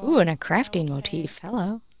 Ooh, Oh, and a I will crafting motif. take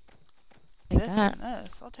Hello. Take this that. and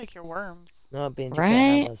this. I'll take your worms. No, Beans, you can't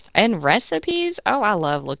have Right? this. And recipes? Oh, I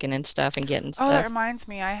love looking in stuff and getting Oh, that stuff. reminds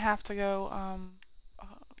me. I have to go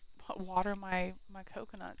water my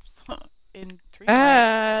coconuts in tree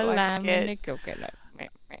plants so I can Lime and get a coconut. Meh,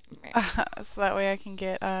 meh, meh. so that way I can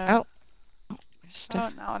get Oh, oh,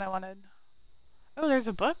 stuff. not what I wanted. Oh, there's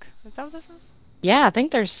a book. Is that what this is? Yeah, I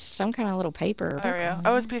think there's some kind of little paper. Oh, there we go. on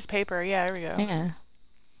Oh, it's a there. piece of paper. Yeah, there we go. Yeah.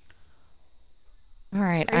 All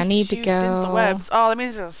right, I Grace need to shoe spins the go webs. Oh, that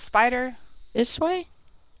means there's a spider. this way.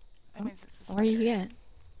 That Oh, means it's a where you spider. at?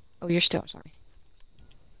 Oh, you're still sorry.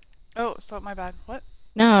 Oh, so my bad. What?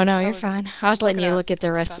 No, no, I you're was fine. I was letting looking you up look at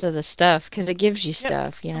the rest stuff. of the stuff because it gives you Yep,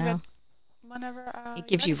 stuff, you I'm know. good. Whenever It you're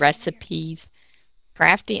gives you ready, I'm right here. recipes.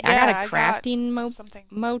 Crafting. I got a Yeah, I got crafting something.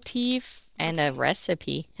 motif and a Motif.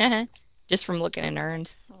 recipe. Just from looking in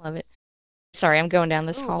urns. Nice. I love it. Sorry, I'm going down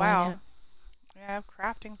this Ooh, hallway wow. now. Yeah, I have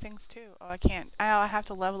crafting things too. Oh, I can't. I have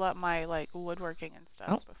to level up my like woodworking and Oh,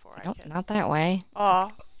 stuff before I nope, can. not that way. Oh,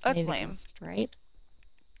 I that's need to go lame. straight.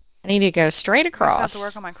 I need to go straight I guess I have to across.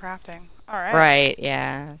 work on my crafting. All right. Right,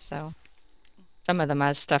 yeah. So some of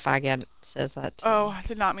the stuff I get says that too. Oh, I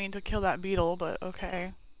did not mean to kill that beetle, but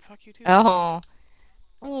okay. Fuck you too. Oh,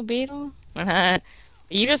 poor little beetle.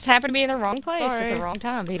 You just happened to be in the wrong place at the Sorry. wrong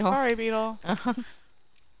time, beetle. Sorry, beetle.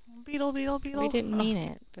 Beetle, We beetle. didn't mean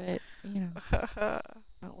it, but you know. Oh.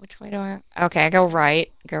 Oh, which way do I? Okay, I go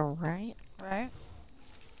right. Go right. Right?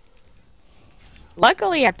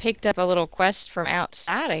 Luckily, I picked up a little quest from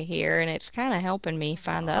outside of here, and it's kind of helping me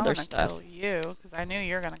find the I'm other gonna stuff. kill you because I knew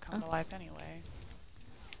you were gonna come Oh. to life anyway.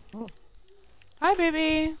 Oh. Hi,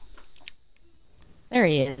 baby. There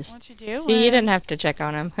he is. What you doing? See, you didn't have to check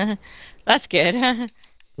on him. That's good.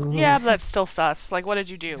 Yeah, but that's still sus. Like, what did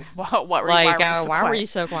you do? What were you? Like, Why were you so why were quiet? you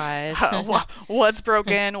so quiet? What's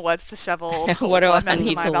broken? What's disheveled? What do I mess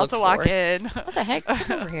need am I to about look to walk for? in? What the heck?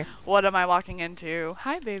 Come over here. What am I walking into?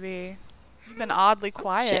 Hi, baby. You've been oddly Oh, shit.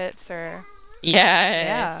 quiet, sir.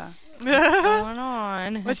 Yeah. What's Yeah. going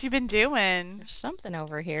on? What you been doing? There's something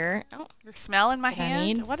over here. Oh, Your smell in my what I hand?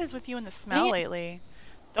 need. What is with you and the smell Dang lately?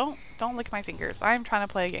 Don't lick my fingers. I'm trying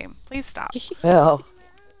to play a game. Please stop. it. Oh,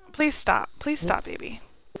 Please stop. Please stop, baby.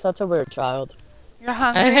 such a weird child. You're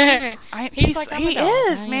hungry? He's like, I'm a he dog.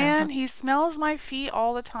 is, Yeah. man. He smells my feet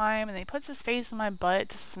all the time, and he puts his face in my butt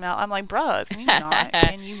to smell. I'm like, bruh, can you not?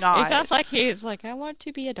 Can you It not? sounds like he's like, I want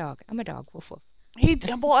to be a dog. I'm a dog. Woof woof.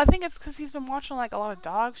 Well, I think it's because he's been watching like a lot of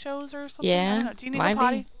dog shows or something. I Yeah, don't know. Do you need might a be.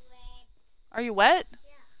 potty? Are you wet?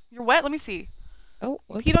 You're wet. Let me see. Oh,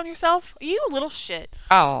 You whoops. peed on yourself? You little shit.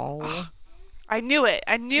 Oh. I knew it.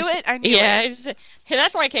 I knew it. I knew Yeah, it.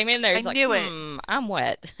 that's why I came in there. He's I like, knew it. I'm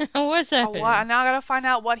wet. What's Oh, happening? what? Now I gotta find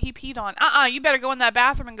out what he peed on. You better go in that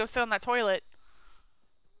bathroom and go sit on that toilet.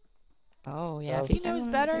 Oh, yeah. If Gross. He you knows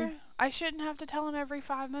don't wanna do- better. I shouldn't have to tell him every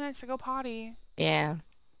 5 minutes to go potty. Yeah.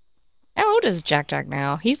 How old is Jack Jack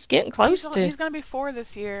now? He's getting close to. He's gonna be 4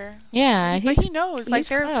 this year. Yeah, But he knows. Like he's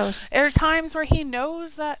there, close. there's times where he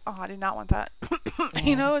knows that. Oh, I did not want that.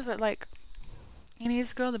 He Yeah. knows that like he needs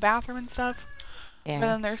to go to the bathroom and stuff. But Yeah.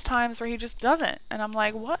 then there's times where he just doesn't, and I'm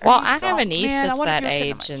like, what? Well, are you I have a so- niece Man, I that's wonder if that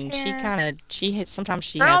you were sitting in age, my and she chair. kind of sometimes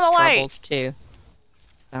she Turn on has the light. troubles too.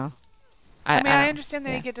 So, I mean, I don't- understand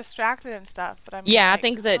that yeah. you get distracted and stuff, but I mean, Yeah, I like,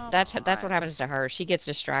 think that come that's what on. happens to her. She gets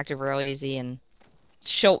distracted real easy, and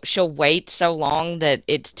she'll wait so long that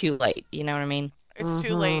it's too late. You know what I mean? It's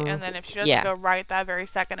too late, Mhm. and then if she doesn't Yeah. go right that very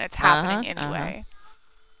second, it's happening Uh-huh, anyway.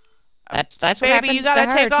 That's what Baby, happens you gotta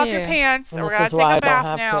to her take off your too. pants, And or we're this gonna is take why a I don't bath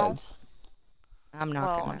have now. kids. I'm not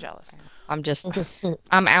Well, gonna. I'm jealous. I'm just.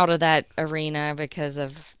 I'm out of that arena because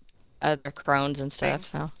of other Crohn's and stuff. Thanks.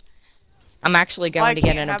 So I'm actually Well, I going to get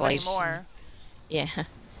can't an have any ablation. more. Yeah.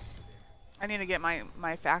 I need to get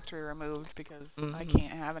my factory removed because I Hmm.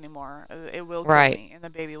 can't have any more. It will kill Right. me, and the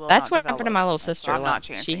baby will That's not what happened to my develop. little So sister. I'm not She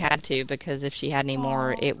chancing it. had to because if she had any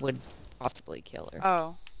more, Oh. it would possibly kill her.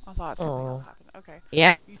 Oh, I thought something else Oh. happened. Okay.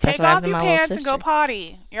 Yeah, You that's take what happened off to your my little pants and go sister.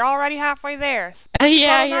 potty. You're already halfway there. Oh Put your butt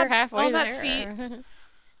yeah, you're halfway on that seat. there.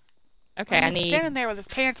 Okay, Well, I he's standing need there with his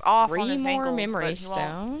pants off on 3 his more ankles, memory but he won't.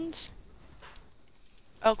 stones.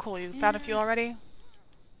 Oh, cool. You found a few Yeah. already?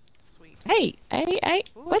 Sweet. Hey, hey, hey!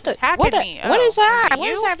 Ooh, What it's the? attacking me. What Oh, is that? is it What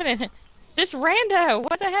is you? happening? This rando!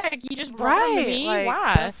 What the heck? You just brought him to Right. me? Like, the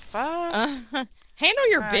Why? fuck? Handle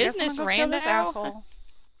your I guess I'm business, gonna go kill this rando. asshole.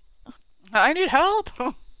 I need help.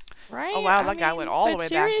 Right? Oh, wow. I That guy went mean, all the but way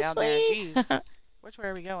back down there. seriously? Jeez. Which way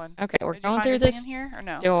are we going? Okay, we're Did you going find through your thing in this here or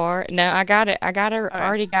no? door. No, I got it. Okay.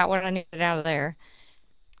 Already got what I needed out of there.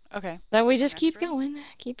 Okay. So we just Next keep room? going,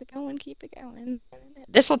 keep it going, keep it going.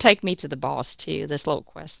 This will take me to the boss too, this little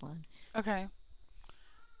quest line. Okay.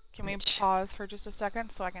 Can we Which, pause for just a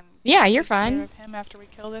second so I can yeah, you're take care fine. of him after we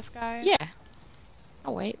kill this guy? Yeah,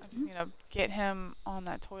 I'll wait. I just need to get him on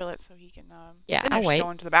that toilet so he can Yeah, I'll finish wait.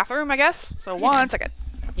 going to the bathroom, I guess. So Yeah. 1 second.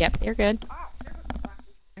 Yep, you're good.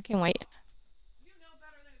 I can wait.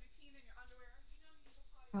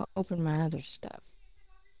 I'll open my other stuff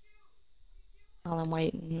while I'm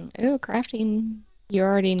waiting. Ooh, crafting. You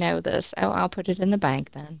already know this. Oh, I'll put it in the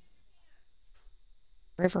bank then.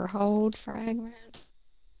 River hold fragment.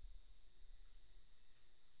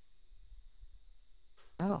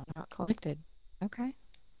 Oh, not collected. Okay.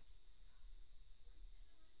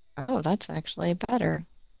 Oh, that's actually better.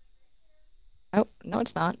 Oh, no,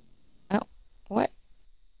 it's not. Oh, what?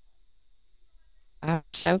 I'm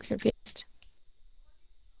so confused.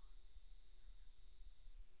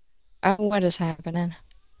 Oh, what is happening?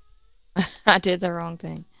 I did the wrong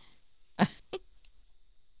thing.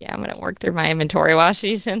 Yeah, I'm gonna work through my inventory while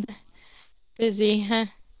she's in busy.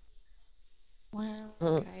 Well,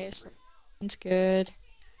 okay, so that's good.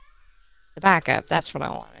 The backup, that's what I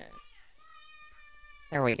wanted.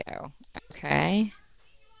 There we go. Okay.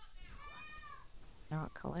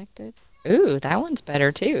 Not collected. Ooh, that one's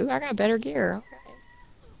better too. I got better gear. Okay.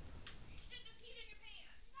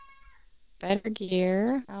 Better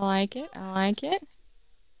gear. I like it. I like it.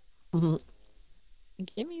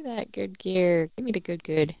 Give me that good gear. Give me the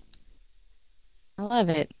good. I love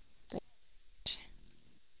it.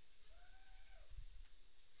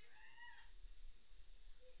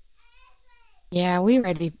 Yeah, we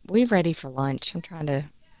ready for lunch. I'm trying to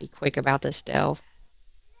be quick about this delve.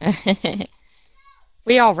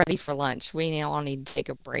 We all ready for lunch. We all need to take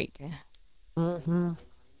a break. Mm-hmm.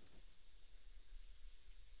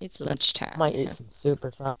 It's lunchtime. Might eat some soup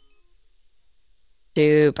or something.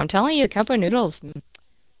 Soup. I'm telling you, a cup of noodles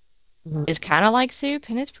Mhm. is kind of like soup,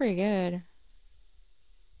 and it's pretty good.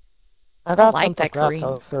 I got like some that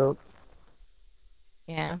Progresso Korean. soup.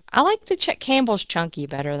 Yeah, I like the Campbell's Chunky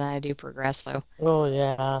better than I do Progresso. Oh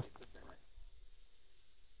yeah,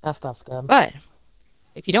 that stuff's good. But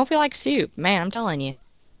if you don't feel like soup, man, I'm telling you,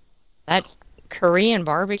 that Korean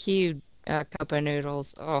barbecue cup of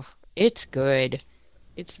noodles, oh, it's good.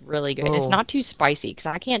 It's really good. It's Oh, not too spicy because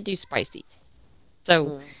I can't do spicy, so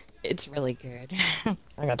mm, it's really good.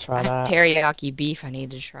 I gotta I try have that. teriyaki beef I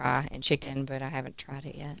need to try and chicken, but I haven't tried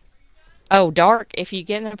it yet. Oh, Dark, if you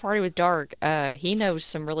get in a party with Dark, he knows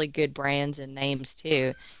some really good brands and names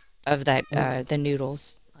too of that Mm, the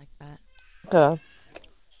noodles like that. okay,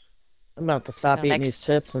 I'm about to So stop eating these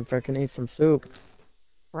chips and freaking eat some soup.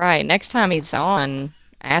 next time he's on,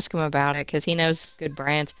 ask him about it because he knows good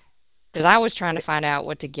brands. Because I was trying to find out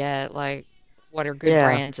what to get, like what are good Yeah.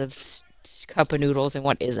 brands of cup of noodles and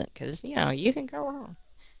what isn't, because you can go wrong.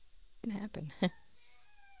 It can happen. All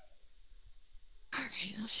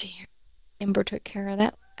right, let's see here. Ember took care of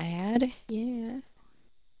that ad. Yeah.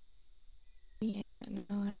 Yeah. No,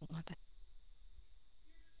 I don't want that.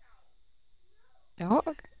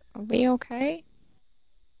 Dog, are we okay?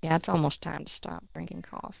 Yeah, it's almost time to stop drinking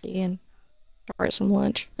coffee and start some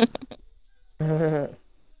lunch.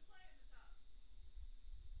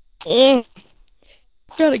 Mm,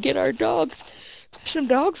 gotta get our dogs some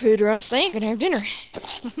dog food or else they ain't gonna have dinner.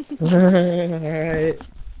 Alright.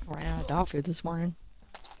 Ran out of dog food this morning.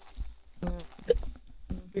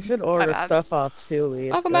 You should My order bad. stuff off Chewy.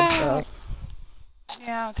 It's Welcome good back. stuff.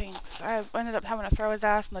 Yeah, thanks. I ended up having to throw his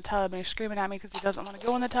ass in the tub, and he's screaming at me because he doesn't want to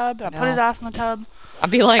go in the tub. And I put his No. ass in the tub, I'd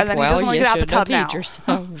be like, and then he well, doesn't want to you get out the shouldn't have tub now. peed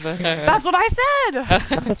yourself. That's what I said.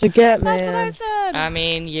 That's what you get, That's what I man. said. I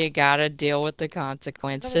mean, you gotta deal with the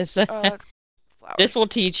consequences. That's This flowers. will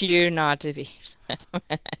teach you not to be.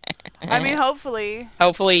 I mean, hopefully,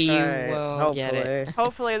 Hopefully you Right, will get it. hopefully.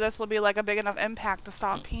 hopefully this will be like a big enough impact to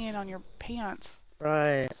stop peeing on your pants.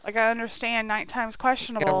 Right. Like I understand nighttime's Get it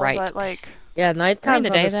questionable, right. but like Yeah, During nighttime's the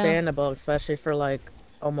day, though. understandable, especially for like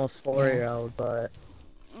almost Yeah. 4-year-old, but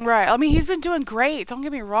right. I mean, he's been doing great. Don't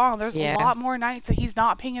get me wrong. There's a Yeah. lot more nights that he's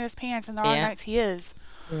not peeing in his pants, and there are Yeah. nights he is.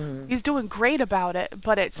 mm, He's doing great about it,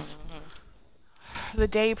 but it's the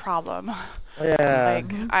day problem. yeah.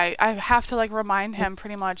 Like I have to like remind him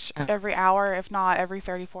pretty much Oh. every hour, if not every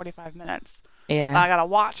 30, 45 minutes. Yeah. I gotta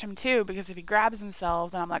watch him too, because if he grabs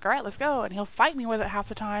himself, then I'm like, all right, let's go, and he'll fight me with it half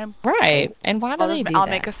the time. Right. And why do they do I'll that?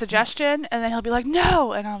 make a suggestion, and then he'll be like,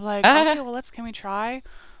 no, and I'm like, okay, well, can we try?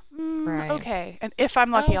 Right. Okay, and if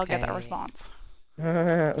I'm lucky, I'll get that Okay. response.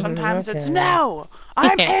 Sometimes it's Okay. no,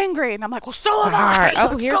 I'm Yeah. angry, and I'm like, well, so am I. Alright. Oh,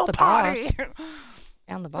 Let's here's go the potty.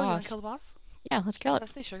 Found the Oh, you wanna boss. kill the boss? Yeah, let's kill it.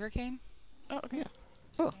 Let's see, sugarcane. Oh, okay. Yeah.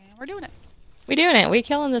 Cool. And we're doing it. We doing it. We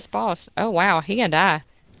killing this boss. Oh, wow. He gonna die.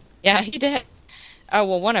 Yeah, he did. Oh,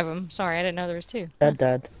 well, one of them. Sorry, I didn't know there was two.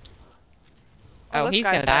 Dead. Oh, this he's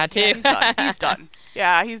guy's gonna die, dead. Yeah, too. he's done. He's done.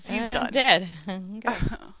 Yeah, he's done. Dead. Okay.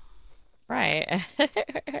 Right.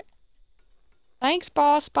 Thanks,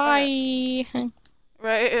 boss. Bye.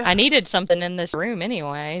 Right. I needed something in this room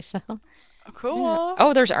anyway, so. Cool.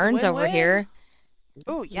 Oh, there's It's a urns over win-win. here.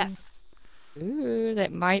 Oh, yes. Ooh,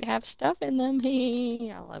 that might have stuff in them.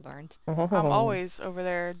 I love urns. Oh. I'm always over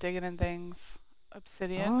there digging in things.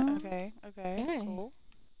 Obsidian. Oh, Okay. okay. Cool.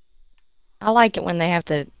 I like it when they have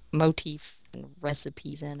the motif and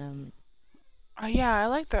recipes in them. Yeah, I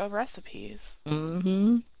like the recipes.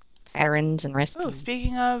 Mm-hmm. Patterns and Oh, recipes.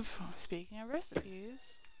 speaking of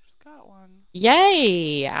recipes, just got one.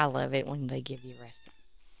 Yay! I love it when they give you recipes.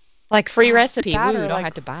 Like free recipe. That Woo, or don't like-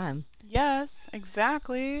 have to buy them. Yes,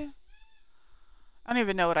 exactly. I don't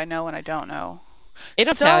even know what I know when I don't know.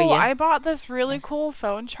 It'll So tell you. I bought this really cool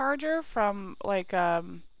phone charger from like I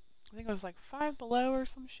think it was like Five Below or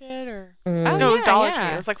some shit, or Mm. Oh, no, it was yeah, Dollar Tree.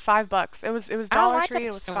 yeah. It was like $5. It was I Dollar like Tree. that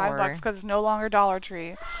It was $5 store. because it's no longer Dollar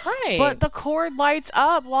Tree. Right. But the cord lights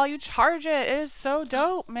up while you charge it. It is so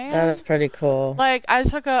dope, man. That is pretty cool. Like I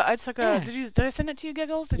took a Yeah. did I send it to you,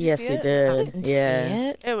 Giggles? Did you Yes, see you it? I did. didn't Yeah. see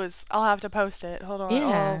it. It was. I'll have to post it. Hold on.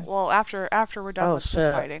 Yeah. Oh, well, after we're done Oh, with this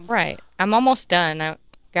shit. fighting. Right. I'm almost done. I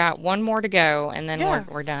got one more to go, and then Yeah.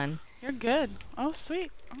 we're done. You're good. Oh, sweet.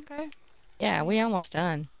 Okay. Yeah, we almost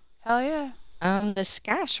done. Hell yeah. The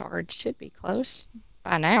sky shard should be close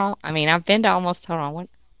by now. I mean, I've been to almost. Hold on. What?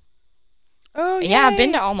 Oh Yeah, I've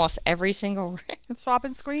been yay. to almost every single room.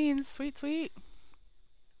 Swapping screens. Sweet, sweet.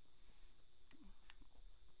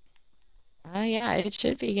 Oh yeah, it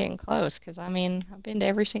should be getting close because I mean, I've been to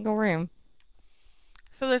every single room.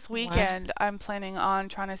 So this Wow. weekend, I'm planning on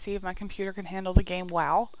trying to see if my computer can handle the game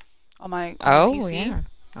WoW on my Oh PC. yeah.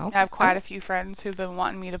 I Okay. have quite a few friends who've been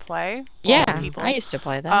wanting me to play. Yeah, Multiple people. I used to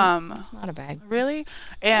play that. It's not a bad. Really?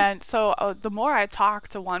 And so the more I talk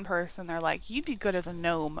to one person, they're like, "You'd be good as a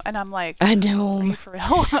gnome," and I'm like, A "Are you gnome. for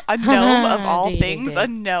real? A gnome of all Dig, dig, things? dig. A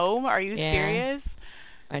gnome? Are you Yeah. serious?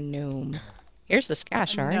 A gnome. Here's the sky A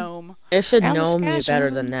shard. gnome, It should That was know me better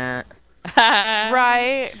casual. than that.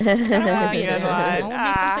 right? Yeah, Ah, good it one. would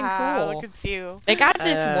be something Ah, cool. look at you. They got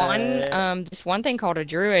this one thing called a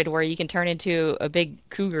druid where you can turn into a big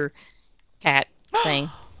cougar cat thing.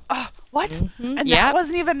 What? Mhm. And Yep. that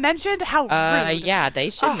wasn't even mentioned? How rude. Yeah, they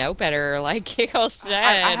should Oh. know better. Like Kiko said.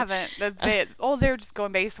 I haven't. They're just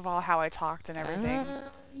going based on how I talked and everything.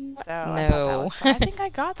 So I thought that No. was fun. I think I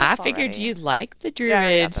got this I figured already. you'd like the Yeah,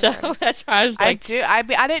 I druid, got this so already. that's why I was I like, do. I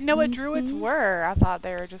didn't know what druids were. I thought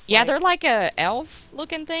they were just. yeah, like, they're like a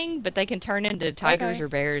elf-looking thing, but they can turn into tigers Okay. or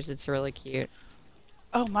bears. It's really cute.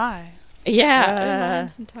 Oh my. Yeah,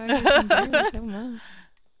 lions and tigers and bears. Oh my.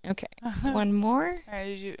 Okay, one more. All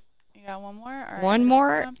right, you got one more? All right, One there's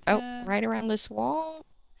more. Oh, something. right around this wall.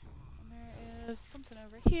 There is something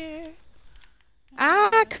over here.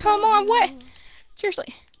 Ah, come on, what? Seriously.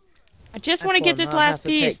 I just want to get this Poor mom has last to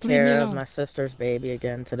piece. take Leave me care of alone. my sister's baby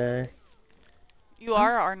again today. You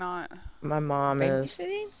are or not? My mom is.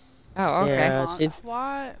 Babysitting? Oh, okay. Yeah, Huh? she's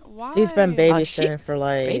Why? Why? she's been she's babysitting for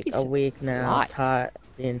like a babysitting week a now. lot.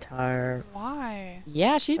 The entire. Why?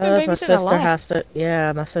 Yeah, she's been My babysitting a sister lot. has to.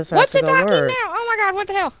 Yeah, my sister What's has to go attacking work. now? Oh my god, what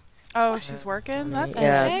the hell? Oh, she's working. That's the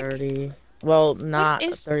Yeah, heck? 30. Well, not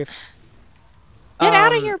is- 30. Get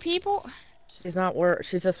out of Um, here, people. She's not work.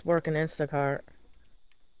 She's just working Instacart.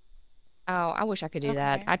 Oh, I wish I could do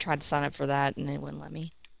that. Okay. I tried to sign up for that and it wouldn't let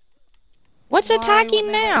me. What's Why attacking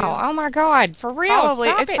wouldn't it let now? you? Oh my god, for real? Probably.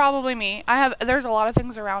 Stop It's it. probably me. There's a lot of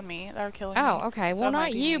things around me that are killing me. Oh, okay. so Well, it might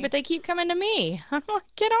not be you, me. but they keep coming to me. I'm like,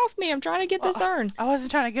 get off me. I'm trying to get this Well, urn. I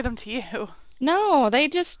wasn't trying to get them to you. No, they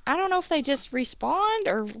just, I don't know if they just respawned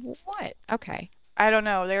or what. Okay. I don't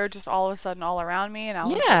know. They were just all of a sudden all around me, and I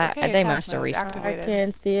was like, Yeah, okay, they attack must have mode respawned. I activated.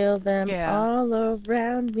 can feel them Yeah. all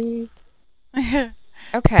around me.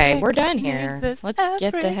 Okay, we're Take done me here. this Let's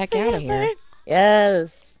get the heck out of here. feeling.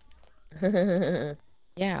 Yes.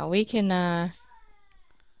 Yeah, we can,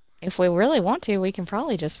 if we really want to, we can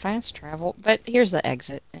probably just fast travel. But here's the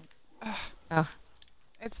exit. Oh,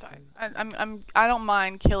 It's fine. I don't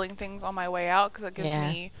mind killing things on my way out because it gives yeah.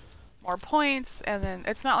 me more points, and then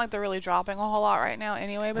it's not like they're really dropping a whole lot right now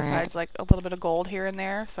anyway. Right. Besides like a little bit of gold here and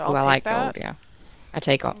there, so Ooh, I'll I take like that. gold, yeah. I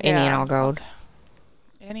take any and Yeah, all gold.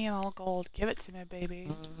 any and all gold. Give it to me, baby.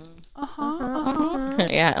 Mhm. Uh-huh.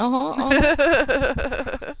 Yeah,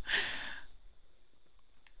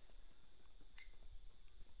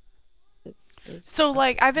 So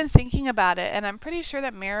like I've been thinking about it, and I'm pretty sure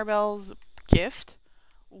that Maribel's gift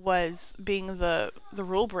was being the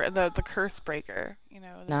the curse breaker. You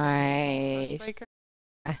know, the generational curse Nice. breaker.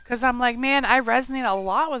 Because I'm like, man, I resonate a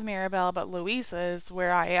lot with Maribel, but Louisa is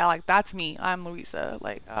where I am. Like, that's me. I'm Louisa.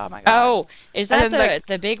 Like, oh my god. Oh, is that And then, like,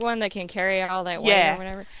 the big one that can carry all that weight or yeah,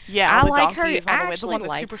 whatever? yeah, I the like her. donkey is on I the way. The actually one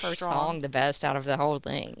that's like super her strong. song the best out of the whole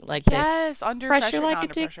thing. Like Yes, under pressure pressure, like not a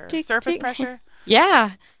under tick, pressure. tick, Surface tick. pressure.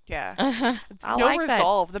 Yeah. Yeah. I No like that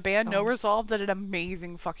Resolve. The band No song. Resolve did an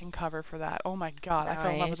amazing fucking cover for that. Oh my god, I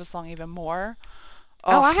fell in love with the Nice. song even more.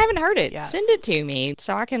 Oh, I Oh, haven't heard it. Send yes. it to me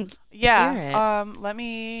so I can hear Yeah. it. Let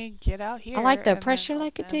me get out I here like the and then pressure I'll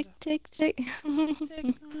like a tick, send. tick, tick.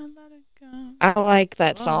 Tick, let it go. I like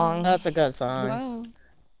that Whoa. song. That's a good song. Whoa.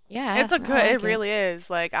 Yeah, It's a I good. like It it. really is.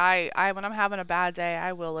 Like I when I'm having a bad day,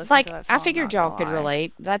 I will It's listen to like that I song. figured Not y'all gonna could lie.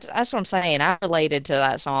 relate. That's what I'm saying. I related to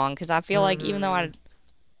that song because I feel like even though Mm-hmm.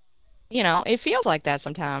 it feels like that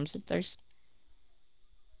sometimes. There's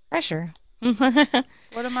pressure.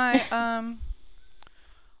 What am I?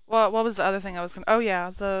 What was the other thing I was gonna? Oh yeah,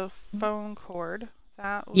 the phone cord.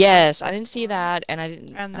 That was Yes, I this didn't see one. that, and I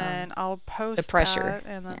didn't. And then I'll The post pressure. that,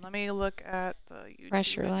 and then Yeah. let me look at the YouTube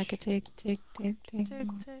Pressure like a itch. tick, tick, tick, tick. Tick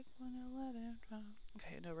tick when you let it drop.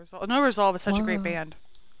 Okay, No Resolve. No Resolve is such a great Whoa. band.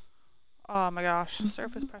 Oh my gosh,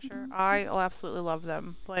 Surface Pressure. I absolutely love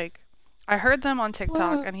them. Like, I heard them on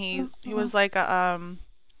TikTok, and he was like a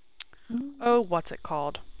oh, what's it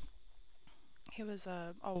called? He was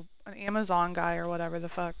an Amazon guy or whatever the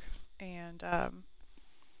fuck, and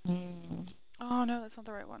Mm. oh no, that's not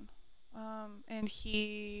the right one. And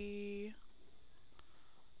he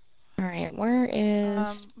All right, where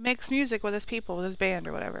is makes music with his people, with his band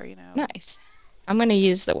or whatever, you know. nice? I'm gonna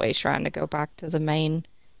use the way shrine to go back to the main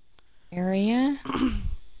area.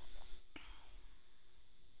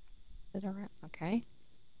 Is it around? Okay.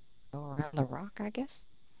 Go around the rock, I guess.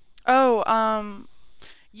 Oh,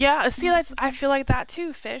 yeah, see, I feel like that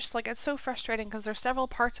too, Fish. Like, it's so frustrating because there's several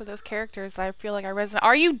parts of those characters that I feel like I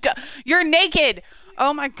resonate. You're naked!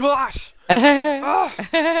 Oh my gosh! Oh,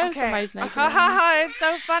 okay. Somebody's naked. Ha ha ha, it's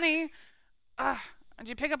so funny. Did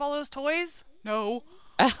you pick up all those toys? No.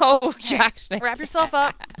 Oh, Okay, Jack's wrap naked. yourself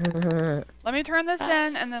up. Let me turn this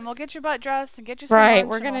in, and then we'll get your butt dressed and get you some Right, lunch,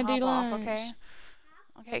 we're and gonna we'll do hop off, lunch. okay?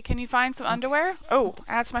 Okay, can you find some underwear? Oh,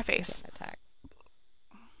 that's my face. Attack.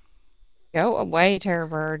 Go away, Terror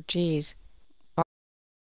Bird. Jeez.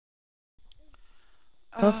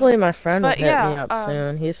 Hopefully my friend will But hit me yeah, up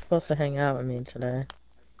soon. He's supposed to hang out with me today.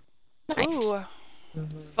 Nice. ooh,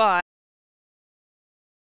 Mm-hmm. fun.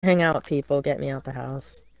 Hang out with people, get me out the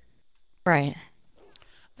house. Right.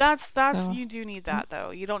 That's So, you do need that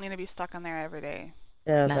though. You don't need to be stuck in there every day.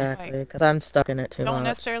 Yeah, no. exactly. Because I'm stuck in it too Don't much.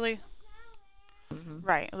 necessarily. Mhm.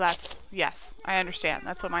 Right. Yes. I understand.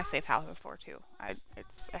 That's what my safe house is for too. It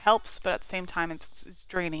helps, but at the same time, it's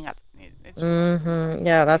draining. It's just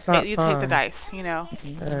Yeah, that's not you fun. take the dice. You know,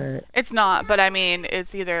 Right. it's not. But I mean,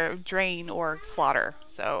 it's either drain or slaughter.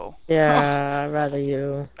 So Yeah, I'd rather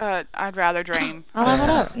you. I'd rather drain. I'll level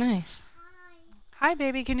Yeah. up. Nice. Hi,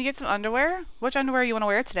 baby. Can you get some underwear? Which underwear you want to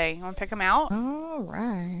wear today? You want to pick them out? All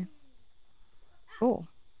right. Cool.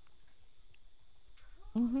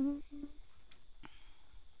 Mm-hmm.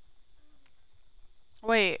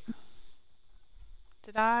 Wait.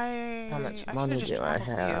 Did I? How much I money should've just do I traveled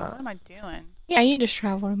to you. have? What am I doing? Yeah, you just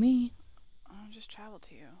travel to me. I'll just travel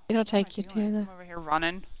to you. It'll What am I take you doing? to I'm over here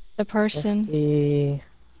running. the person. 50,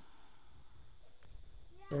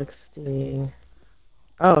 60.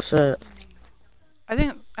 Oh shit. I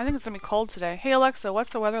think it's gonna be cold today. Hey Alexa, what's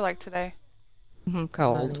the weather like today?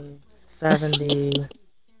 Cold. 70,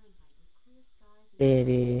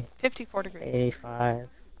 80, 54 degrees. 85.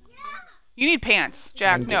 You need pants,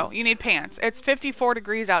 Jack. 90. No, you need pants. It's 54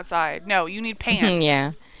 degrees outside. No, you need pants.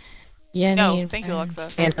 Yeah. Yeah. No, need thank you, pants.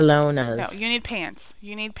 Alexa. Pantalones. No, you need pants.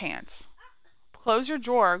 You need pants. close your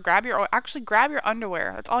drawer. Actually grab your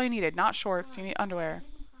underwear. That's all you needed. Not shorts. You need underwear.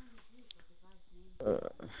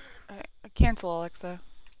 Okay, cancel, Alexa.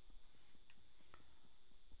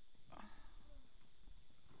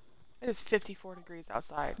 It is 54 degrees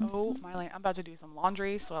outside. Oh my land! I'm about to do some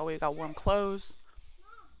laundry, so we got warm clothes.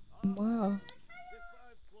 Wow.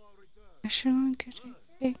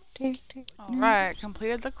 All right,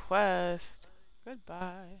 completed the quest.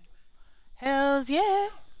 Goodbye. Hells yeah.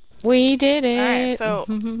 We did it. All right, so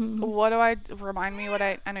what do I remind me what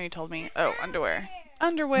I know you told me. Oh, underwear.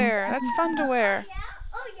 Underwear. That's fun to wear.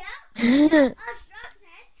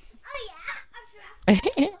 I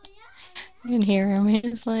didn't hear him. He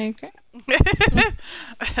was like,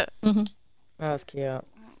 That was cute.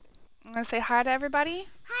 I'm gonna say hi to everybody.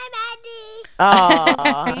 Oh.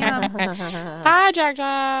 "Hi, Jack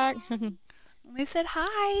Jack." They said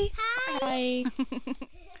hi. Hi.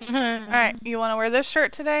 All right, you want to wear this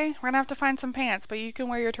shirt today? We're gonna have to find some pants, but you can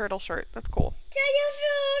wear your turtle shirt. That's cool.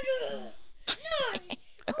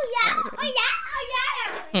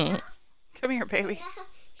 Come here, baby.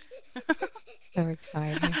 So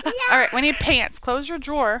excited. All right, we need pants. Close your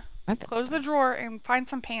drawer. I bet Close so. the drawer and find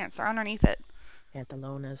some pants. They're underneath it.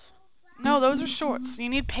 Pantalones. No, those are shorts. You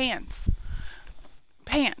need pants.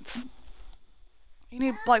 Pants. You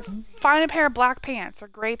need, like, find a pair of black pants or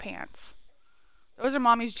gray pants. Those are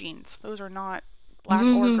mommy's jeans. Those are not black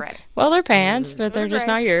or gray. Well, they're pants, but Those they're are just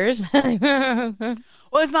gray. not yours.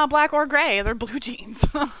 Well, it's not black or gray. They're blue jeans.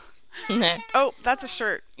 Oh, that's a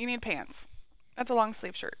shirt. You need pants. That's a long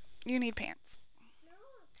sleeve shirt. You need pants.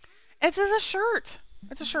 It says a shirt.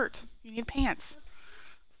 It's a shirt. You need pants.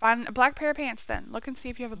 Find a black pair of pants then. Look and see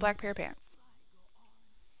if you have a black pair of pants.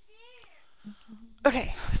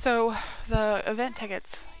 Okay, so the event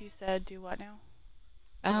tickets, you said do what now?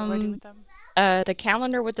 What do I do with them? The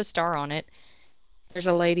calendar with the star on it. There's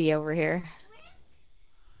a lady over here.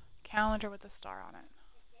 Calendar with a star on it.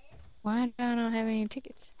 Why do I not have any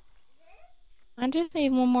tickets? I just need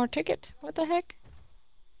one more ticket. What the heck?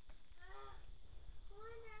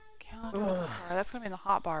 Calendar with a star. That's gonna be in the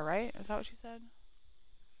hot bar, right? Is that what you said?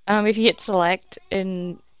 If you hit select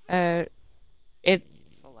and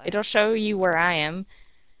it'll show you where I am,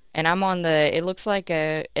 and I'm on the. It looks like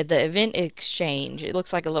the event exchange. It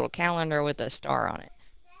looks like a little calendar with a star on it.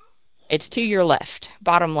 It's to your left,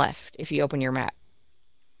 bottom left, if you open your map.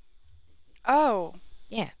 Oh.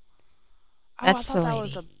 Yeah. Oh, That's I thought the that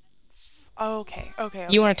was a. lady. Oh, okay. Okay.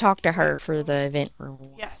 You want to talk to her for the event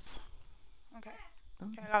reward. Yes. Okay.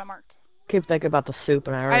 Okay, I got it marked. Keep thinking about the soup,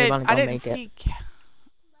 and I really want to go I didn't make it. see.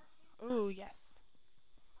 Ooh, yes.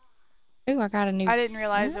 Ooh, I got a new. I didn't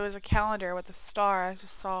realize it was a calendar with a star. I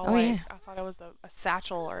just saw Oh, yeah. I thought it was a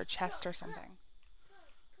satchel or a chest or something.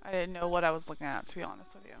 I didn't know what I was looking at, to be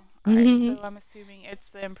honest with you. All right, so I'm assuming it's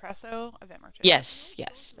the Impresso event merchant. Yes,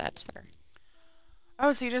 that's her.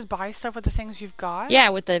 Oh, so you just buy stuff with the things you've got? Yeah,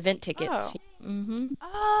 with the event tickets. Oh. Mm-hmm.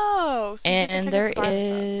 Oh, so you get the And tickets there to buy the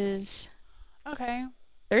is. stuff. Okay.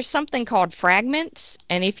 There's something called fragments,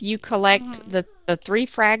 and if you collect the 3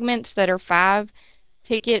 fragments that are 5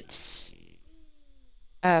 tickets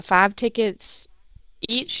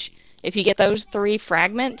each, if you get those 3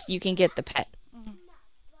 fragments, you can get the pet.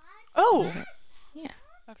 Oh. Yeah.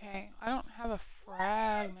 Okay. I don't have a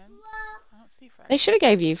fragment. I don't see fragments. They should have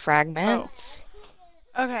gave you fragments.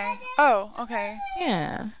 Okay. Oh, okay.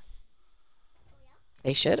 Yeah.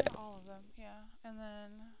 They should have. All of them, yeah. And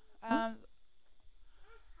then,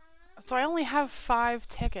 so I only have 5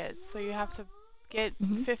 tickets, so you have to get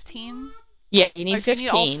 15? Yeah, you need Like, do 15.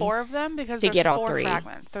 you need all 4 of them? Because to there's get all 4 3.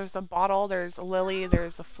 fragments. There's a bottle, there's a lily,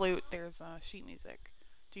 there's a flute, there's sheet music.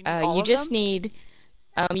 Do you need all You of just them? need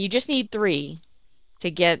you just need 3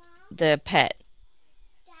 to get the pet.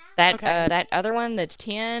 That Okay. that other one that's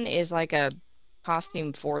 10 is like a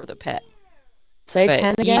costume for the pet. Say But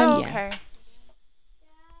 10 you- again? Oh, yeah. okay.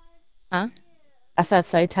 Huh? I said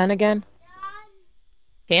say 10 again.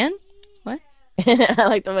 10? What? I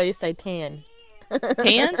like the way you say 10.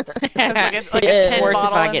 10? It's like a Yeah. 10 Worse if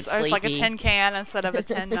bottle, I get or it's like a sleepy. 10 can instead of a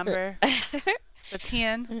 10 number. It's a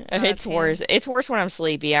 10. not a It's 10. worse. It's worse when I'm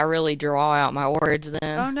sleepy. I really draw out my words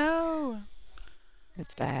then. Oh no.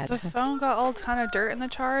 It's bad. The phone got all kind of dirt in the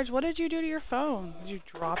charge. What did you do to your phone? Did you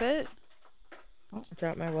drop it?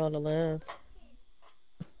 Drop my will to live.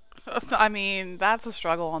 I mean, that's a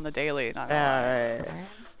struggle on the daily. Not gonna lie.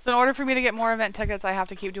 So in order for me to get more event tickets, I have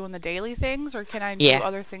to keep doing the daily things, or can I do Yeah.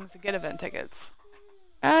 other things to get event tickets?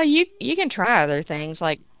 You can try other things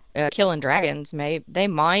like killing dragons. They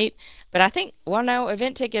might, but I think no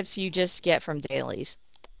event tickets you just get from dailies.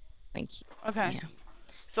 Thank you. Okay. Yeah.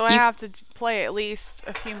 So I You, have to play at least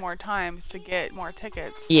a few more times to get more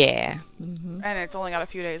tickets. yeah. Hmm. And it's only got a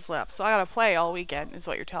few days left. So I gotta play all weekend, is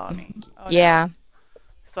what you're telling me. Oh no. Yeah.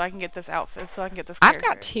 So I can get this outfit, so I can get this I've got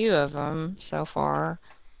character. 2 of them so far.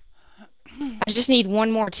 I just need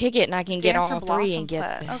one more ticket and I can get Dancer all 3 Blossom and get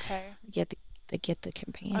pet. the Okay. get the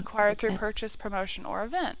companion, the Acquired through pet. purchase, promotion, or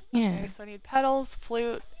event. Yeah. Okay, so I need petals,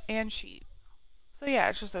 flute, and sheet. So yeah,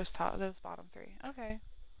 it's just those bottom 3. Okay.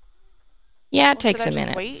 Yeah, it Well, should takes I a just minute.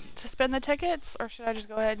 wait to spend the tickets, or should I just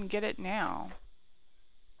go ahead and get it now?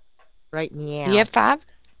 Right Do you now. have 5?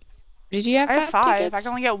 Did you have I have 5 5. I can tickets?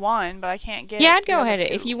 only get one, but I can't Yeah, get I'd the go other ahead.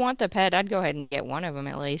 If 2. you want the pet, I'd go ahead and get one of them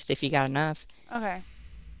at least if you got enough. Okay.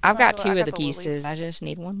 I've got I 2 of got the the pieces. lilies. I just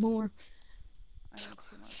need one more. I need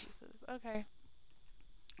 2 more pieces. Okay.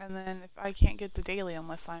 And then if I can't get the daily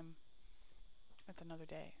unless it's another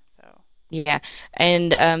day. So. Yeah.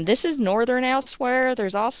 And this is Northern Elsewhere.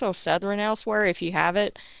 There's also Southern Elsewhere if you have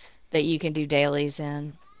it that you can do dailies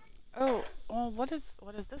in. Oh, well, what is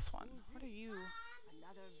this one? What are you?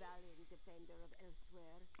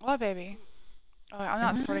 What, baby? Oh, I'm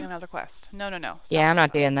not starting another quest. No, no, no. Yeah, I'm Stop, not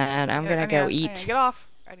stop. doing that. I'm gonna go I need to eat. get off.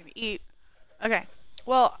 I need to eat. Okay.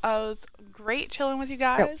 Well, it was great chilling with you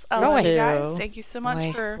Go, guys. I go love you away. guys. Too. Thank you so Go much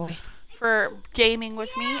away. Go away. for gaming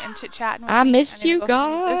with me and chit chatting with I me. I missed need to you go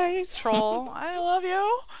feed this guys. troll. I love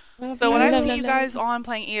you. Love So you. when I Love, see love, you love. guys on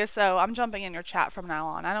playing ESO, I'm jumping in your chat from now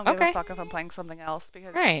on. I don't give a Okay. fuck if I'm playing something else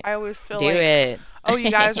because Right. I always feel Do like, it. oh, you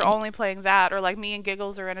guys are only playing that, or like me and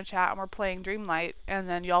Giggles are in a chat and we're playing Dreamlight, and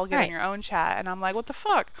then y'all get in Right. your own chat, and I'm like, what the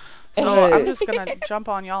fuck? So I'm just gonna jump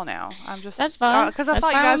on y'all now. I'm just That's fine. because I That's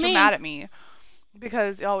thought you fine guys with were me. mad at me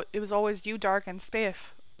because y'all it was always you, Dark, and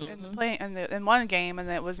Spiff in the Hmm. play in one game, and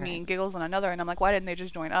then it was me Right. and Giggles in another, and I'm like, why didn't they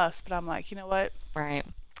just join us? But I'm like, you know what? Right.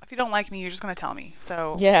 If you don't like me, you're just gonna tell me.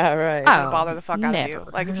 So Yeah, right. I'm gonna Oh, bother the fuck out of you.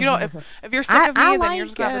 never. Like if you don't if you're sick I of I me, then you're just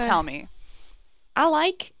like gonna have to tell me. I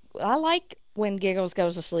like when Giggles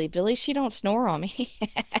goes to sleep. At least she don't snore on me.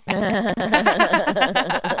 I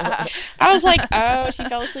was like, oh, she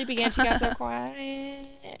fell asleep again. She got so quiet.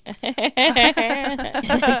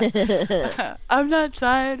 I'm not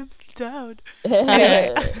tired. I'm stoned.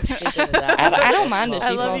 Anyway, Speaking of that, I don't mind that I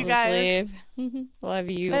she love falls you guys. asleep. Love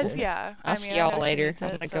you. That's yeah. I'll I mean, see I y'all know she later. needs I'm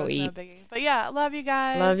it, gonna so go it's no eat. biggie. But yeah, love you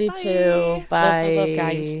guys. love you too. Bye. Love, love, love, guys.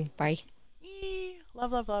 Bye. Bye. Eee.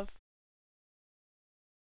 Love, love, love.